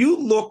mean, you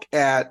look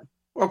at,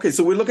 okay,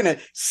 so we're looking at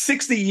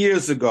 60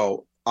 years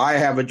ago, I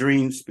Have a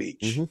Dream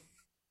speech. Mm-hmm.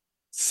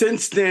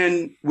 Since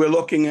then, we're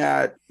looking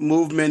at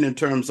movement in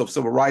terms of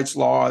civil rights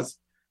laws.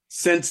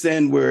 Since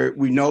then,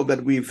 we know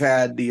that we've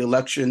had the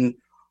election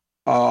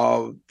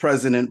of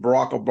President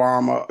Barack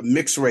Obama, a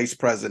mixed race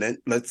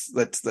president. Let's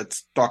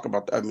talk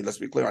about that. I mean, let's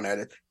be clear on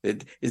that.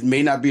 It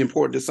may not be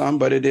important to some,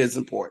 but it is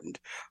important.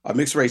 A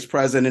mixed race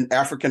president,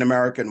 African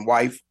American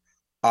wife.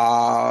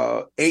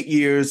 8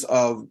 years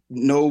of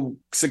no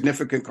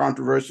significant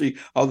controversy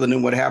other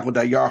than what happened with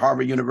that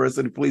Harvard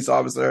University police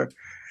officer.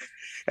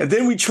 And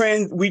then we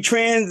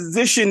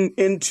transition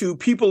into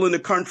people in the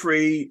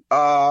country,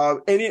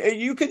 and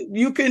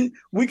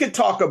we can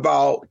talk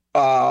about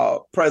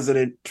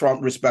President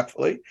Trump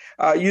respectfully.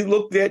 You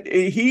looked at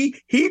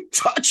he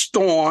touched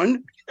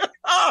on,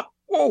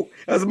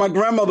 as my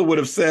grandmother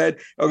would say,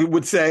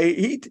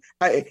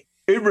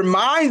 it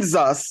reminds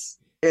us,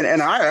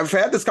 and I've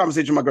had this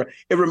conversation with my grandmother.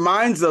 It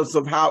reminds us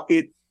of how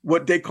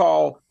what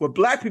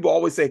Black people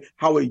always say,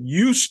 how it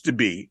used to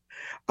be,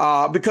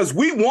 because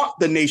we want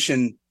the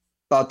nation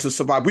to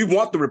survive. We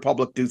want the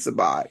republic to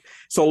survive.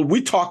 So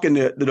we talk in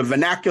the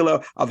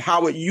vernacular of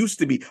how it used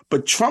to be.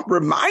 But Trump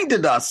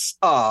reminded us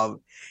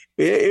of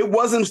it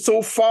wasn't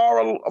so far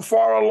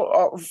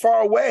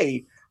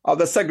away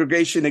that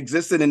segregation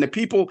existed, and the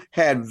people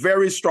had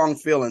very strong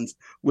feelings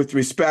with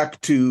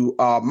respect to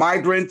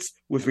migrants,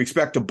 with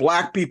respect to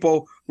Black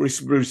people,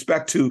 with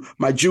respect to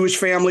my Jewish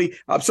family.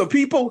 So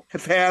people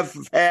have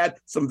had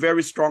some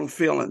very strong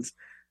feelings.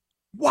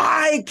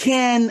 Why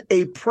can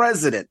a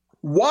president,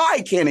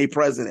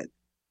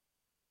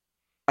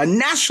 a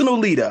national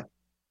leader,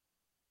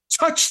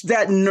 touch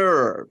that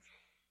nerve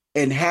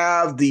and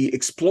have the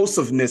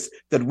explosiveness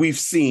that we've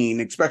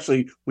seen,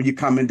 especially when you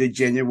come into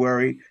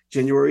January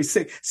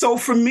 6th? So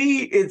for me,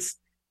 it's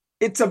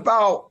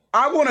about,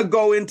 I want to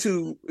go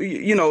into,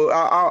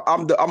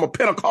 I'm a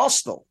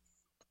Pentecostal,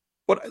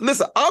 but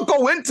listen, I'll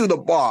go into the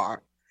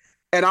bar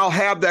and I'll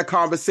have that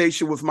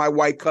conversation with my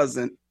white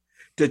cousin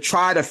to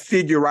try to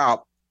figure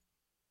out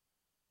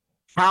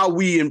how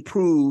we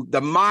improve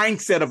the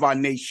mindset of our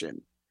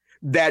nation,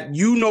 that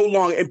you no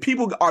longer, and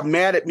people are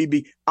mad at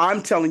me.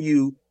 I'm telling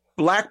you,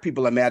 Black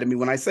people are mad at me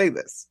when I say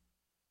this.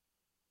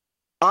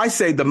 I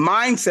say the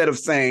mindset of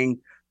saying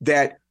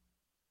that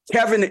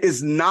Kevin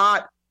is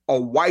not a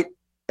white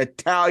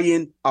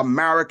Italian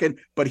American,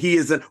 but he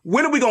isn't.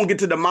 When are we going to get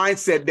to the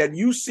mindset that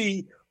you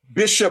see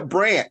Bishop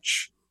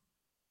Branch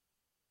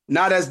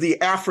not as the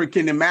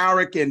African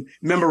American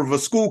member of a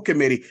school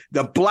committee,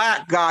 the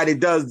Black guy that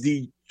does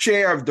the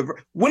chair of the,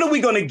 when are we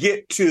going to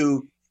get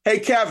to, hey,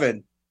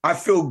 Kevin, I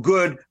feel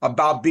good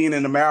about being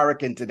an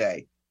American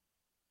today?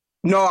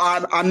 No,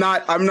 I'm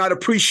not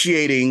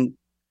appreciating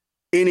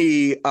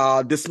any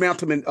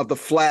dismantlement of the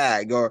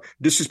flag or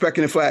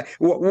disrespecting the flag.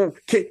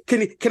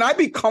 Can I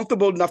be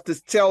comfortable enough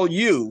to tell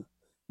you,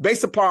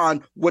 based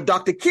upon what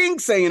Dr.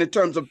 King's saying in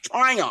terms of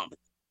triumph,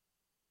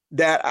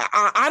 that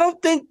I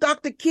don't think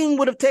Dr. King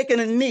would have taken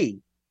a knee.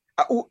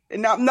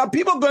 Now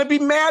people are going to be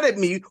mad at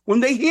me when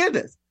they hear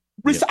this.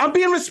 Yep. I'm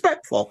being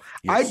respectful.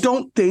 Yes. I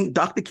don't think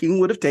Dr. King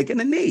would have taken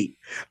a knee.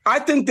 I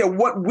think that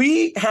what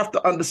we have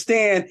to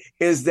understand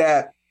is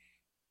that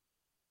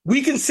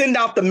we can send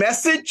out the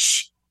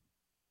message,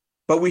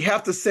 but we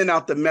have to send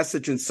out the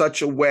message in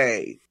such a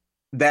way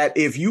that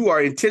if you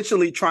are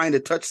intentionally trying to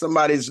touch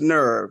somebody's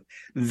nerve,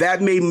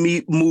 that may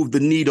move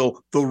the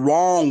needle the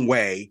wrong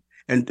way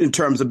in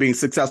terms of being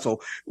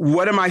successful.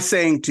 What am I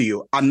saying to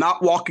you? I'm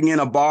not walking in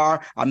a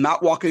bar. I'm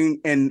not walking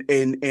in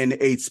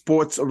a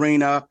sports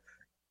arena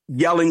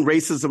yelling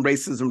racism.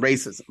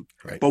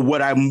 Right. But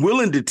what I'm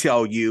willing to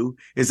tell you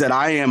is that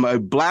I am a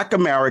Black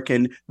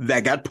American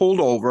that got pulled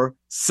over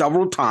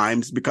several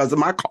times because of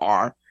my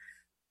car.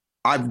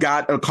 I've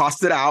got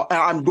accosted out, and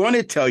I'm going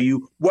to tell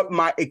you what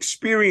my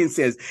experience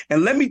is.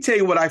 And let me tell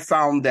you what I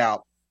found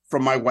out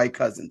from my white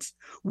cousins.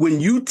 When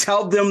you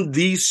tell them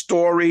these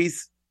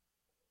stories,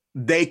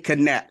 they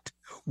connect.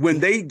 When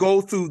they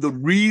go through the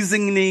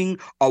reasoning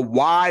of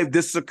why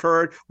this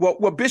occurred,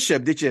 well,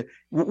 Bishop,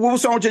 what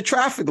was wrong with your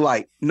traffic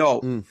light?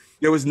 No,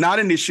 there was not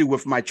an issue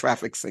with my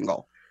traffic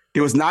signal.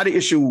 There was not an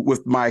issue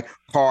with my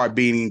car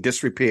being in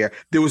disrepair.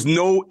 There was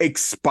no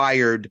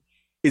expired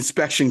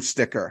inspection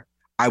sticker.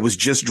 I was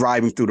just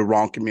driving through the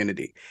wrong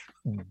community.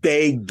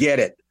 They get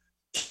it.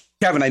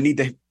 Kevin, I need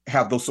to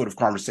have those sort of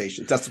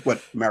conversations. That's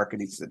what America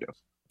needs to do.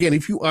 Again,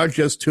 if you are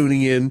just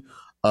tuning in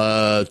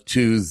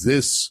to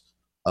this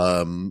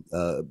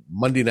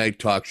Monday Night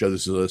Talk Show,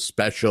 this is a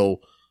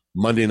special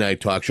Monday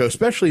Night Talk Show,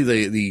 especially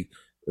the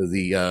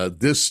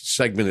this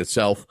segment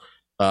itself.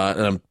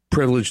 And I'm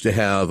privileged to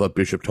have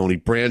Bishop Tony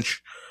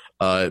Branch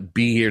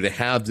be here to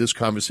have this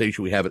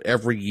conversation. We have it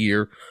every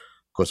year.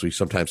 Of course, we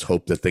sometimes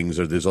hope that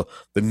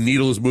the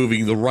needle is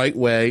moving the right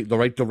way, the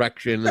right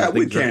direction. Yeah,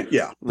 we can't.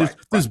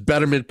 There's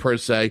betterment per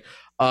se.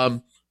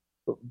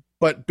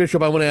 But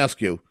Bishop, I want to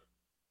ask you,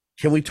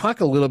 can we talk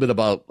a little bit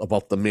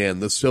about the man,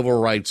 the civil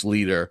rights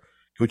leader?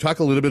 Can we talk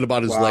a little bit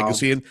about his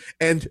legacy?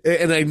 And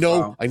I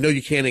know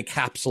you can't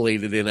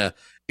encapsulate it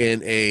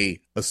in a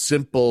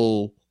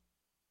simple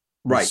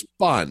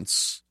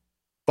response,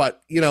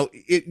 but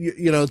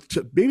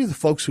maybe the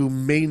folks who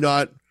may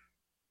not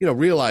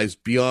realize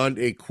beyond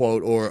a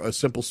quote or a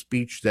simple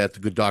speech that the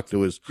good doctor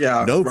was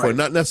known for,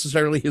 not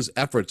necessarily his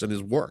efforts and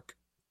his work.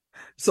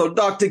 So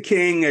Dr.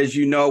 King, as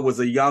you know, was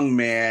a young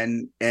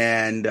man,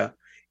 and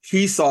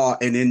he saw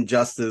an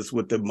injustice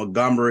with the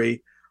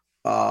Montgomery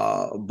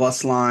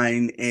bus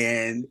line,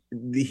 and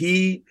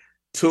he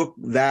took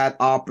that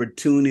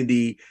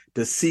opportunity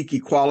to seek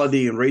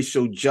equality and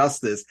racial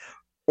justice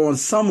on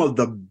some of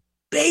the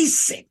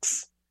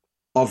basics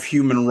of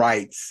human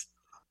rights.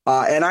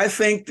 And I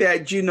think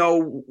that,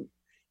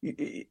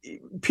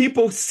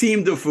 people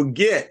seem to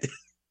forget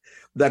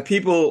that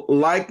people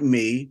like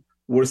me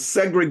were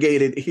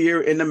segregated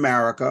here in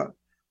America,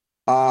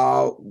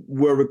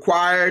 were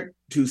required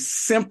to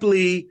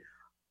simply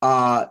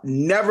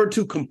never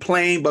to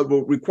complain, but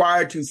were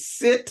required to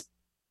sit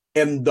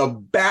in the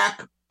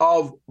back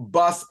of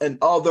bus and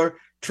other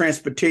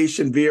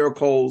transportation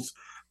vehicles,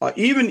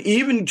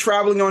 even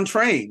traveling on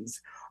trains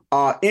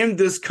in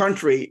this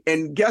country.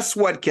 And guess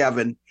what,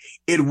 Kevin?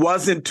 It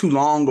wasn't too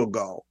long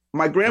ago.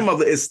 My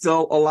grandmother is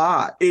still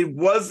alive. It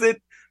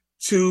wasn't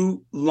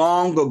too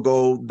long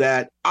ago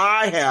that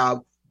I have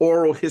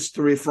oral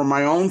history from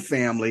my own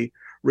family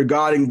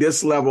regarding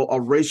this level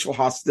of racial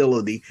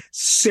hostility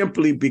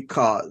simply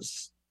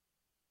because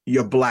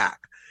you're Black.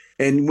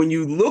 And when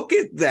you look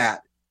at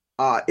that,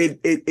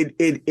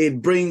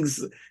 it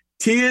brings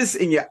tears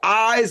in your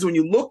eyes. When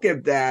you look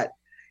at that,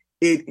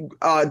 it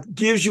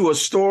gives you a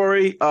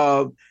story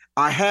of,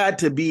 I had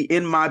to be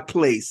in my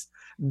place.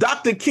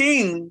 Dr.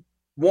 King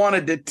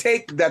wanted to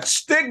take that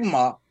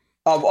stigma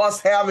of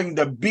us having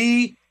to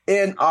be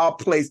in our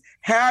place,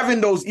 having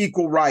those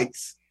equal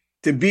rights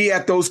to be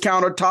at those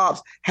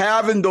countertops,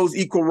 having those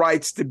equal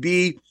rights to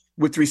be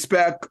with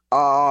respect,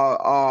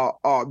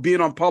 being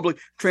on public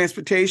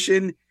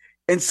transportation.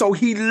 And so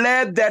he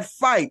led that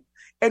fight.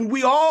 And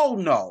we all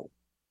know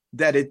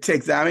that it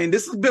takes,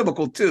 this is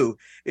biblical too.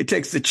 It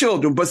takes the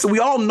children, but so we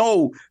all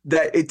know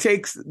that it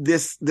takes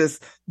this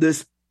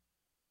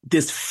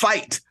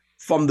fight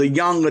from the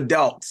young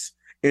adults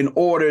in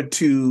order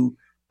to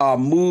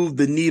move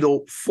the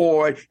needle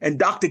forward. And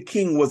Dr.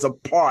 King was a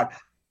part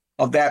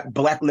of that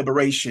Black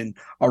liberation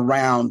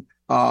around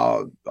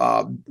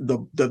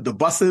the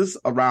buses,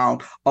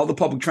 around other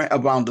public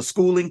around the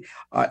schooling,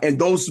 and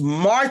those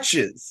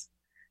marches.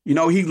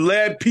 He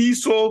led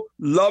peaceful,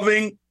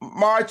 loving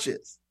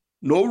marches.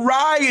 No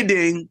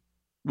rioting,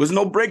 was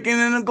no breaking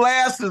in the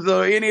glasses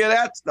or any of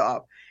that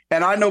stuff.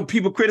 And I know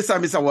people criticize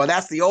me and say, well,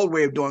 that's the old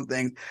way of doing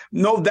things.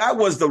 No, that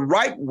was the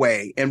right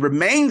way and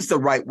remains the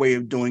right way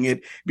of doing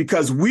it,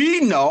 because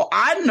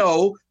I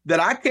know that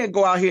I can't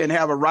go out here and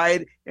have a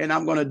riot and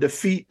I'm going to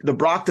defeat the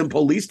Brockton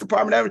Police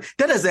Department.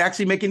 That doesn't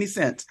actually make any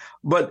sense.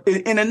 But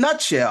in a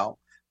nutshell,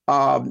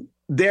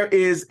 there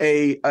is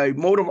a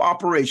mode of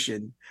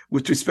operation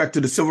with respect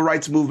to the civil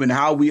rights movement,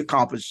 how we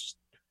accomplished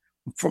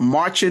from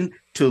marching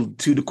to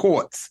the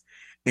courts.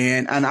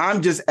 And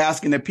I'm just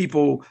asking that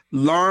people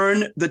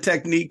learn the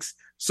techniques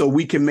so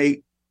we can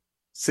make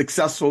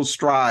successful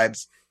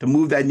strides to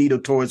move that needle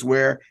towards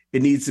where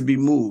it needs to be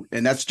moved.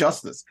 And that's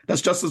justice.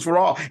 That's justice for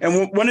all.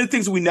 And one of the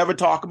things we never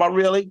talk about,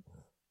 really,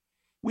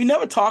 we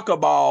never talk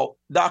about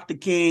Dr.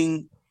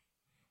 King.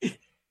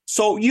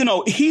 So,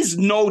 he's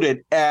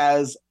noted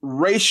as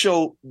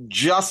racial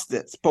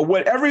justice. But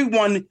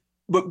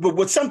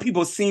what some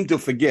people seem to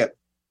forget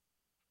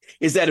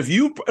is that if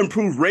you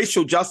improve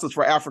racial justice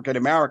for African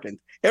Americans,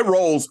 it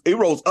rolls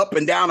up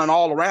and down and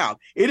all around.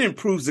 It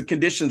improves the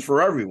conditions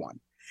for everyone.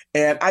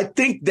 And I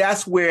think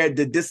that's where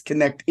the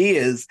disconnect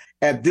is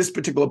at this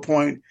particular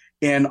point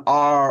in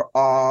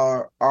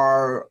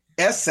our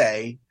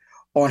essay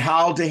on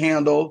how to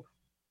handle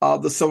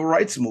of the civil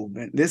rights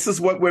movement. This is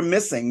what we're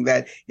missing.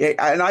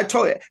 And I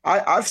told you,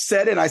 I've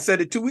said it. I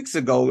said it 2 weeks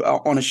ago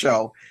on a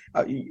show.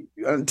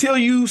 Until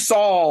you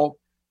solve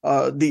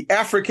the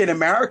African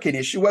American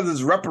issue, whether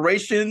it's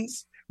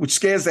reparations, which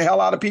scares the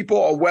hell out of people,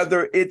 or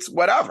whether it's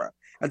whatever,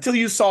 until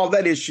you solve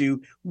that issue,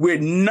 where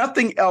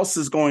nothing else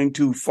is going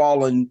to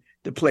fall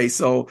into place.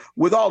 So,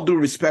 with all due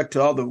respect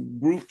to other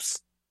groups,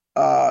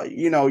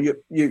 you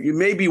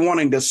may be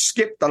wanting to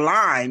skip the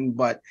line,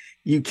 but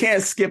you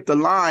can't skip the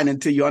line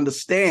until you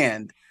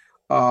understand,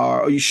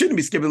 or you shouldn't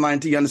be skipping the line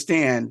until you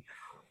understand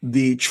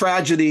the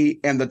tragedy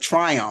and the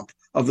triumph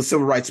of the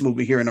civil rights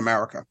movement here in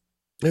America.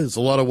 There's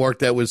a lot of work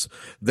that was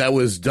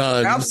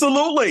done.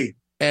 Absolutely.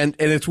 And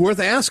it's worth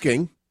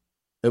asking.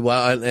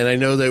 Well, and I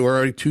know they were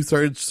already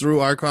 2/3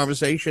 through our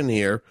conversation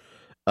here.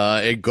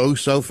 It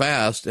goes so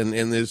fast, and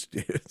it's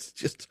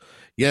just,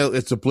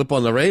 it's a blip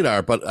on the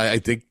radar. But I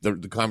think the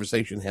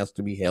conversation has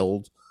to be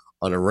held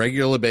on a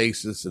regular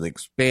basis and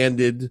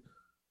expanded.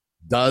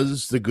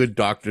 Does the Good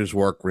Doctor's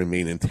work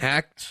remain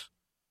intact?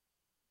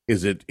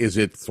 Is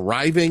it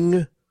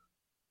thriving,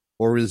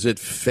 or is it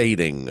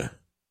fading?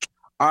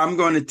 I'm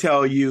going to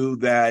tell you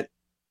that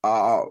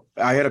I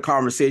had a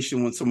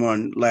conversation with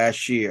someone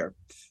last year,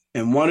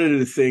 and one of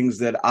the things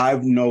that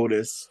I've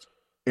noticed,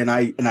 and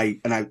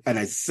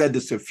I said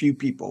this to a few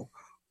people,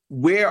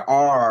 where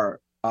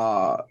are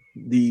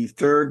the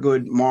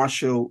Thurgood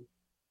Marshall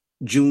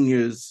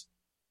Juniors,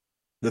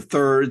 the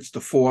thirds,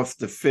 the fourth,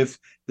 the fifth,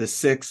 the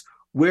sixth?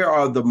 Where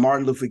are the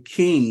Martin Luther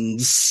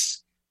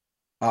Kings,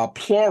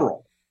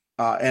 plural?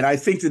 And I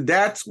think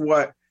that's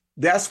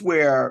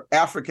where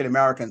African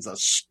Americans are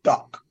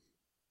stuck.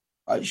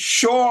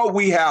 Sure,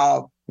 we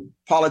have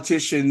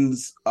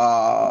politicians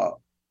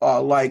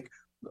like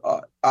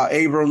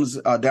Abrams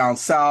down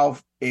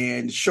south,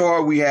 and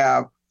sure, we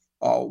have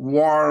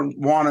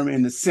Warner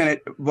in the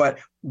Senate. But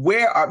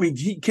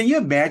can you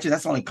imagine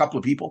that's only a couple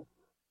of people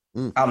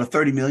out of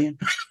 30 million?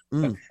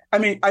 I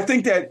mean, I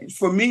think that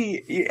for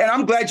me, and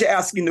I'm glad you're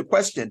asking the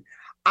question,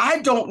 I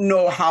don't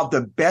know how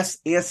to best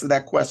answer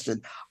that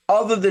question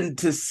other than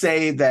to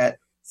say that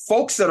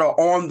folks that are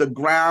on the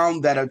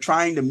ground that are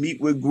trying to meet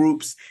with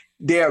groups,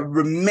 there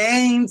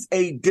remains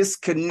a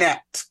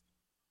disconnect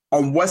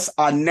on what's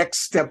our next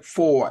step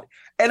forward.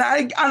 And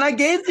I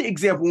gave the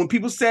example when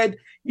people said,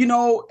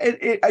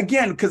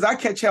 again, because I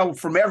catch hell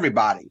from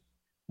everybody,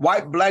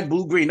 white, black,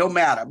 blue, green, no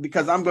matter,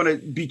 because I'm going to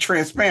be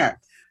transparent.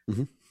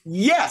 Mm-hmm.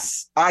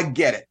 Yes, I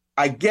get it.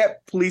 I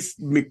get police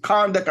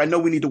misconduct. I know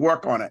we need to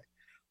work on it.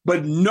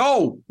 But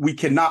no, we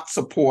cannot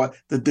support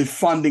the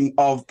defunding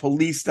of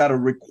police that are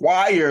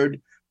required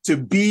to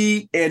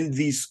be in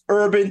these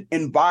urban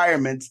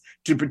environments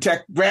to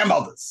protect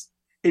grandmothers.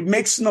 It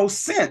makes no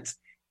sense.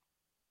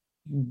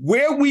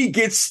 Where we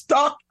get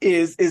stuck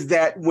is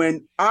that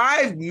when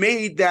I've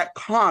made that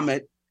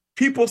comment,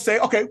 people say,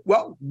 okay,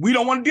 well, we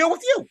don't want to deal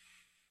with you.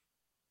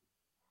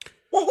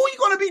 Well, who are you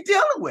going to be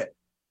dealing with?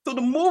 So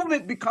the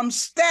movement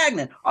becomes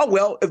stagnant. Oh,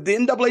 well, if the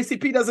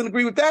NAACP doesn't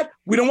agree with that,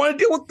 we don't want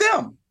to deal with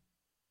them.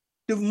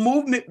 The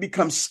movement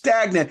becomes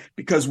stagnant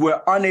because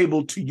we're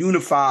unable to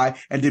unify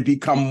and to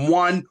become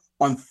one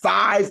on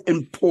 5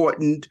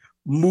 important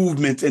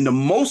movements. And the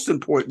most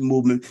important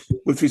movement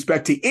with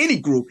respect to any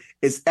group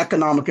is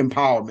economic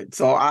empowerment.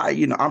 So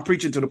I'm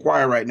preaching to the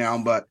choir right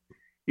now, but,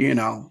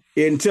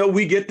 until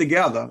we get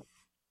together,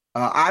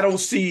 I don't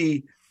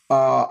see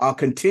a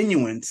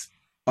continuance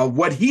of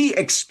what he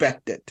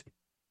expected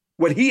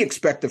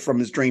from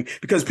his dream,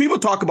 because people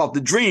talk about the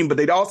dream, but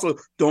they also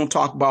don't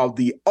talk about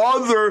the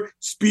other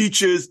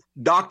speeches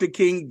Dr.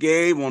 King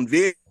gave on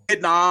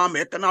Vietnam,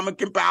 economic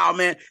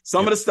empowerment,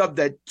 some of the stuff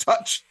that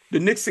touched the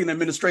Nixon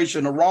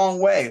administration the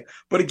wrong way.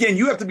 But again,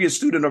 you have to be a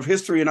student of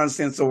history and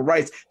understand civil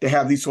rights to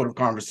have these sort of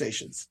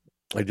conversations.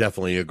 I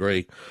definitely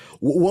agree.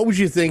 What would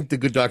you think the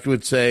Good Doctor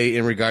would say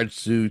in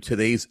regards to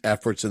today's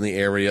efforts in the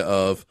area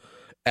of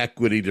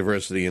equity,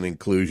 diversity, and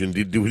inclusion?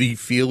 Would he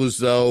feel as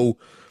though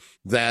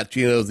that,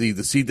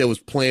 the seed that was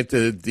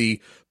planted,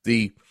 the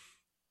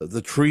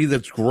tree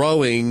that's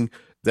growing,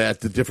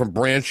 that the different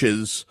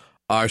branches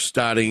are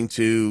starting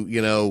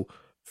to,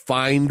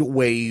 find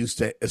ways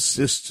to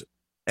assist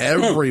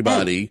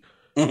everybody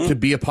to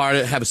be a part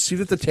of, have a seat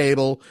at the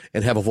table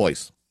and have a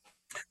voice?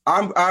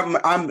 I'm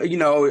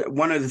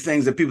one of the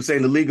things that people say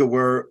in the legal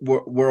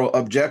world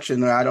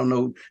objection, I don't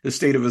know the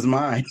state of his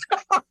mind,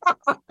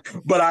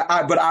 but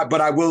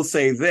I will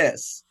say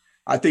this.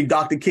 I think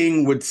Dr.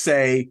 King would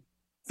say,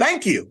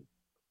 thank you.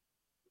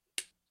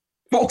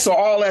 Folks are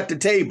all at the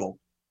table.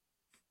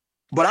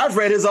 But I've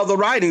read his other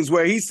writings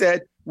where he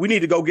said, we need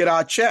to go get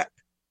our check.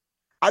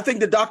 I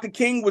think that Dr.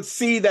 King would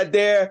see that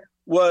there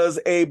was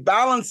a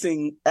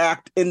balancing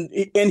act in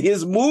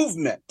his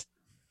movement.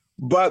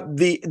 But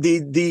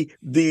the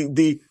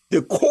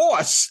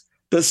course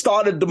that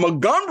started the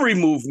Montgomery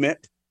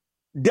movement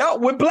dealt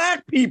with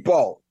Black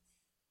people,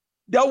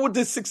 dealt with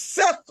the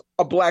success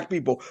of Black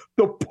people.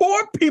 The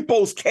Poor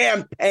People's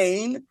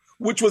Campaign,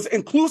 which was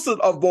inclusive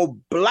of both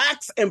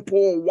Blacks and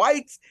poor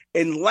whites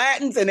and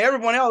Latins and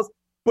everyone else.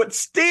 But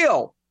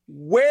still,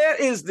 where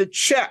is the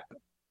check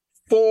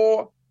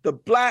for the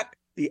Black,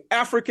 the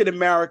African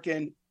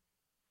American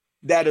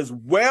that is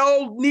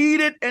well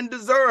needed and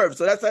deserved.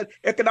 So that's that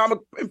economic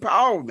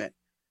empowerment.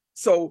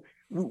 So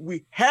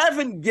we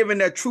haven't given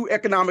that true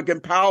economic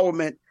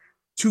empowerment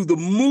to the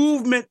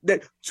movement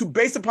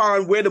based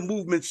upon where the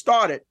movement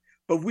started,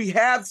 but we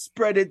have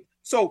spread it.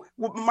 So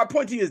my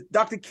point to you is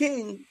Dr.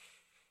 King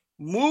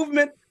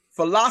movement,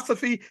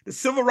 philosophy, the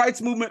civil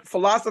rights movement,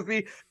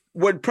 philosophy,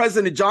 what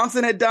President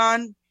Johnson had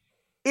done,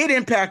 it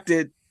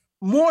impacted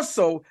more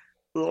so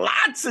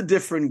lots of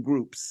different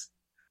groups.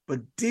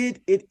 But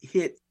did it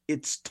hit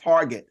its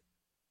target,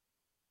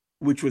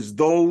 which was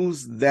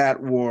those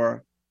that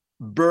were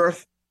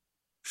birthed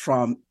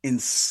from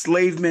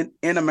enslavement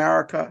in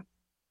America?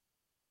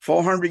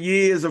 400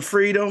 years of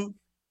freedom.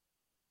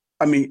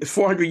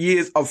 400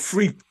 years of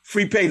free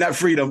pay, not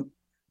freedom.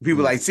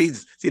 People like, see,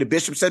 the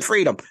bishop said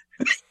freedom.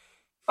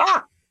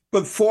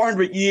 But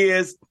 400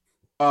 years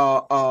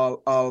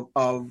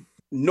of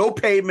no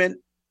payment,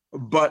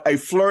 but a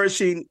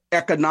flourishing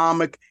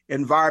economic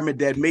environment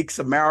that makes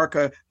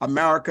America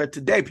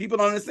today. People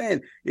don't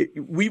understand.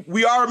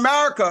 We are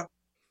America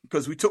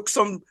because we took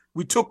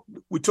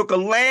a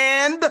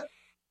land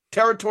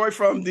territory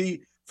from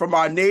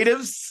our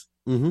natives,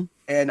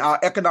 and our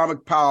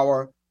economic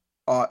power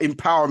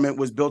empowerment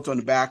was built on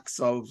the backs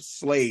of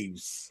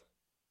slaves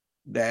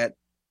that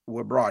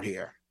were brought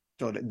here.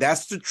 So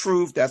that's the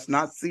truth. That's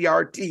not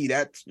CRT.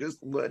 That's just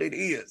what it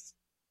is.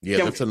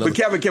 Yeah, but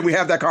Kevin, can we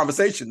have that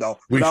conversation though?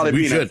 We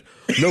should.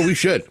 No, we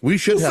should. We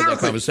should have that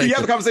conversation. You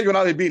have a conversation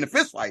without it being a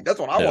fist fight. That's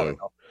what I want to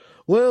know.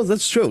 Well,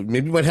 that's true.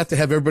 Maybe we might have to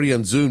have everybody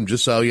on Zoom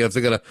just so if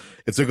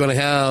they're gonna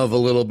have a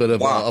little bit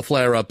of a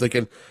flare up, they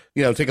can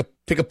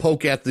take a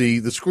poke at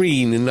the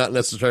screen and not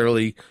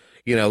necessarily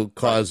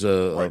cause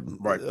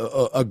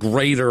a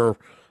greater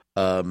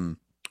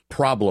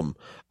problem.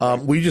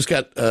 We just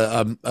got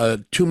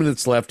 2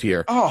 minutes left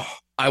here. Oh,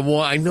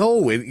 I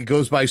know it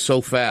goes by so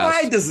fast.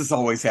 Why does this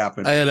always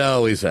happen? It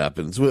always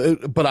happens.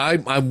 But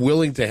I'm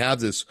willing to have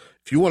this.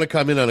 If you want to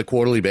come in on a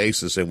quarterly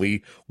basis and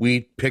we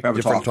pick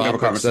different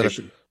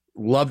topics,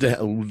 love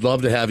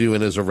to have you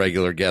in as a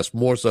regular guest,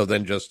 more so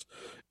than just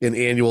an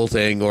annual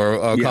thing or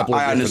a couple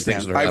of different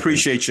things. I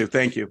appreciate you.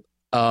 Thank you.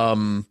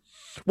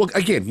 Well,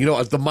 again,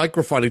 the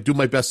microphone, I do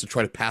my best to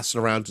try to pass it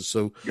around to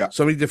so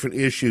many different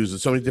issues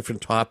and so many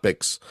different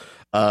topics,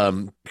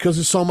 because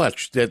there's so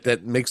much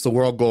that makes the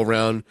world go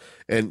around,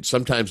 and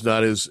sometimes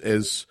not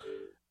as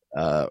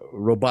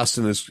robust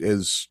and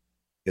as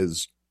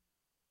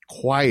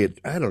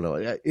quiet. I don't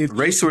know.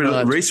 Race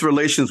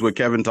relations with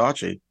Kevin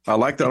Tachi. I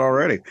like that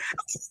already.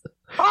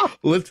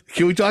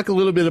 Can we talk a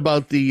little bit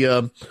about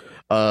the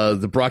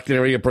Brockton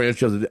area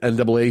branch of the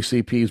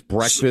NAACP's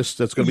breakfast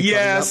that's going to be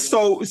coming up?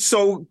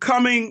 So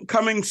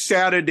coming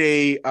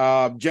Saturday,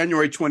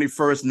 January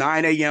 21st,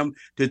 9 a.m.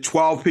 to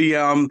 12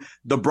 p.m.,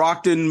 the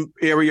Brockton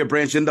area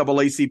branch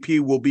NAACP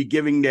will be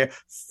giving their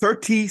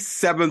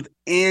 37th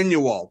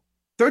annual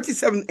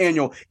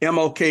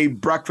MLK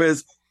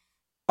breakfast.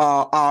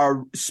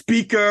 Our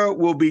speaker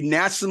will be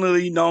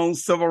nationally known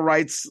civil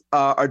rights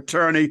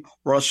attorney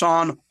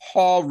Reverend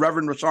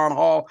Rashawn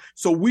Hall.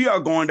 So we are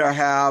going to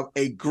have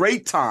a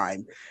great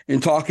time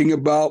in talking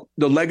about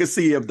the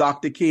legacy of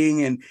Dr.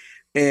 King,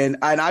 and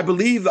I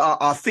believe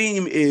our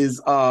theme is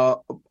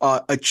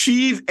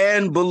achieve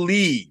and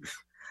believe.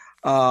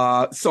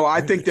 So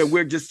I think that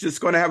we're just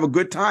going to have a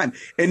good time,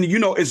 and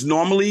it's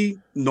normally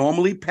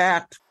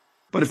packed.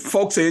 But if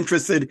folks are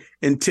interested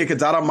in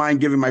tickets, I don't mind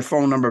giving my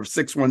phone number of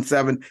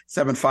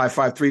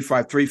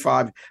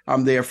 617-755-3535.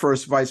 I'm their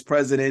first vice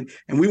president.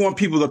 And we want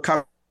people to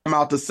come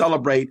out to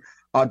celebrate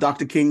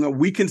Dr. King.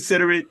 We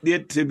consider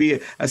it to be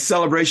a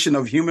celebration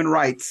of human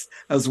rights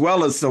as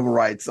well as civil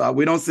rights.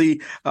 We don't see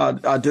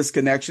a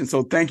disconnection.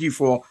 So thank you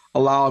for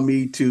allowing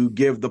me to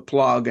give the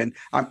plug. And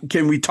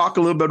can we talk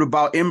a little bit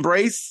about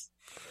Embrace?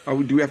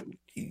 Or do we have?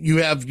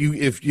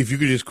 If you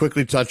could just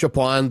quickly touch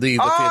upon the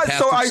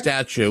fantastic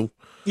statue.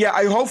 Yeah,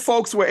 I hope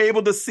folks were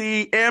able to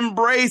see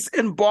Embrace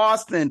in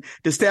Boston,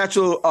 the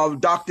statue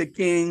of Dr.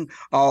 King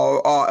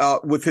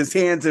with his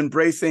hands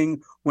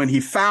embracing when he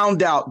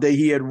found out that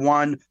he had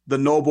won the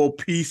Nobel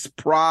Peace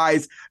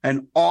Prize,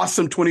 an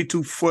awesome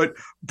 22-foot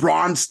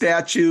bronze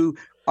statue.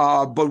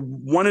 But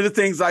one of the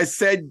things I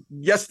said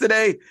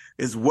yesterday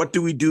is, what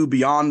do we do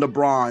beyond the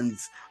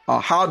bronze?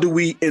 How do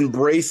we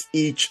embrace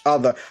each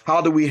other? How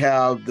do we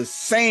have the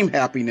same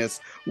happiness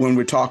when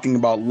we're talking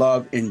about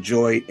love and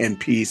joy and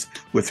peace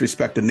with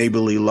respect to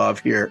neighborly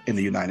love here in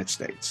the United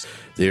States?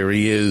 There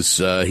he is.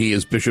 He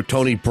is Bishop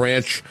Tony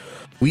Branch.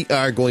 We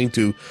are going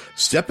to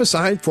step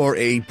aside for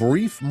a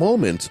brief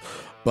moment,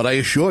 but I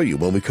assure you,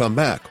 when we come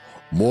back,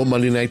 more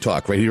Monday Night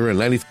Talk right here in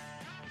 95.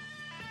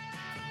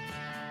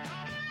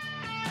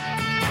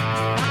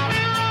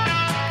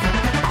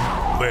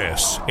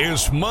 This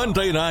is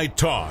Monday Night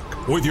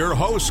Talk with your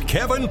host,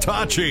 Kevin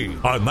Tachi,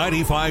 on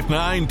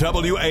 95.9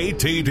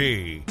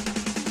 WATD.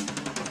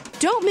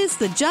 Don't miss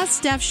the Just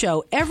Steph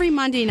Show every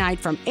Monday night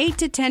from 8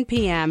 to 10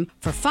 p.m.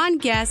 for fun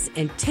guests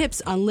and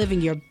tips on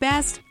living your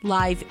best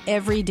life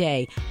every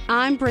day.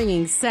 I'm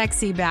bringing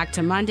sexy back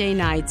to Monday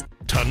nights.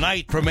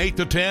 tonight from 8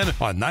 to 10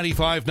 on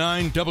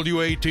 95.9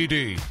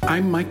 WATD.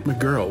 I'm Mike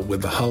McGurl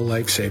with the Hull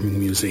Life Saving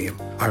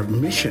Museum. Our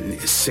mission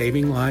is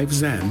saving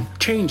lives then,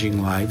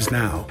 changing lives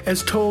now,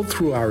 as told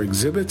through our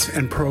exhibits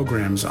and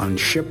programs on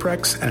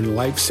shipwrecks and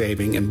life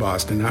saving in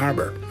Boston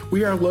Harbor.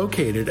 We are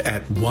located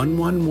at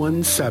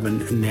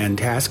 1117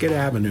 Nantasket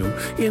Avenue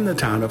in the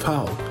town of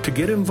Hull. To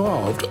get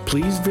involved,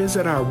 please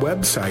visit our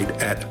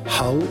website at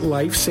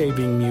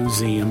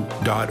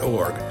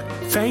hulllifesavingmuseum.org.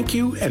 Thank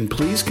you, and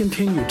please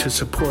continue to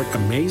support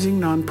amazing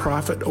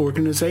nonprofit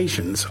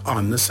organizations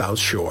on the South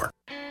Shore.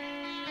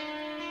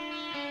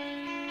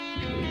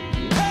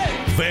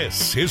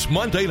 This is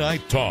Monday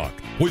Night Talk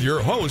with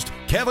your host,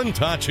 Kevin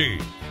Tacci.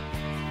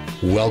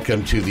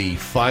 Welcome to the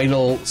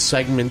final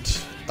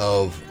segment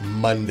of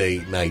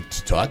Monday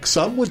Night Talk.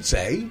 Some would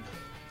say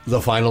the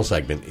final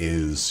segment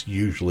is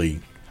usually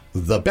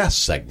the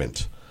best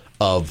segment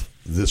of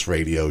this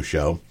radio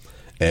show.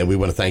 And we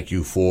want to thank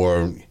you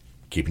for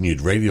keeping your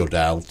radio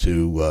dial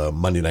to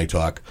Monday Night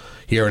Talk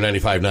here on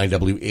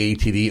 95.9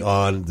 WATD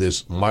on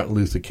this Martin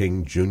Luther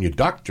King Jr.,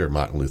 Dr.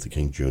 Martin Luther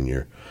King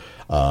Jr.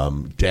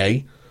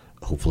 Day.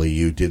 Hopefully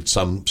you did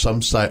some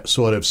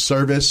sort of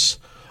service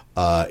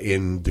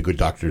in the good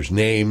doctor's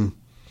name.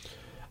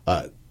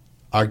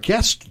 Our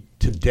guest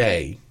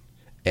today,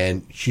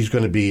 and she's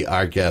going to be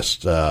our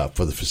guest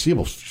for the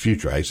foreseeable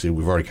future. I see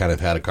we've already kind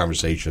of had a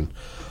conversation.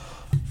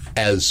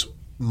 As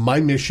my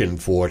mission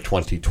for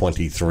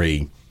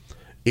 2023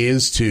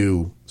 is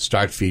to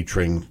start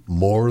featuring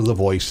more of the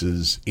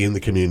voices in the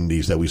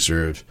communities that we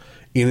serve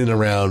in and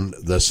around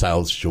the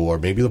South Shore.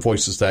 Maybe the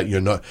voices that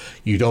you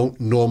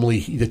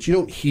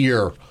don't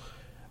hear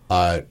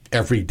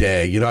every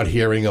day. You're not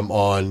hearing them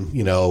on,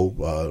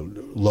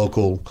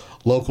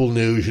 local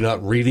news. You're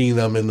not reading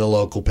them in the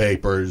local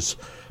papers.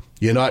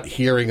 You're not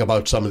hearing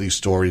about some of these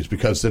stories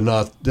because they're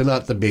not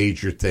the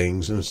major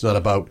things, and it's not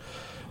about,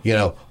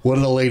 what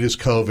are the latest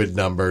COVID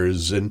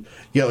numbers, and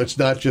it's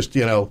not just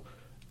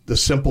the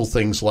simple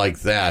things like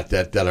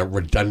that are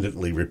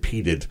redundantly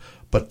repeated.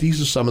 But these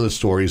are some of the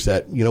stories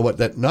that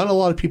that not a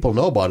lot of people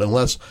know about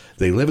unless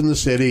they live in the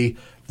city.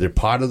 They're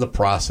part of the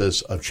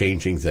process of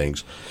changing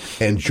things.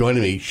 And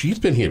joining me, she's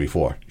been here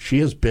before. She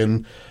has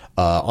been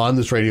on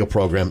this radio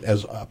program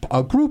as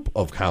a group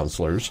of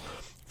counselors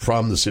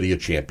from the City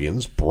of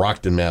Champions,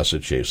 Brockton,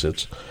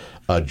 Massachusetts.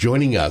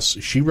 Joining us,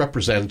 she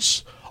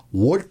represents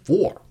Ward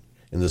 4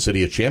 in the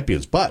City of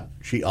Champions, but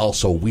she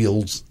also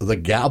wields the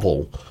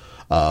gavel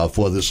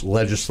for this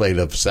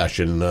legislative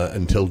session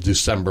until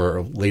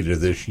December later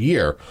this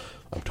year.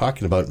 I'm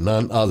talking about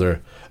none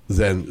other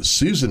than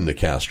Susan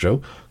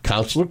Nicastro,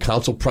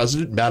 Council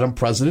President. Madam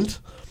President,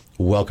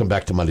 welcome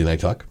back to Monday Night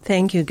Talk.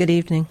 Thank you. Good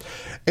evening.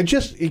 And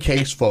just in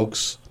case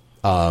folks,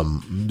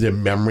 their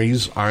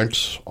memories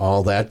aren't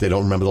all that, they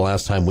don't remember the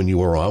last time when you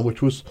were on,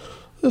 which was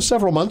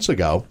several months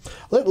ago,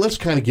 let's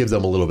kind of give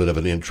them a little bit of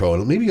an intro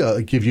and maybe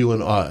give you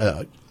an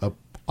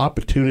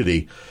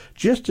opportunity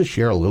just to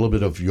share a little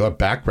bit of your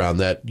background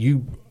that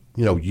you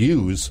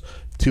use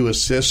to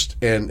assist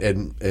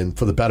and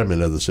for the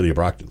betterment of the city of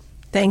Brockton.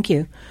 Thank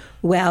you.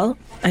 Well,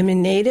 I'm a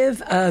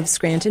native of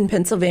Scranton,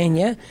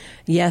 Pennsylvania.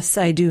 Yes,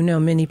 I do know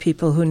many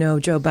people who know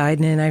Joe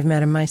Biden, and I've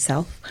met him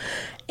myself.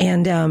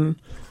 And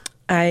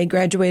I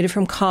graduated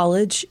from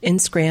college in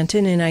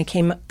Scranton, and I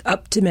came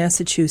up to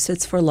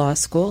Massachusetts for law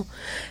school.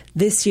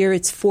 This year,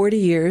 it's 40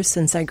 years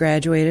since I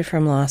graduated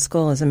from law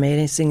school, as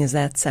amazing as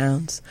that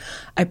sounds.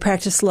 I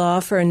practiced law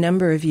for a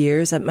number of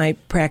years. My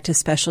practice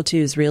specialty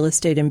is real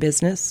estate and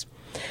business,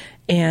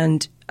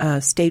 and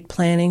state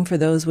planning for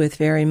those with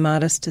very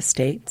modest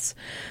estates.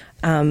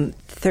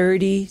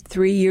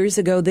 33 years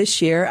ago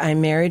this year, I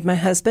married my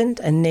husband,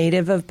 a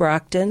native of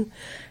Brockton,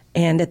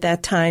 and at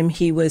that time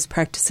he was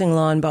practicing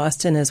law in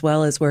Boston as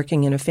well as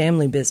working in a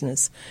family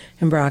business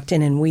in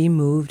Brockton, and we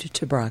moved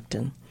to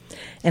Brockton.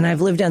 And I've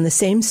lived on the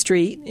same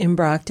street in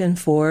Brockton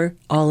for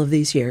all of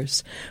these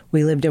years.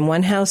 We lived in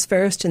one house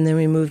first, and then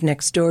we moved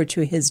next door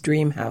to his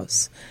dream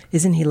house.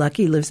 Isn't he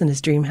lucky he lives in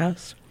his dream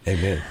house?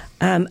 Amen.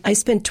 I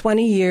spent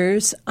 20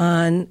 years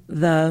on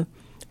the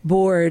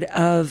board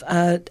of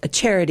a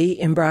charity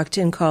in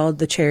Brockton called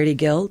the Charity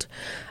Guild,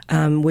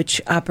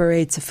 which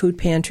operates a food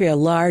pantry, a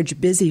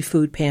large, busy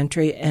food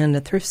pantry, and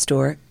a thrift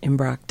store in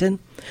Brockton.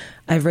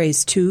 I've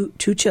raised two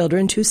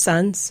children, 2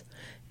 sons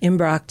in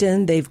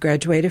Brockton. They've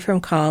graduated from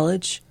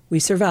college. We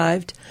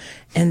survived.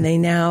 And they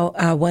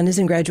now, one is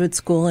in graduate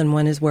school and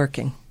one is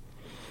working.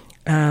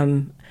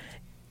 In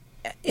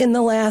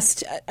the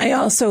last, I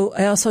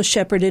also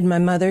shepherded my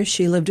mother.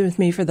 She lived with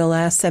me for the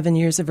last 7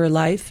 years of her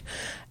life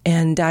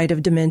and died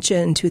of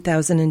dementia in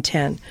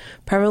 2010.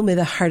 Probably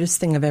the hardest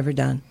thing I've ever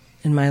done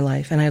in my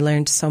life, and I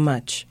learned so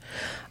much.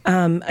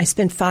 I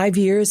spent 5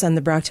 years on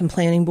the Brockton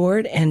Planning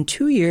Board and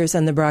 2 years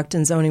on the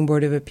Brockton Zoning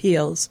Board of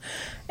Appeals.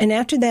 And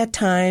after that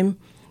time,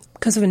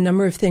 because of a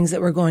number of things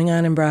that were going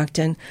on in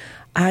Brockton,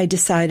 I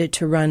decided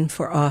to run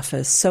for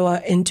office. So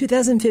in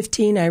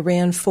 2015, I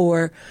ran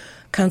for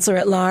Councilor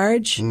at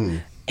Large,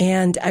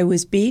 And I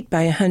was beat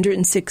by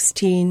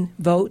 116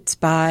 votes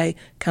by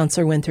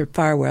Councillor Winthrop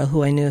Farwell,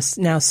 who I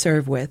now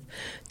serve with.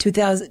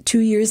 2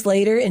 years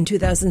later, in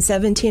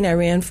 2017, I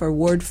ran for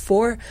Ward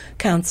 4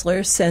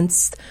 councillor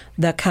since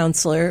the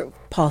councillor,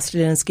 Paul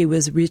Studenski,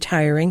 was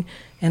retiring,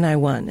 and I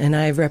won. And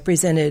I've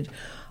represented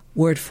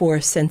Ward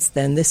 4 since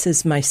then. This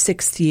is my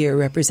 6th year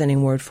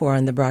representing Ward 4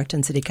 on the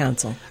Brockton City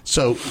Council.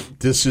 So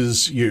this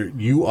is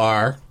you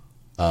are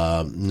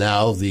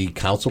now the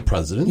council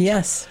president.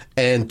 Yes.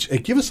 And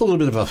give us a little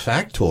bit of a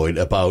factoid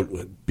about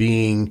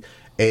being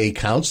a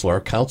council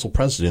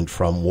president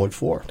from Ward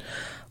 4.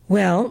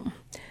 Well,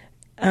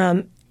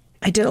 I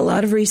did a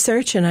lot of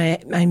research, and I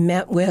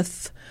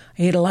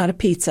ate a lot of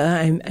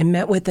pizza. I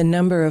met with a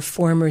number of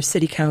former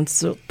city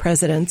council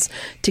presidents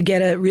to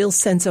get a real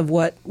sense of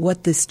what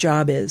this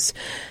job is.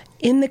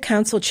 In the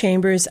council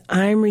chambers,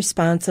 I'm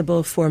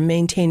responsible for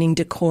maintaining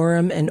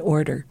decorum and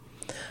order.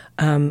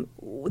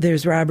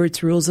 There's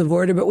Robert's Rules of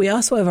Order, but we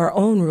also have our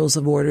own rules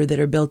of order that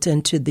are built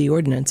into the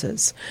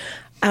ordinances.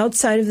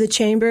 Outside of the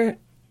chamber,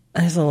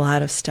 there's a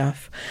lot of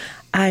stuff.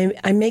 I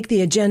make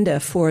the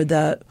agenda for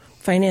the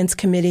Finance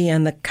Committee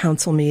and the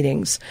council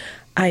meetings.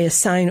 I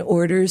assign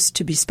orders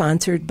to be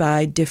sponsored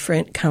by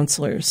different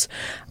councilors.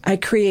 I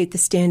create the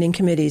standing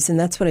committees, and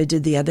that's what I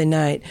did the other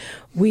night.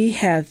 We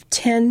have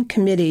 10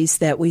 committees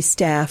that we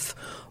staff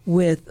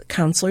with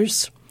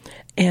councilors.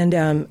 And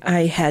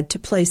I had to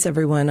place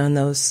everyone on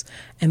those,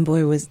 and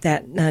boy, was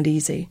that not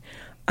easy.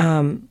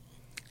 In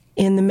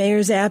the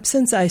mayor's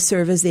absence, I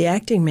serve as the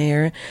acting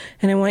mayor,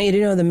 and I want you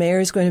to know the mayor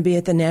is going to be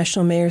at the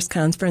National Mayor's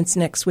Conference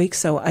next week,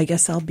 so I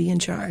guess I'll be in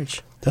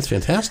charge. That's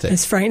fantastic.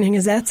 As frightening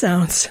as that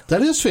sounds.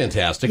 That is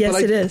fantastic.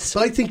 Yes, it is.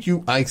 But I think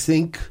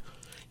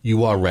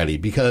you are ready,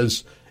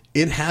 because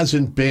it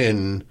hasn't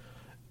been,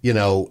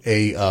 when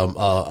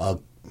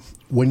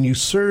you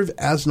serve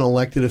as an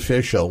elected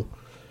official,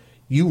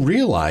 you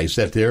realize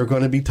that there are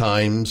going to be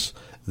times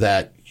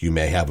that you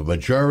may have a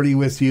majority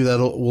with you that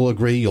will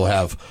agree. You'll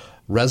have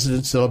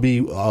residents that will be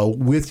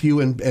with you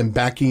and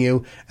backing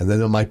you. And then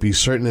there might be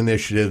certain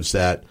initiatives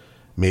that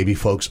maybe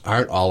folks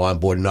aren't all on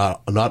board,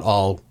 not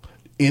all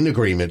in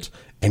agreement.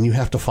 And you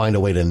have to find a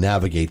way to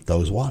navigate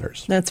those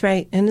waters. That's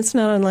right. And it's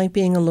not unlike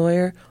being a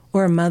lawyer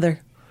or a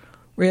mother,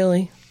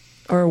 really,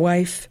 or a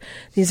wife.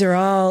 These are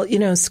all,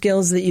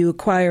 skills that you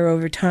acquire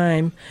over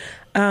time.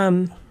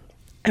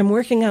 I'm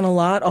working on a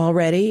lot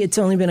already. It's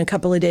only been a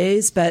couple of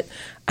days, but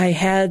I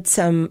had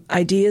some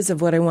ideas of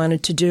what I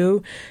wanted to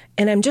do.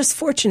 And I'm just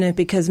fortunate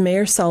because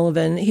Mayor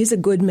Sullivan, he's a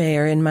good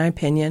mayor, in my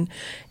opinion.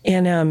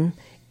 And,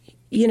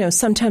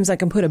 sometimes I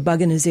can put a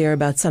bug in his ear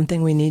about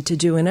something we need to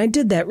do. And I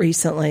did that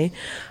recently.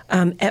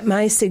 At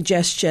my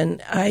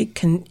suggestion,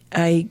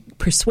 I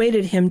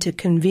persuaded him to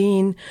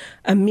convene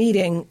a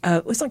meeting.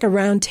 It was like a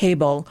round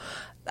table.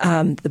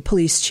 The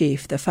police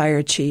chief, the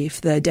fire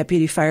chief, the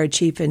deputy fire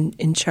chief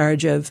in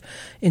charge of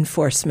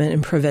enforcement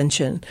and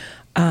prevention,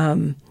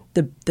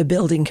 the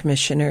building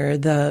commissioner,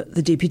 the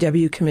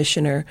DPW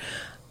commissioner.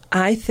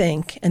 I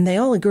think, and they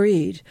all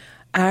agreed,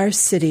 our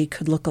city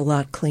could look a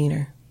lot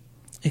cleaner.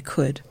 It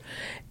could.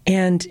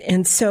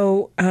 And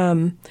so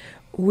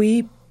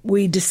we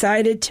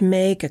decided to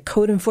make a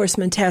code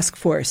enforcement task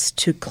force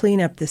to clean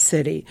up the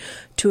city,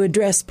 to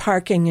address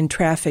parking and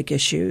traffic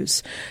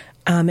issues,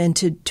 and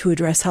to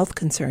address health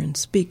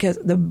concerns, because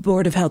the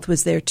Board of Health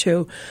was there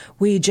too.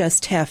 We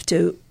just have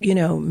to,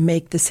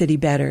 make the city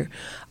better.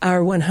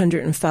 Our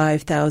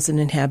 105,000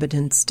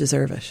 inhabitants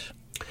deserve it.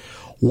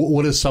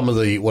 What are some of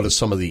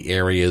the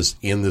areas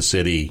in the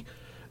city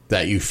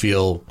that you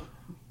feel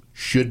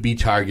should be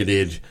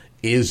targeted?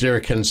 Is there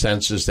a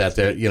consensus that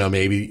there,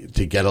 maybe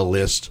to get a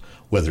list,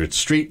 whether it's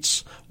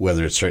streets,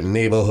 whether it's certain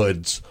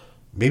neighborhoods?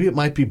 Maybe it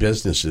might be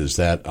businesses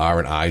that are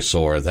an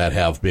eyesore, that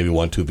have maybe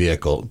one too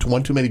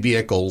many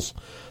vehicles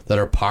that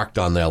are parked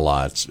on their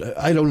lots.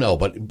 I don't know,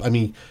 but I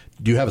mean,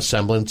 do you have a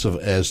semblance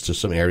as to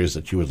some areas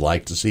that you would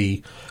like to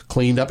see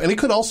cleaned up? And it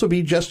could also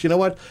be just,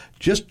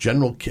 just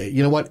general,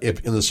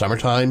 if in the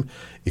summertime,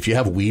 if you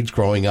have weeds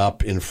growing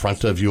up in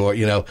front of your,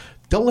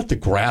 don't let the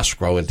grass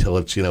grow until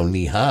it's,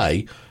 knee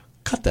high.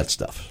 Cut that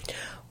stuff.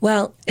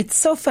 Well, it's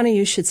so funny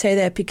you should say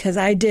that, because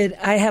I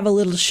have a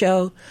little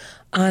show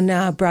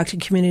on Brockton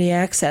Community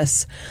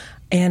Access,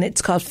 and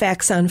it's called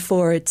Facts on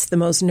 4. It's the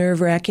most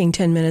nerve-wracking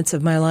 10 minutes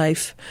of my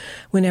life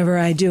whenever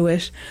I do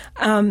it.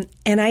 And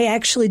I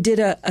actually did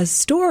a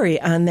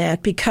story on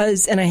that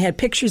and I had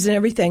pictures and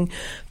everything,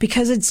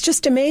 because it's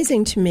just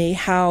amazing to me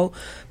how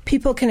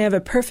people can have a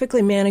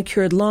perfectly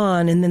manicured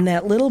lawn, and then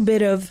that little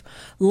bit of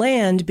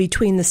land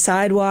between the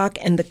sidewalk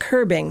and the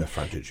curbing, the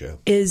frontage, yeah,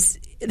 is,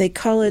 they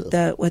call it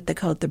the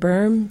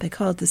berm, they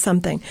call it the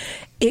something.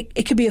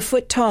 It could be a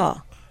foot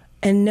tall.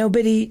 And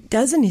nobody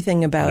does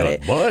anything about it.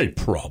 Not my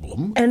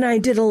problem. And I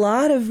did a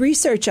lot of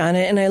research on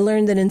it, and I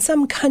learned that in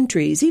some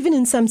countries, even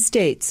in some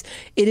states,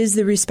 it is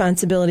the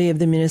responsibility of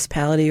the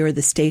municipality or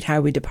the state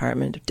highway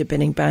department,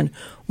 depending upon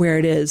where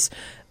it is.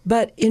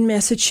 But in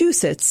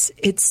Massachusetts,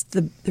 it's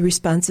the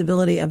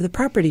responsibility of the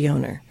property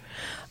owner.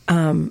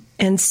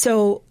 And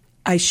so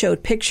I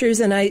showed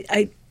pictures, and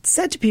I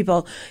said to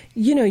people,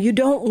 you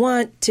don't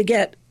want to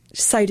get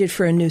cited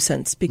for a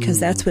nuisance because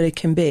that's what it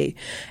can be.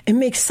 It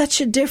makes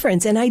such a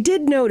difference. And I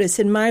did notice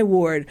in my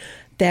ward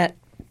that,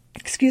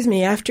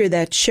 after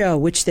that show,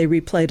 which they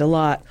replayed a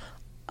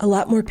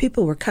lot more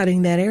people were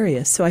cutting that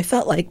area. So I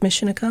felt like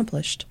mission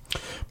accomplished.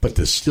 But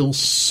there's still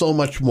so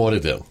much more to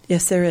do.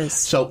 Yes, there is.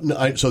 So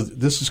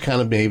this is kind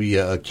of maybe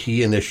a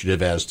key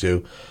initiative as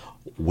to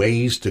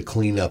ways to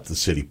clean up the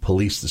city,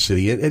 police the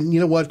city, and you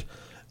know what?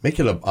 Make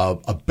it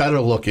a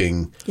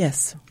better-looking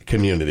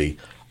community.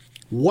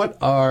 What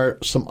are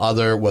some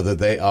other, whether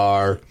they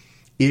are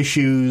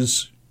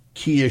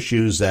key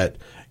issues that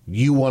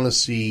you want to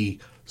see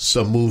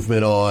some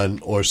movement on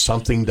or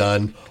something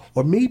done,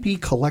 or maybe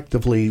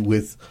collectively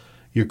with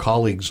your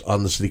colleagues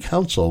on the city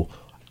council,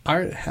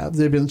 have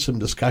there been some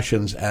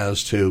discussions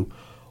as to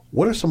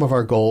what are some of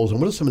our goals and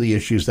what are some of the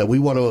issues that we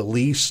want to at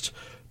least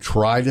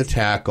try to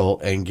tackle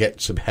and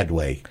get some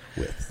headway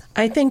with?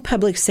 I think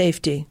public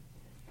safety.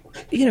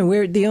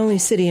 We're the only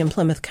city in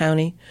Plymouth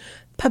County.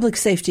 Public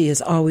safety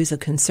is always a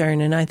concern,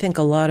 and I think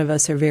a lot of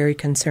us are very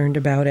concerned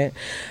about it.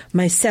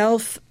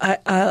 Myself,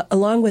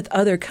 along with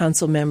other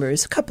council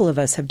members, a couple of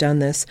us have done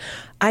this.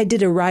 I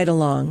did a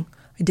ride-along.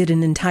 I did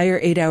an entire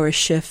 8-hour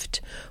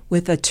shift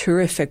with a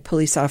terrific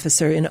police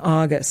officer in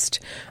August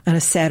on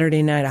a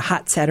Saturday night, a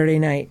hot Saturday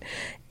night.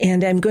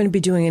 And I'm going to be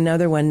doing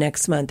another one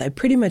next month. I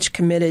pretty much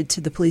committed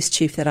to the police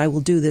chief that I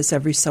will do this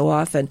every so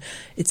often.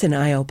 It's an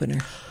eye-opener.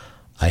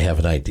 I have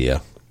an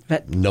idea.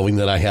 Knowing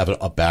that I have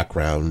a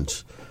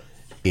background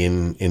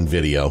in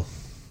video,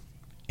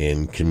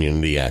 in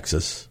community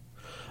access,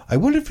 I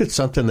wonder if it's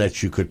something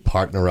that you could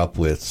partner up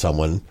with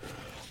someone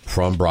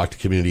from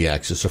Brockton Community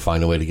Access to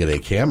find a way to get a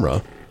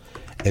camera,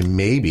 and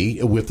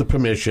maybe with the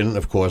permission,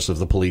 of course, of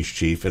the police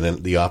chief and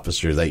then the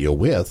officer that you're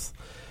with,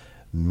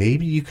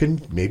 maybe you can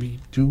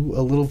do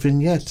a little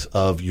vignette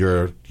of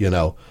your,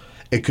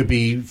 it could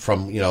be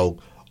from,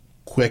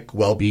 quick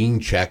well-being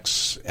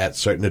checks at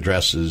certain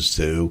addresses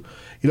to,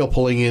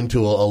 pulling into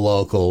a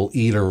local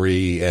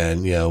eatery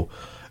and,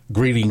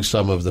 greeting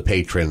some of the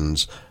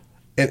patrons.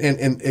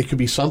 And it could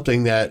be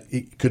something that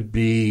it could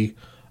be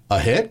a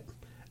hit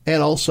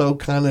and also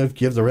kind of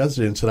give the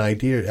residents an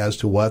idea as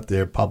to what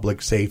their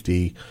public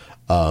safety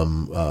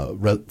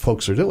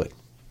folks are doing.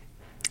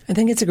 I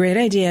think it's a great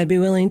idea. I'd be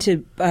willing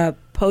to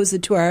pose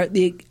it to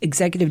the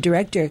executive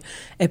director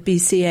at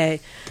BCA.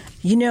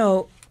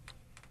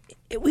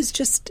 It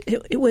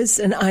was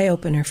an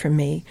eye-opener for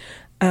me.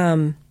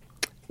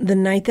 The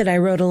night that I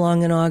rode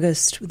along in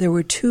August, there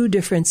were 2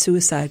 different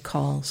suicide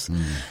calls.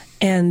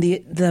 And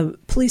the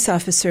police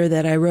officer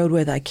that I rode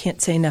with, I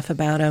can't say enough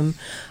about him.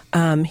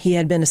 He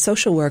had been a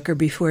social worker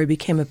before he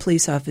became a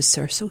police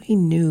officer, so he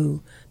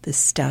knew this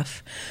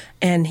stuff.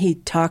 And he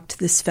talked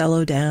this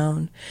fellow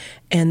down.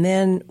 And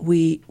then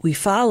we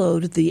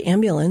followed the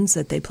ambulance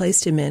that they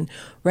placed him in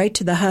right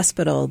to the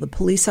hospital. The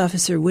police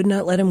officer would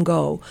not let him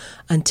go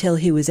until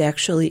he was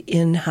actually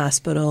in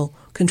hospital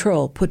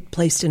control,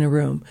 placed in a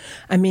room.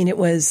 I mean, it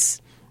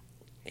was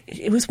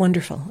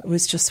wonderful. It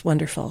was just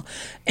wonderful.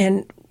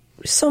 And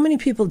so many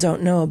people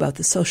don't know about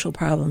the social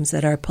problems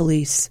that our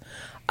police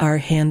are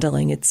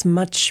handling. It's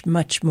much,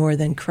 much more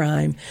than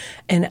crime.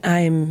 And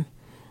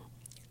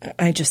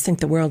I just think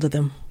the world of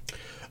them.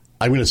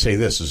 I'm going to say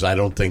this, is I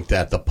don't think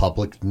that the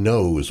public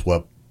knows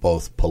what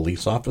both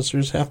police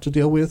officers have to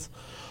deal with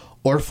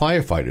or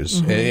firefighters.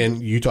 Mm-hmm.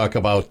 And you talk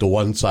about the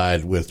one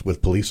side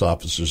with police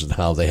officers and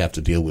how they have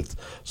to deal with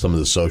some of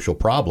the social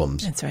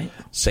problems. That's right.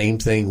 Same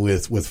thing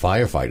with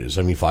firefighters.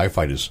 I mean,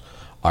 firefighters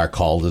are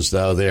called as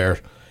though they're,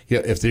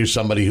 if there's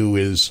somebody who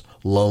is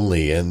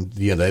lonely and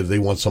they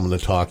want someone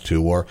to talk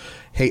to, or,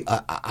 hey,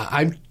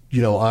 I'm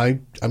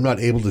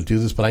not able to do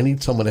this, but I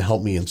need someone to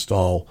help me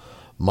install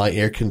my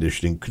air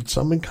conditioning. Could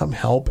someone come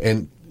help?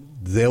 And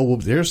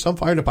there's some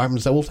fire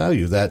departments that will tell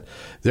you that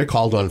they're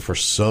called on for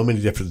so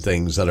many different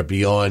things that are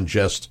beyond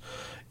just,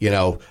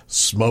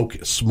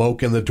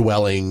 smoke in the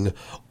dwelling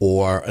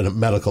or a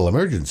medical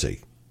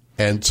emergency.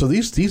 And so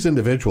these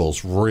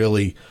individuals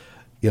really,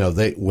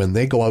 when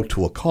they go out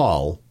to a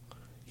call,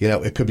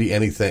 it could be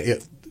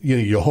anything.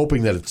 You're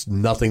hoping that it's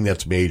nothing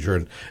that's major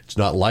and it's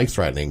not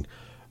life-threatening.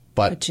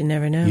 But you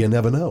never know. You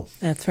never know.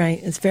 That's right.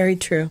 It's very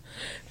true.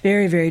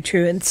 Very, very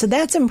true. And so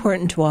that's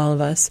important to all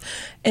of us.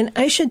 And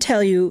I should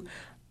tell you,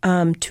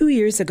 2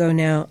 years ago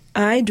now,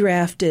 I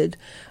drafted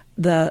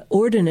the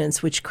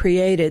ordinance which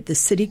created the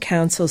City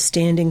Council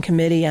Standing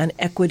Committee on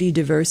Equity,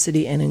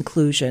 Diversity, and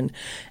Inclusion.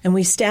 And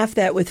we staffed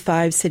that with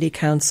 5 city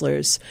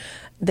councilors.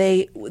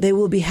 They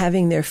will be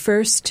having their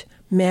first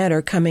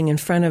matter coming in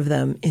front of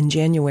them in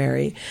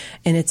January,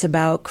 and it's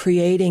about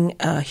creating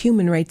a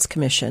Human Rights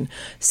Commission,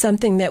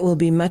 something that will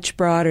be much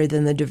broader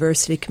than the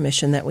Diversity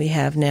Commission that we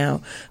have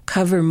now,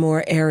 cover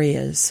more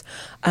areas.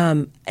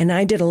 And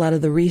I did a lot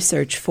of the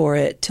research for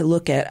it to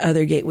look at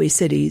other gateway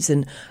cities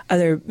and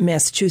other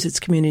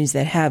Massachusetts communities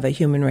that have a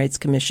Human Rights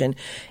Commission.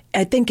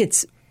 I think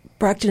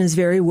Brockton is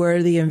very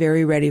worthy and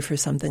very ready for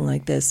something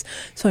like this.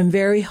 So I'm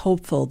very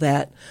hopeful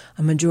that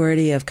a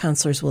majority of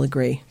councilors will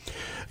agree.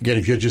 Again,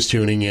 if you're just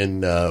tuning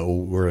in,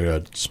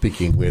 we're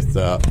speaking with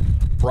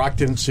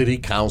Brockton City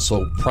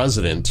Council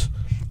President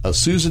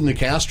Susan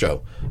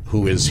Nicastro,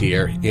 who is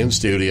here in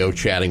studio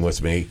chatting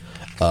with me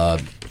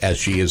as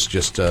she has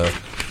just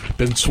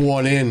been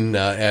sworn in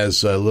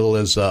as little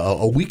as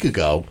a week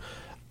ago.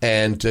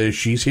 And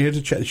she's here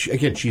to chat.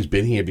 Again, she's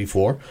been here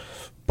before,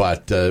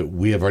 but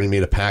we have already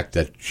made a pact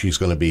that she's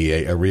going to be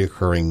a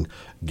reoccurring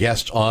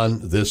guest on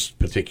this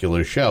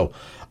particular show.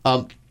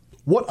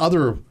 What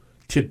other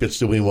tidbits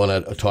do we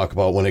want to talk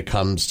about when it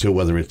comes to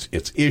whether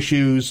it's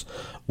issues?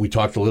 We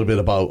talked a little bit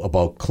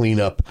about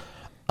cleanup.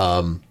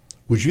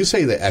 Would you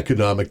say that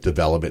economic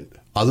development,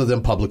 other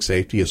than public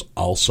safety, is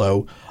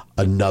also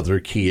another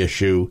key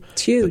issue?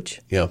 It's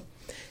huge. Yeah.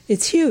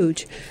 It's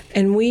huge.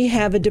 And we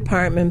have a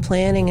department,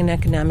 planning and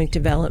economic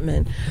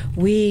development.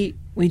 We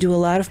do a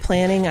lot of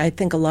planning. I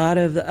think a lot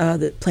of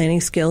the planning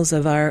skills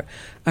of our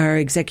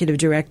executive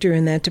director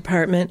in that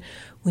department.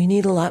 We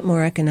need a lot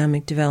more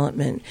economic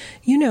development.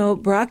 You know,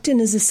 Brockton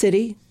is a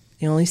city,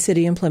 the only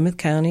city in Plymouth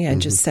County. I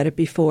just said it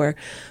before.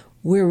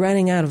 We're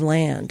running out of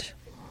land.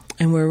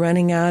 And we're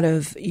running out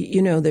of,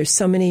 there's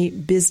so many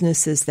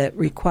businesses that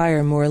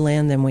require more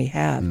land than we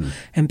have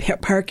and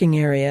parking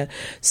area.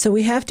 So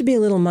we have to be a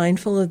little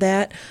mindful of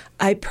that.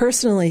 I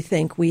personally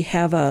think we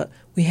have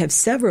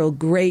several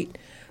great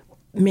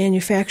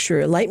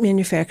light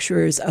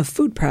manufacturers of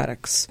food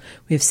products.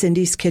 We have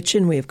Cindy's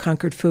Kitchen. We have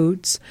Concord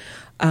Foods.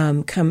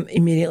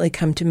 Immediately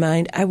come to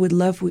mind. I would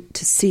love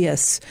to see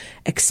us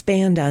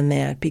expand on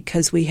that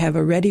because we have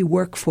a ready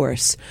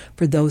workforce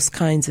for those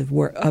kinds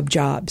of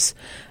jobs.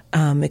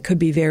 It could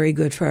be very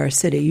good for our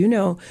city.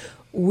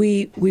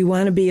 We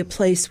want to be a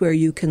place where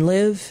you can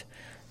live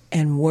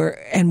and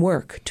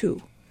work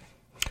too.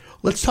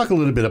 Let's talk a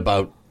little bit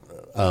about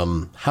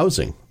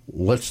housing.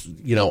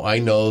 I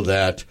know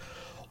that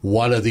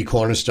one of the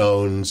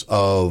cornerstones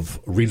of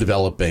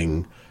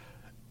redeveloping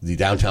the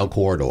downtown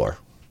corridor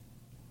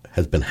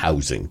has been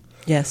housing.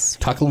 Yes.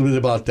 Talk a little bit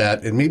about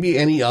that and maybe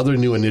any other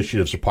new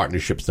initiatives or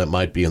partnerships that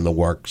might be in the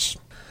works.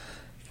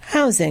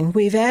 Housing.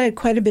 We've added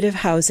quite a bit of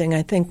housing,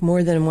 I think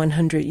more than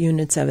 100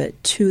 units of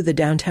it, to the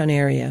downtown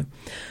area.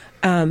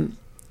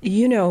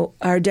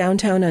 Our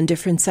downtown on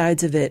different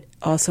sides of it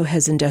also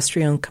has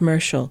industrial and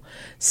commercial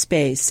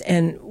space.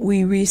 And the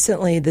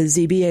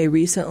ZBA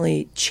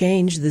recently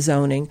changed the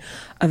zoning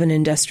of an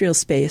industrial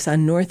space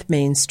on North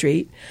Main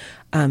Street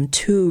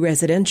to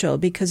residential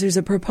because there's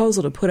a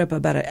proposal to put up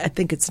I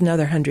think it's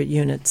another 100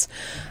 units.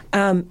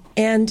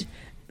 And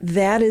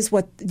that is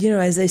what,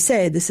 as they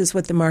say, this is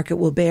what the market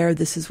will bear.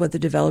 This is what the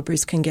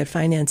developers can get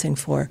financing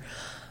for.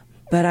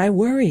 But I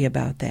worry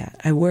about that.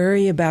 I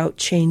worry about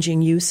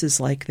changing uses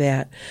like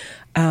that.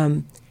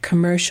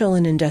 Commercial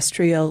and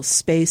industrial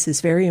space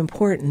is very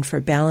important for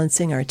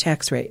balancing our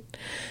tax rate.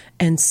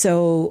 And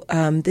so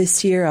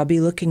this year I'll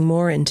be looking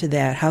more into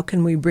that. How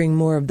can we bring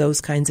more of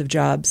those kinds of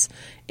jobs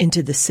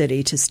into the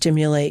city to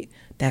stimulate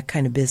that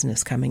kind of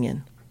business coming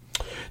in?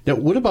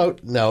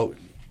 Now,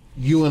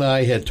 you and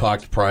I had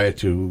talked prior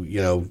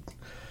to,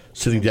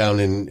 sitting down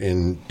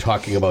and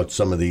talking about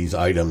some of these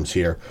items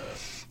here.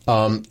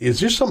 Is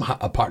there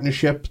a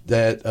partnership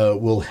that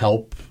will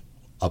help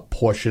a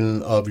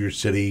portion of your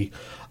city?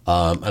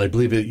 And I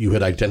believe you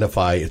had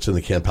identified it's in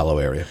the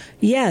Campello area.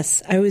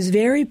 Yes, I was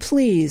very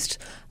pleased.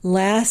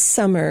 Last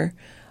summer,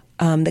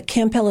 the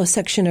Campello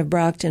section of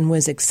Brockton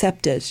was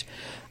accepted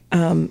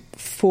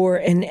for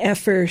an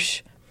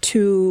effort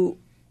to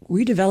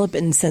redevelop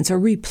it in a sense or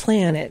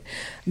replan it.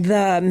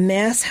 The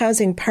Mass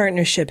Housing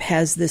Partnership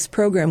has this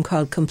program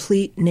called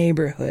Complete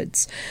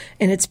Neighborhoods,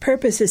 and its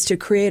purpose is to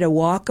create a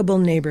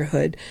walkable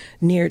neighborhood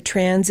near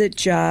transit,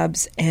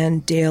 jobs,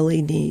 and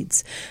daily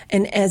needs.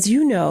 And as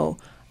you know,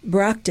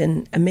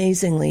 Brockton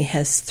amazingly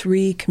has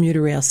 3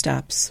 commuter rail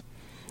stops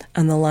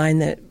on the line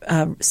that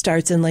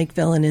starts in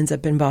Lakeville and ends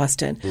up in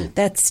Boston.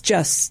 That's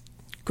just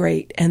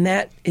great, and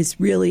that is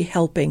really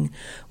helping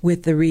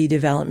with the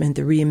redevelopment,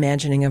 the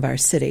reimagining of our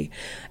city.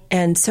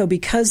 And so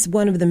because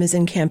one of them is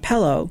in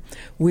Campello,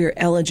 we're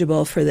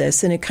eligible for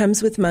this, and it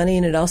comes with money,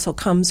 and it also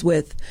comes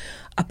with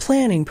a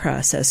planning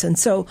process. And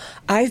so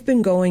I've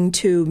been going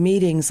to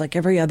meetings like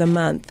every other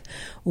month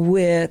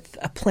with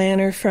a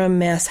planner from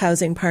Mass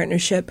Housing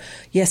Partnership.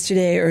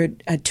 Yesterday or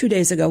 2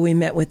 days ago, we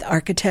met with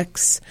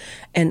architects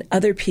and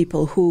other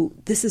people who,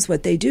 this is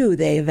what they do.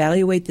 They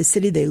evaluate the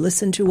city. They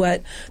listen to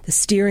what the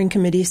steering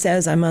committee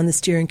says. I'm on the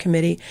steering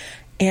committee.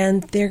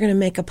 And they're going to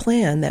make a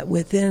plan that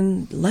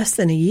within less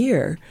than a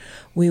year,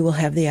 we will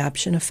have the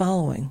option of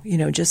following,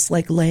 just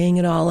like laying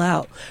it all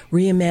out,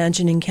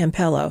 reimagining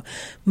Campello.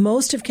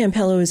 Most of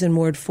Campello is in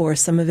Ward 4.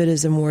 Some of it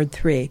is in Ward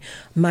 3.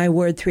 My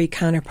Ward 3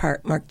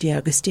 counterpart, Mark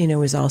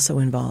D'Agostino, is also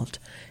involved.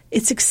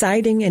 It's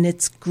exciting and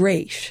it's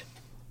great.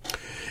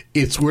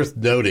 It's worth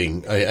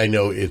noting, I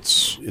know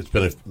it's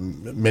been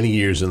many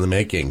years in the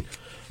making,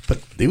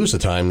 but there was a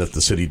time that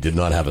the city did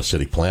not have a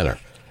city planner.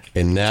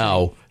 And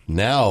now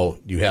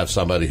you have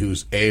somebody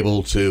who's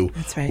able to,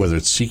 whether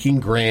it's seeking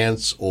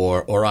grants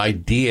or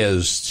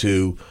ideas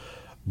to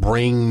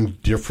bring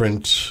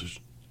different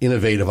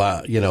innovative,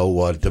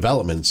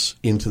 developments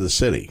into the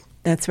city.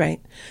 That's right.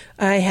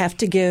 I have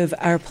to give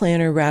our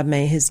planner, Rob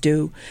May, his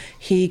due.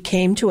 He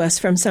came to us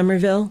from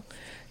Somerville.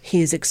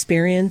 He is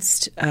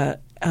experienced.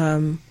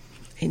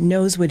 He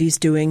knows what he's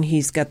doing.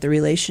 He's got the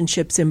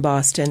relationships in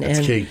Boston. That's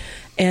key.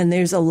 And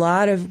there's a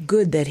lot of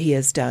good that he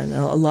has done,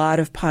 a lot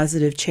of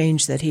positive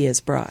change that he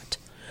has brought.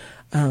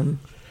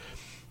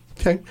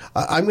 Okay.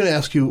 I'm going to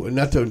ask you,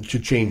 not to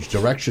change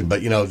direction,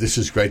 but, this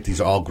is great.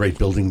 These are all great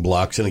building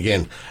blocks. And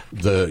again,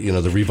 the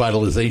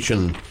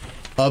revitalization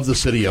of the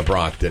city of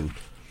Brockton.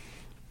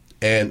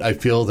 And I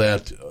feel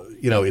that,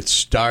 it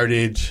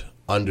started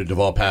under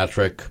Deval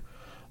Patrick.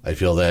 I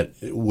feel that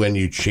when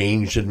you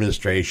changed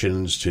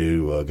administrations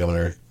to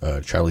Governor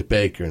Charlie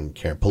Baker and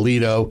Karen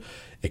Polito,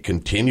 it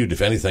continued.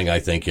 If anything, I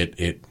think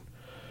it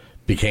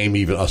became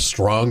even a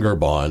stronger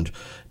bond.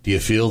 Do you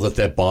feel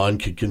that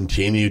bond could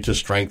continue to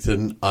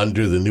strengthen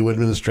under the new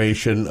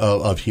administration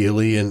of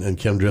Healy and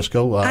Kim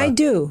Driscoll? I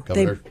do.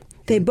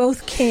 They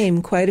both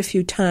came quite a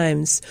few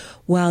times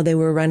while they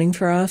were running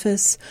for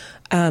office.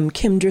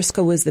 Kim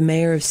Driscoll was the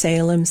mayor of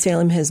Salem.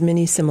 Salem has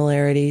many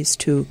similarities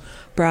to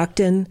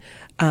Brockton.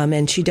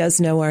 And she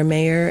does know our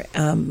mayor.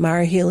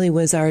 Mara Healy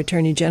was our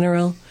attorney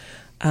general.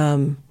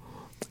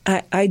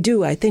 I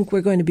do. I think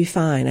we're going to be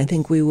fine. I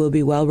think we will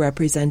be well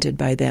represented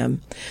by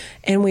them.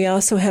 And we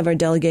also have our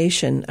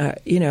delegation,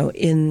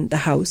 in the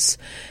House.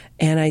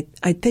 And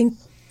I think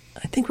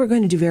we're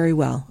going to do very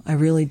well. I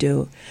really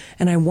do.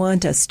 And I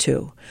want us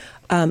to.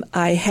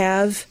 I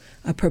have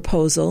a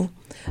proposal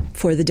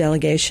for the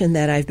delegation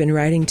that I've been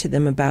writing to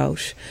them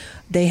about.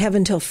 They have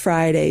until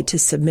Friday to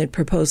submit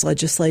proposed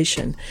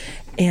legislation.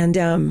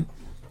 And,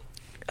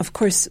 of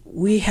course,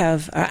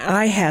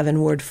 I have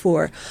in Ward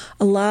 4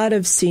 a lot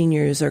of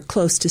seniors or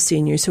close to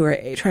seniors who are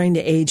trying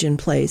to age in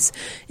place.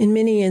 In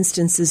many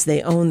instances,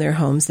 they own their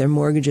homes. Their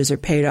mortgages are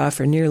paid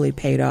off or nearly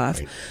paid off.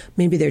 Right.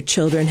 Maybe their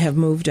children have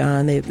moved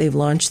on. They've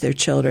launched their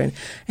children,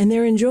 and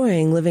they're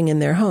enjoying living in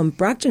their home.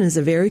 Brockton is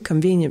a very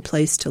convenient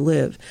place to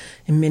live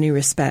in many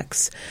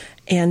respects.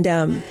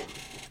 And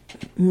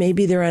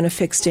maybe they're on a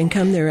fixed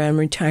income, they're on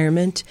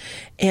retirement.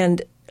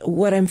 And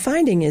what I'm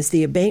finding is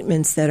the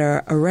abatements that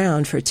are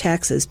around for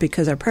taxes,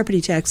 because our property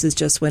taxes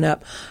just went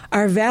up,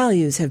 our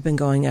values have been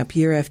going up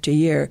year after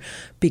year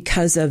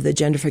because of the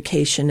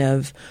gentrification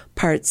of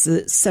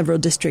several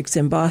districts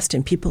in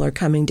Boston. People are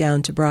coming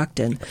down to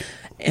Brockton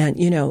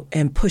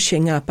and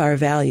pushing up our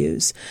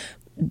values.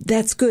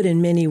 That's good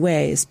in many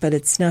ways, but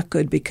it's not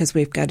good because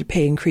we've got to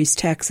pay increased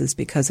taxes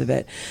because of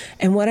it.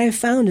 And what I've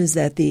found is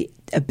that the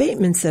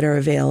abatements that are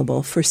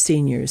available for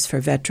seniors, for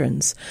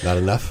veterans, not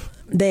enough.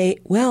 They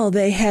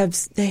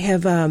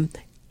have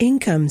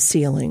income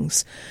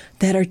ceilings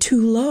that are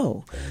too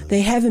low.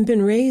 They haven't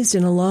been raised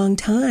in a long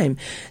time.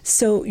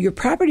 So your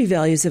property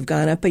values have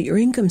gone up, but your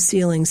income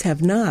ceilings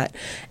have not.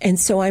 And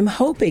so I'm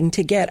hoping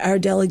to get our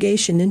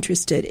delegation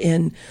interested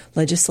in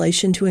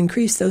legislation to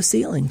increase those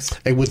ceilings.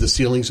 And would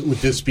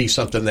this be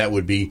something that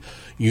would be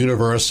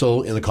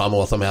universal in the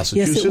Commonwealth of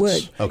Massachusetts? Yes, it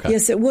would. Okay.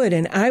 Yes, it would.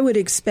 And I would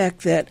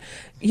expect that,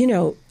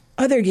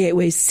 other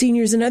gateways,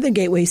 seniors in other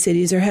gateway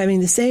cities are having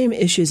the same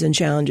issues and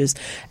challenges,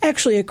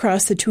 actually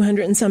across the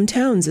 200 and some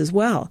towns as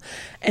well.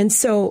 And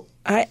so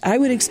I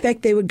would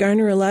expect they would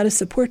garner a lot of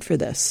support for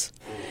this,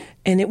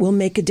 and it will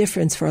make a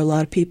difference for a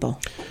lot of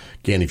people.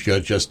 Again, if you're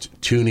just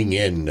tuning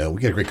in,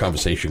 we got a great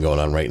conversation going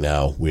on right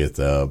now with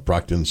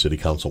Brockton City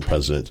Council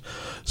President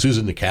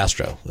Susan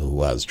Nicastro,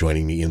 who is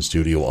joining me in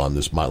studio on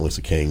this Martin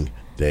Luther King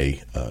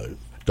Day,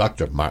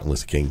 Dr. Martin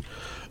Luther King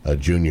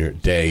Jr.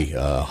 Day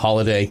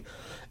holiday.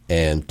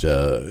 And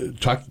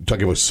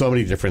talking about so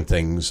many different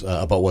things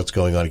about what's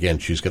going on. Again,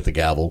 she's got the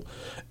gavel,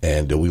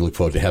 and we look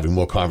forward to having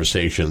more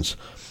conversations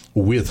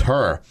with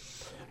her.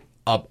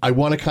 I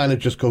want to kind of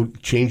just go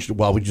change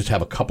while we just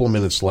have a couple of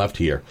minutes left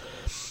here.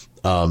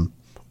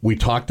 We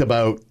talked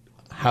about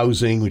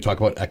housing. We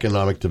talked about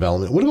economic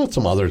development. What about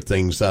some other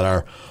things that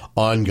are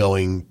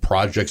ongoing,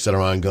 projects that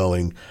are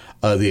ongoing?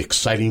 The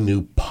exciting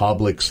new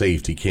public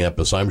safety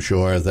campus. I'm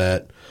sure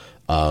that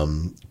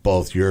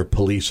both your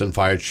police and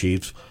fire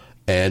chiefs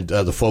and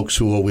the folks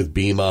who are with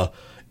BEMA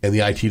and the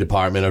IT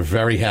department are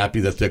very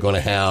happy that they're going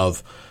to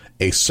have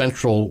a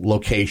central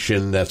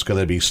location that's going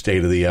to be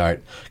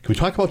state-of-the-art. Can we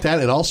talk about that,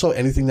 and also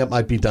anything that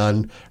might be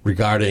done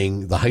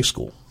regarding the high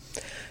school?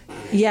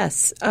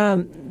 Yes.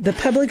 The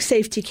public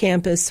safety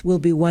campus will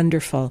be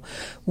wonderful.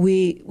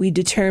 We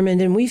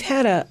determined, and we've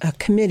had a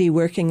committee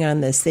working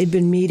on this. They've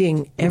been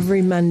meeting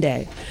every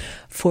Monday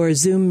for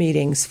Zoom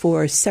meetings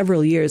for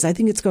several years. I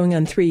think it's going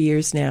on 3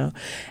 years now.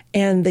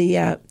 And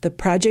the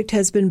project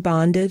has been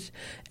bonded.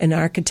 An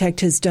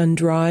architect has done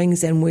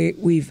drawings, and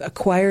we've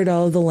acquired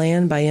all of the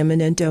land by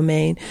eminent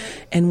domain.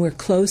 And we're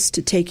close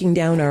to taking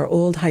down our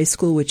old high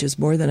school, which is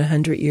more than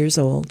 100 years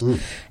old,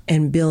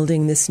 and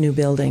building this new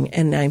building.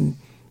 And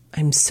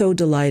I'm so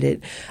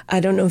delighted.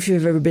 I don't know if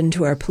you've ever been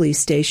to our police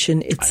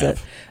station. It's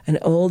an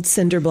old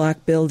cinder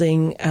block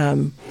building.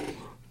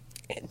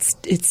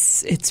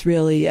 it's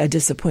really a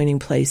disappointing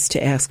place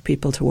to ask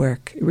people to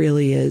work. It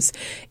really is.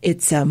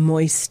 It's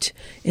moist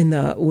in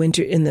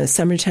the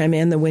summertime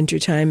and the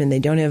wintertime, and they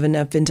don't have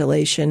enough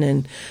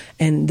ventilation,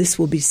 and this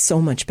will be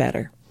so much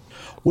better.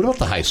 What about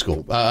the high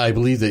school? I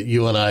believe that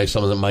you and I,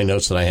 some of my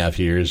notes that I have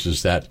here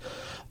is that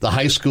the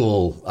high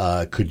school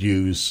could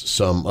use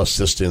some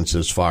assistance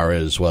as far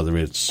as whether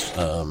it's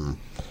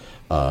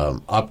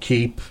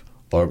upkeep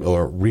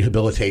or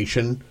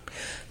rehabilitation.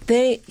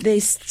 They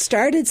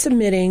started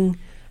submitting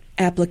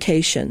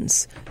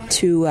applications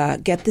to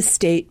get the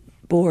state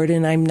board,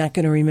 and I'm not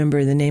going to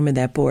remember the name of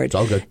that board, it's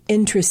all good,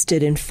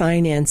 interested in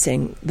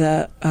financing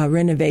the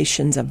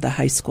renovations of the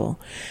high school.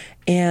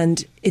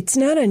 And it's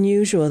not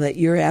unusual that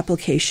your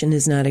application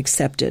is not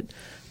accepted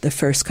the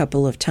first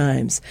couple of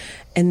times.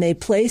 And they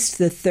placed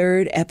the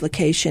third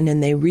application,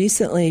 and they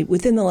recently,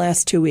 within the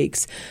last 2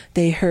 weeks,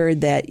 they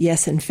heard that,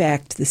 yes, in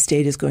fact, the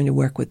state is going to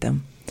work with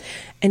them.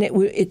 And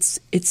it's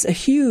a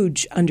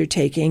huge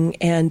undertaking,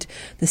 and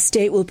the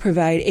state will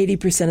provide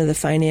 80% of the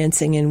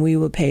financing, and we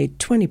will pay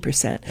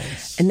 20%.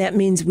 Nice. And that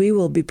means we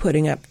will be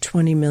putting up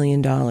 $20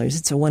 million.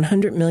 It's a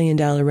 $100 million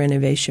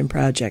renovation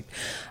project.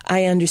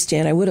 I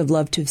understand. I would have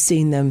loved to have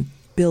seen them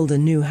build a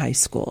new high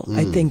school.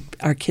 I think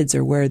our kids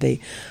are worthy.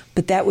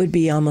 But that would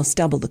be almost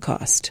double the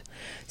cost.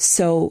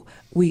 So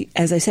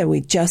as I said, we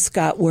just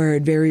got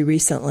word very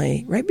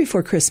recently, right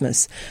before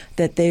Christmas,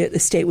 that the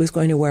state was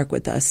going to work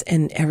with us,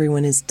 and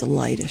everyone is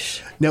delighted.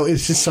 Now,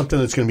 is this something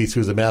that's going to be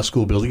through the Mass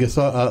School Building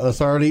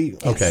Authority?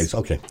 Yes.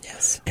 Okay.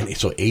 Yes. And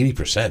so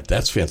 80%,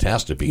 that's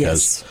fantastic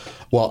because,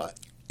 well,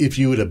 if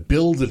you were to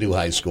build a new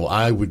high school,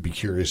 I would be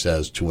curious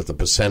as to what the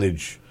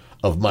percentage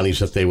of monies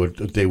that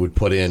they would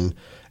put in.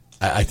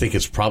 I think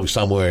it's probably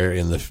somewhere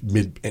in the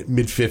mid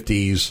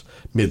 50s,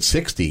 mid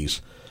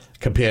 60s,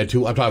 compared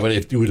to, I'm talking about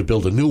if you were to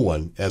build a new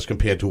one, as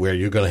compared to where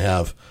you're going to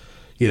have,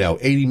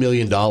 $80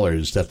 million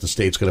that the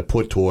state's going to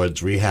put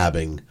towards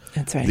rehabbing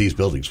these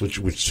buildings, which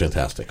is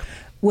fantastic.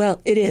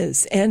 Well, it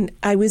is. And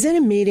I was in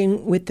a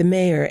meeting with the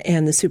mayor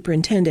and the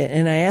superintendent,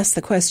 and I asked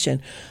the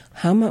question,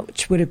 how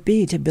much would it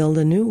be to build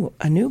a new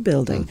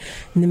building?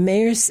 And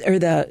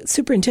the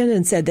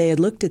superintendent said they had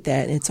looked at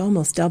that, and it's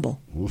almost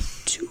double.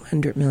 Oof.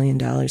 $200 million.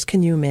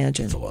 Can you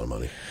imagine? That's a lot of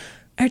money.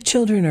 Our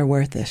children are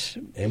worth it.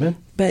 Amen.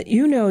 But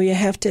you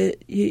have to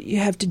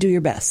do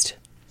your best.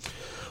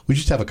 We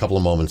just have a couple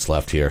of moments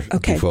left here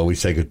before we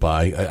say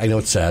goodbye. I know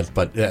it's sad,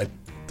 but the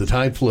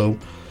time flew,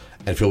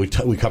 and Phil, we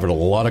covered a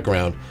lot of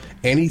ground.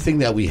 Anything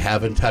that we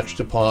haven't touched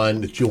upon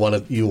that you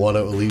want to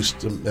at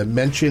least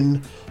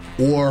mention,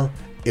 or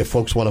if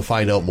folks want to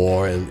find out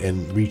more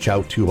and reach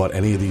out to you about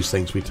any of these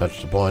things we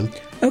touched upon?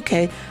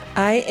 Okay.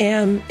 I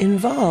am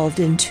involved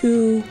in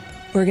 2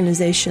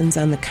 organizations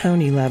on the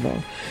county level.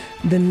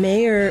 The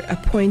mayor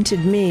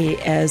appointed me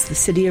as the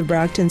City of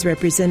Brockton's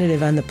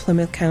representative on the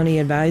Plymouth County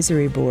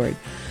Advisory Board.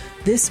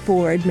 This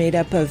board, made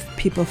up of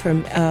people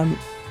from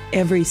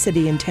every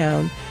city and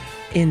town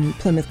in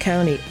Plymouth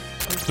County.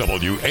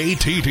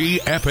 WATD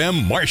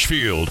FM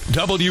Marshfield,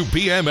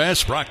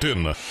 WBMS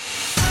Brockton.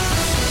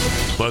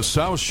 The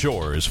South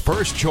Shore's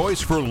first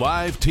choice for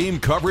live team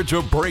coverage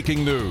of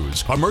breaking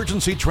news,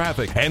 emergency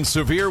traffic, and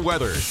severe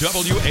weather.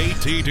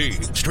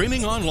 WATD.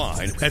 Streaming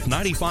online at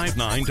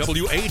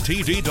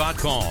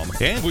 959WATD.com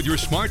and with your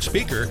smart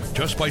speaker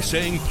just by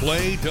saying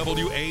play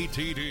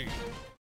WATD.